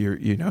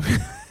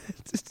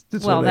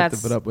that's well, what I have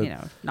that's to put up with.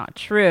 Not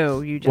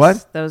true. You just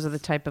What? Those are the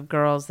type of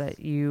girls that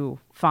you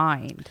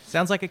find.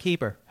 Sounds like a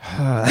keeper.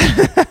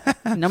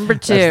 Number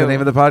 2. That's the name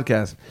of the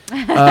podcast.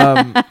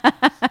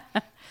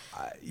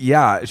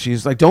 Yeah,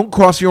 she's like, don't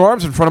cross your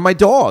arms in front of my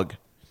dog.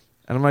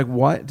 And I'm like,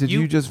 what? Did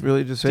you just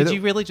really just say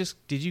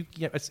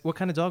that? What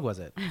kind of dog was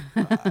it?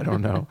 I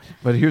don't know.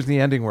 But here's the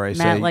ending where I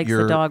Matt say likes the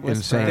you're dog whisperer.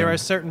 insane. There are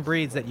certain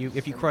breeds that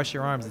if you cross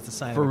your arms, it's a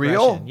sign For of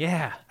real? aggression.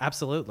 Yeah,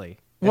 absolutely.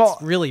 Well,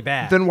 it's really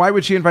bad. Then why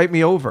would she invite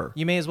me over?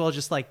 You may as well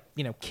just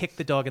kick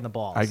the dog in the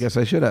balls. I guess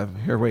I should have.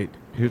 Here, wait.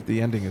 Here's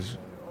the ending is... Do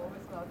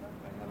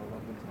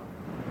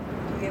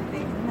you have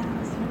things in the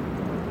house?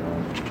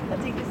 I'll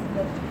take this to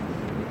the...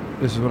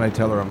 This is when I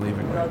tell her I'm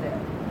leaving. Well, there.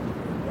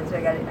 That's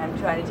what I'm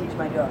trying to teach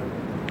my dog.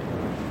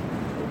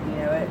 You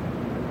know what?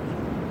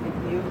 If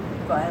you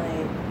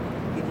finally,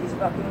 if he's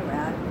fucking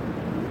around,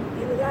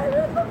 give the guy a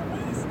little fucking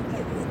piece.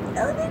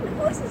 Elevate the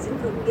voices and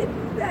fucking get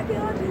him back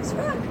onto his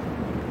truck.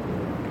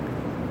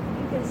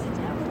 You gotta sit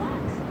down,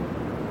 relax.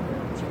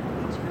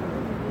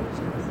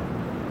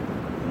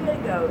 You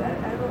gotta go. I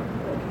don't.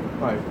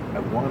 I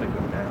want to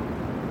go now.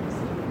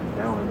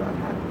 Now I'm not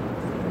happy.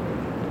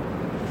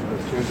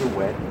 Those chairs are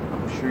wet.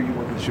 I'm sure you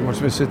want. She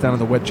wants me to sit down in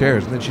the wet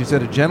chairs, and then she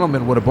said a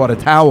gentleman would have bought a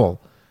towel.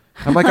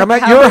 I'm like, I'm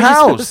at How your are you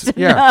house. supposed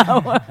to Yeah.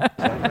 know? Sat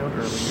down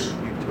earlier,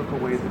 you took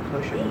away the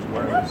cushions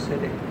where I was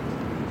sitting.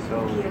 So,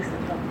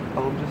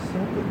 I'm just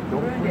saying,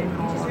 don't Ruined it. blame You it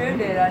just on ruined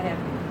me. it on him.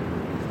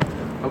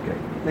 Okay,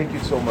 thank you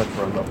so much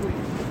for a lovely.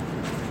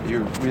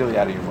 You're really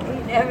out of your mind.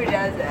 He never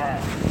does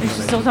that. Is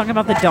she still talking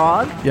about the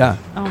dog? Yeah.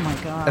 Oh my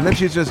god. And then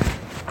she's just,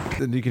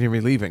 then you can hear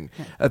me leaving.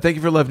 Thank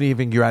you for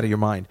leaving. You're out of your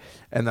mind.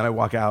 And then I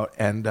walk out,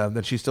 and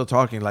then she's still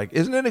talking. Like,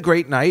 isn't it a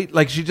great night?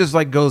 Like, she just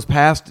goes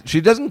past. She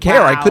doesn't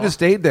care. I could have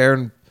stayed there,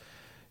 and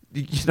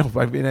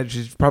I mean,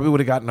 she probably would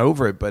have gotten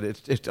over it. But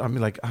it's. I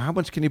mean, like, how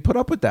much can you put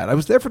up with that? I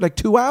was there for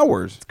 2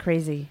 hours. It's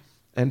crazy.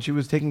 And she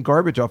was taking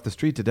garbage off the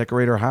street to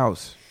decorate her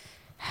house.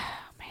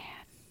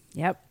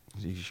 Yep.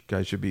 You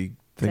guys should be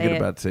thinking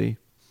about. See.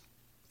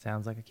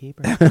 Sounds like a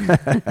keeper.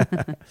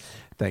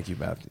 Thank you,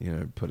 Beth.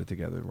 Put it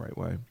together the right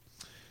way.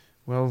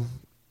 Well,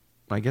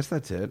 I guess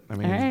that's it. I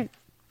mean, All right.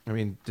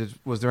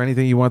 Was there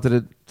anything you wanted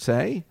to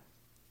say?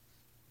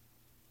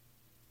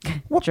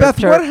 What, Chirp, Beth?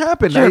 chirp. What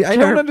happened? Chirp, I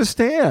don't chirp.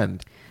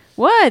 understand.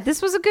 What?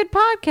 This was a good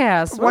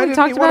podcast. Why We didn't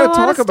talked you about want a to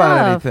lot talk of about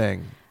stuff.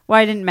 anything?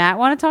 Why didn't Matt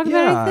want to talk about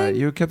Yeah,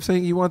 anything? you kept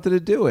saying you wanted to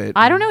do it.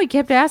 I don't know. He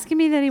kept asking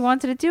me that he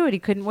wanted to do it. He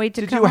couldn't wait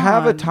to Did come you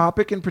have a on.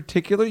 topic in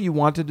particular you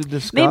wanted to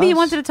discuss? Maybe he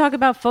wanted to talk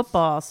about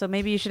football, so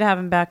maybe you should have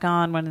him back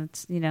on when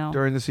it's,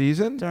 during the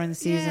season. during the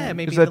season. Yeah,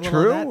 maybe Is that a little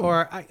of true? that.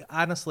 Or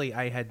honestly,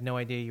 I had no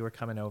idea you were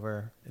coming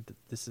over.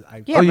 This is.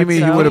 Yeah, Oh, you but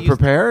mean so- you would have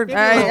prepared?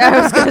 I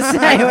was going to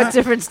say, what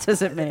difference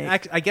does it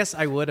make? I guess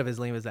I would have, as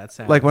lame as that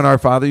sounds. Like when our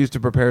father used to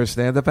prepare a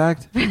stand-up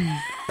act?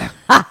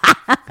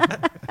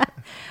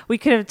 We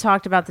could have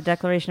talked about the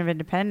Declaration of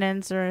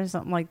Independence or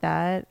something like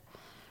that.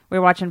 We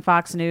were watching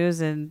Fox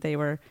News, and they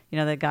were,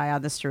 the guy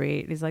on the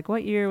street. He's like,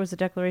 "What year was the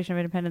Declaration of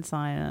Independence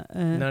signed?"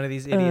 None of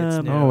these idiots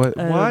knew. Oh, what?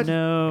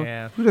 No.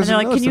 Yeah. Who And doesn't they're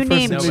like, know? "Can It's you the first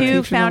name thing they two teach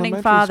in founding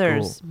elementary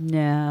fathers?" school.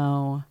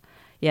 No.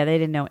 Yeah, they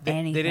didn't know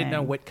anything. They didn't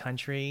know what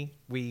country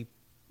the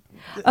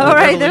Oh,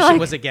 right. They're revolution like,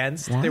 was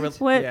against. What? They were,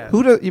 What? Yeah.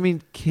 Who do you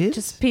mean kids?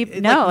 Just people.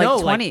 It- No,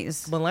 like like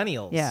 20s.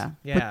 millennials. Yeah.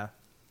 Yeah.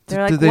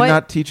 They're Did like, they what,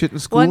 not teach it in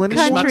school what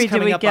anymore? country Schmucks did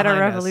coming we up get our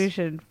behind us.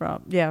 revolution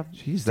from? Yeah.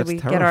 Jeez, Did that's we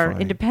get our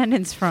terrifying.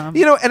 independence from?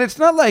 And it's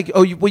not like,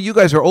 you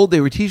guys are old. They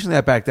were teaching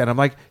that back then. I'm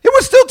like, it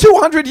was still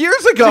 200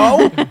 years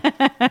ago.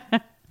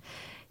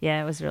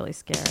 Yeah, it was really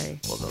scary.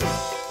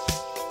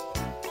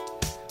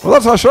 Well,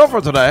 that's our show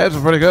for today. It's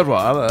a pretty good one.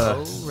 All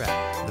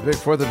right. The big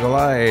 4th of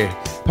July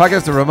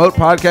podcast, the remote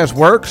podcast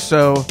works.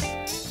 So,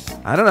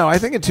 I don't know. I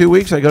think in 2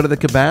 weeks I go to the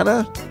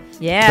Cabana.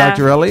 Yeah.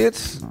 Dr.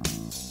 Elliott's.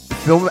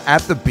 Film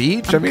at the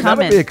beach. I'm that'll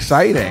coming. be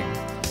exciting.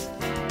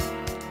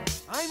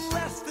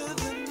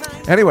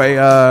 Anyway,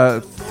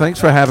 thanks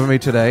for having me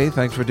today.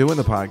 Thanks for doing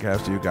the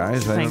podcast, you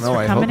guys. I Thanks don't know. for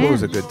I hope coming it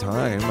was a in. good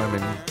time. I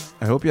mean,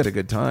 I hope you had a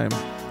good time.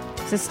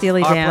 It's a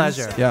Steely Our Dan.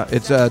 pleasure. Yeah,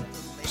 it's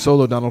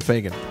solo Donald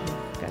Fagen.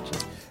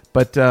 Gotcha.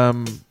 But,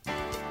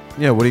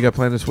 what do you got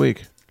planned this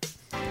week?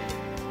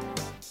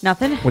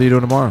 Nothing. What are you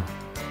doing tomorrow?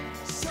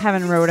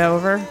 Having rode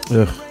over.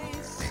 Ugh.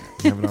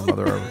 Having our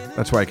mother over.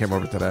 That's why I came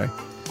over today.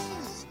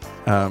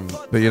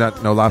 But you're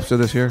no lobster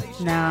this year?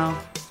 No.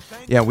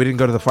 Yeah, we didn't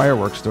go to the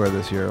fireworks store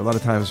this year. A lot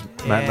of times,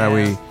 Matt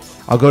and Yeah.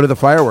 I'll go to the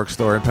fireworks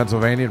store in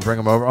Pennsylvania and bring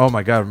them over. Oh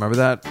my God, remember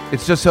that?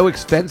 It's just so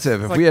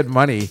expensive. If like- we had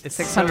money, It's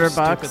 $600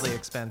 bucks. stupidly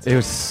expensive. it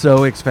was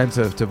so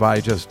expensive to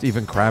buy just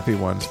even crappy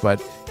ones.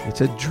 But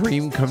it's a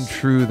dream come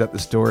true that the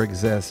store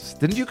exists.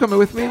 Didn't you come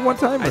with me one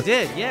time? I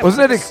did, yeah.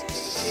 Wasn't it It's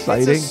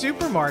exciting? a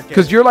supermarket.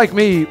 Because you're like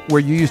me,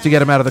 where you used to get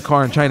them out of the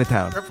car in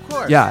Chinatown. Of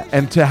course. Yeah,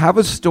 and to have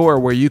a store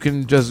where you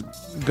can just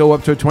go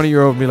up to a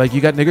 20-year-old and be like,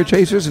 "You got nigger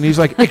chasers?" And he's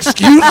like,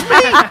 "Excuse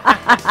me?"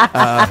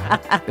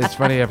 It's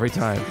funny every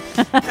time.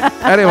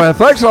 Anyway,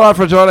 thanks a lot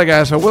for joining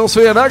us, and we'll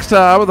see you next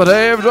time with the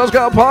Dave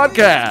Juskow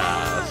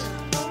Podcast.